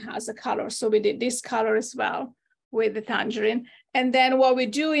animal has a color. So we did this color as well with the tangerine, and then what we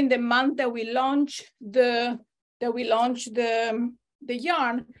do in the month that we launch the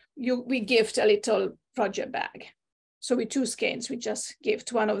yarn, we gift a little project bag. So with 2 skeins, we just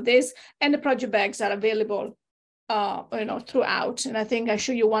gift one of these, and the project bags are available, throughout. And I think I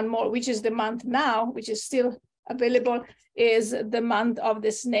show you one more, which is the month now, which is still available, is the month of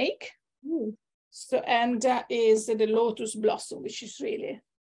the snake. So, and is the lotus blossom, which is really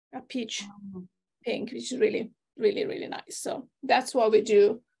a peach pink, which is really, really, really nice. So that's what we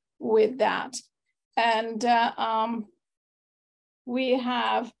do with that. And we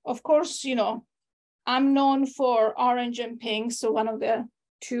have, of course, I'm known for orange and pink. So one of the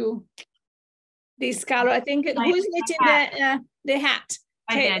 2, this color, I think, who is knitting the hat?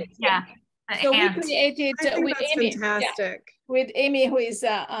 I did, yeah. So we created with Amy. Fantastic. Yeah, with Amy, who is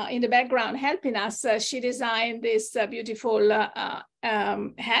in the background helping us. She designed this beautiful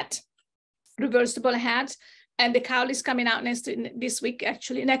hat, reversible hat. And the cowl is coming out next week.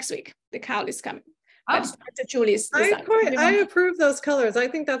 The cowl is coming. That's Julie's design. I approve those colors. I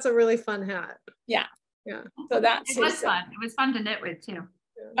think that's a really fun hat. Yeah. Yeah. So it was fun. It was fun to knit with too.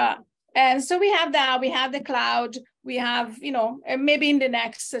 And so we have that. We have the cloud. We have, and maybe in the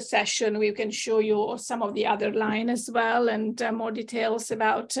next session we can show you some of the other line as well, and more details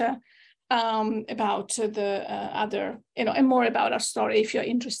about the other, and more about our story if you're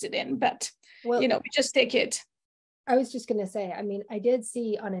interested in. But we just take it. I was just going to say, I did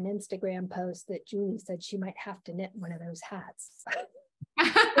see on an Instagram post that Julie said she might have to knit one of those hats.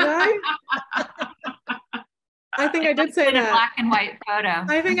 I think I did say that. A black and white photo.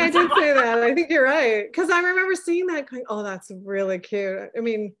 I think I did say that. I think you're right. Because I remember seeing that going, oh, that's really cute.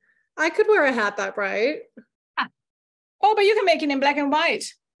 I could wear a hat that bright. Oh, but you can make it in black and white.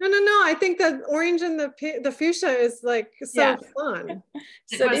 No. I think the orange and the fuchsia is like so fun.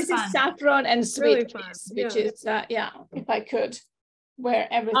 So this is saffron and sweet, really which is if I could wear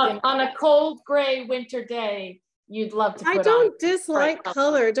everything on a cold gray winter day, you'd love to put I don't dislike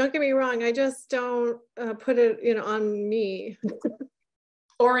color. Don't get me wrong. I just don't put it on me.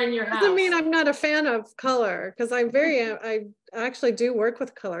 Or in your house. Doesn't mean I'm not a fan of color, because I actually do work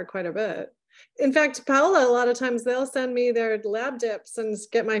with color quite a bit. In fact, Paola, a lot of times they'll send me their lab dips and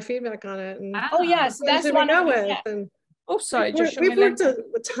get my feedback on it. And yes, that's one go with. And sorry, we've worked a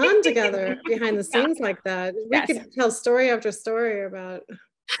ton together behind the scenes like that. We could tell story after story about.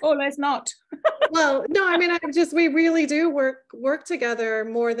 Oh, let's not. Well, no, I mean, we really do work together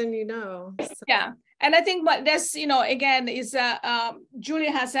more than you know. So. Yeah. And I think what that's, again, is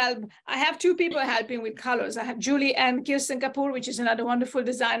Julie has helped. I have two people helping with colors. I have Julie and Kirsten Kapoor, which is another wonderful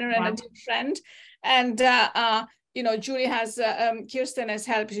designer and a dear friend. And, Julie has, Kirsten has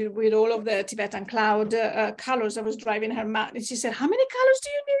helped with all of the Tibetan cloud colors. I was driving her mad and she said, how many colors do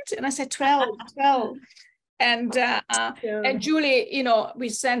you need? And I said, 12. And Julie, we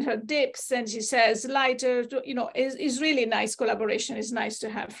send her dips and she says lighter, is really nice collaboration. It's nice to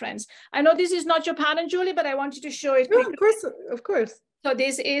have friends. I know this is not your pattern, Julie, but I want you to show it. Oh, of course. So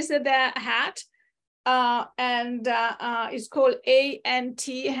this is the hat and it's called ANT,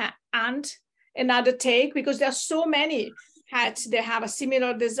 Ant, another take, because there are so many hats that have a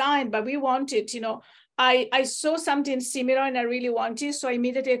similar design, but we wanted, I saw something similar and I really wanted, so I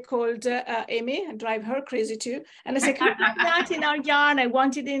immediately called Amy and drive her crazy too. And I said, can we have that in our yarn? I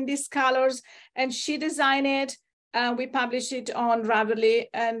want it in these colors. And she designed it. We published it on Ravelry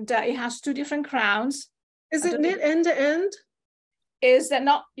and it has 2 different crowns. Is it knit end to end? Is that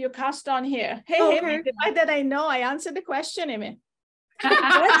not, you cast on here. Hey, okay. Amy, the fact that I know, I answered the question, Amy.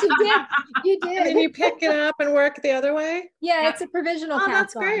 Yes, you did. You did. And then you pick it up and work the other way? Yeah, it's a provisional cast on.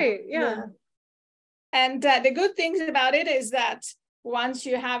 That's great. Yeah. And the good things about it is that once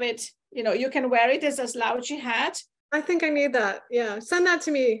you have it, you can wear it as a slouchy hat. I think I need that. Yeah. Send that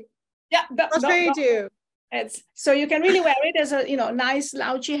to me. Yeah. I'll trade you. So you can really wear it as a, nice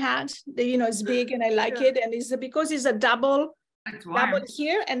slouchy hat. It's big and I like it. And it's because it's a double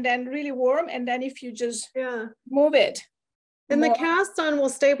here and then really warm. And then if you just move it. And the cast on will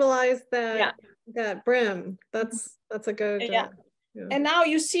stabilize that brim. That's a good. Yeah. And now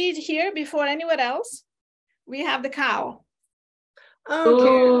you see it here before anywhere else. We have the cow.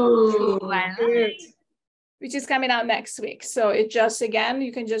 Okay. Which is coming out next week. So it just, again,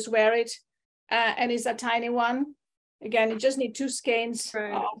 you can just wear it. And it's a tiny one. Again, you just need 2 skeins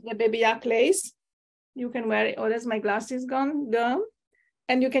of the mYak lace. You can wear it. Oh, that's my glasses gone.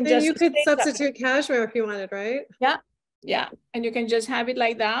 And you can just. You could substitute cashmere if you wanted, right? Yeah. Yeah. And you can just have it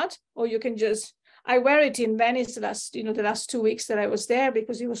like that. Or you can just. I wear it in Venice the last 2 weeks that I was there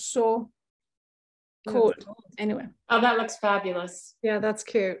because it was so cold. Anyway. Oh, that looks fabulous. Yeah, that's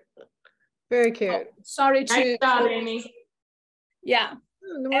cute. Very cute. Oh, sorry to. Nice job, Amy. Yeah.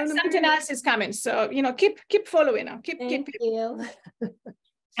 And something else is coming. So, keep following now. Keep. You.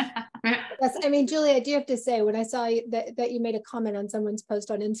 Yes, I mean, Julie, I do have to say, when I saw that you made a comment on someone's post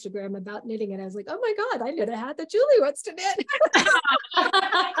on Instagram about knitting, and I was like, oh my God, I knit a hat that Julie wants to knit.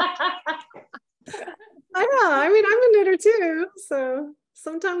 I mean, I'm a knitter too, so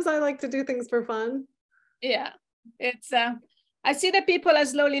sometimes I like to do things for fun. Yeah, it's I see that people are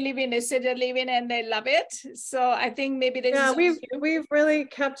slowly leaving. They say they're leaving and they love it. So I think maybe this is we've really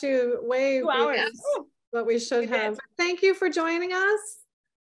kept you way 2 hours. What we should have. Thank you for joining us.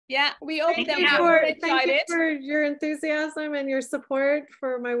 Yeah, we hope thank that you enjoyed for your enthusiasm and your support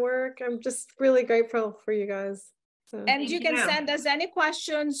for my work. I'm just really grateful for you guys. So. And you can send us any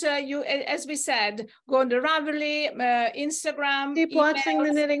questions. As we said, go on the Ravelry, Instagram. Keep watching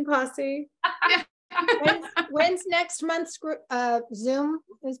the Knitting Posse. When's next month's Zoom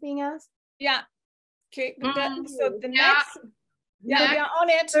is being asked? Yeah. Okay. So the next, we are on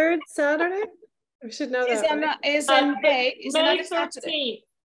it. 3rd Saturday. We should know that. Is in May. Is May 13th.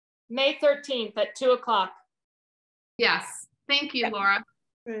 May 13th at 2:00. Yes. Thank you, Laura.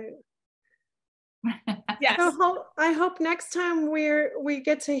 Right. Yes. So I hope next time we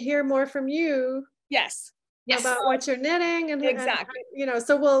get to hear more from you. Yes. About what you're knitting and exactly. And,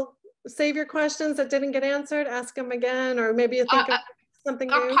 so we'll save your questions that didn't get answered, ask them again, or maybe you think of something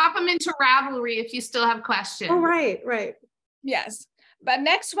new. Or pop them into Ravelry if you still have questions. Oh, right. Yes. But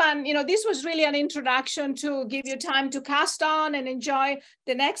next one, this was really an introduction to give you time to cast on and enjoy.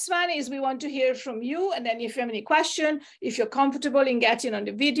 The next one is we want to hear from you. And then if you have any question, if you're comfortable in getting on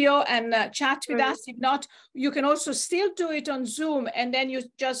the video and chat with us, if not, you can also still do it on Zoom. And then you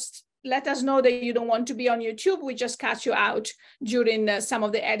just let us know that you don't want to be on YouTube. We just cut you out during some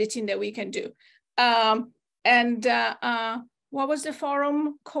of the editing that we can do. What was the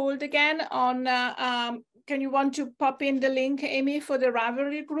forum called again on can you want to pop in the link, Amy, for the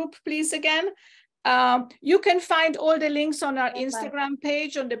Ravelry group, please, again? You can find all the links on our Instagram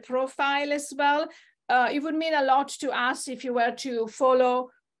page, on the profile as well. It would mean a lot to us if you were to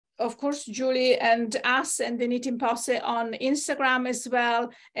follow, of course, Julie and us and the Knitting Posse on Instagram as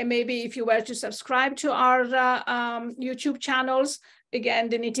well. And maybe if you were to subscribe to our YouTube channels, again,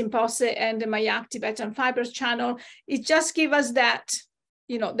 the Knitting Posse and the mYak Tibetan Fibers channel, it just gives us that,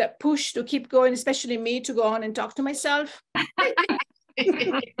 that push to keep going, especially me to go on and talk to myself.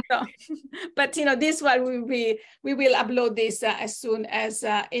 So, but this one we will upload this as soon as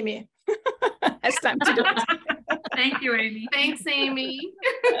Amy has time to do it. Thank you, Amy. Thanks, Amy.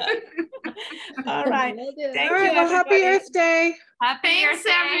 All right. Thank you, well, happy Earth Day. Happy Earth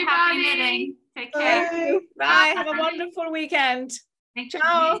Day. Everybody. Happy knitting. Take care. Bye. Bye. Have a wonderful weekend. Thank you.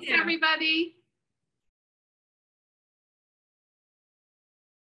 Ciao. Thanks, everybody.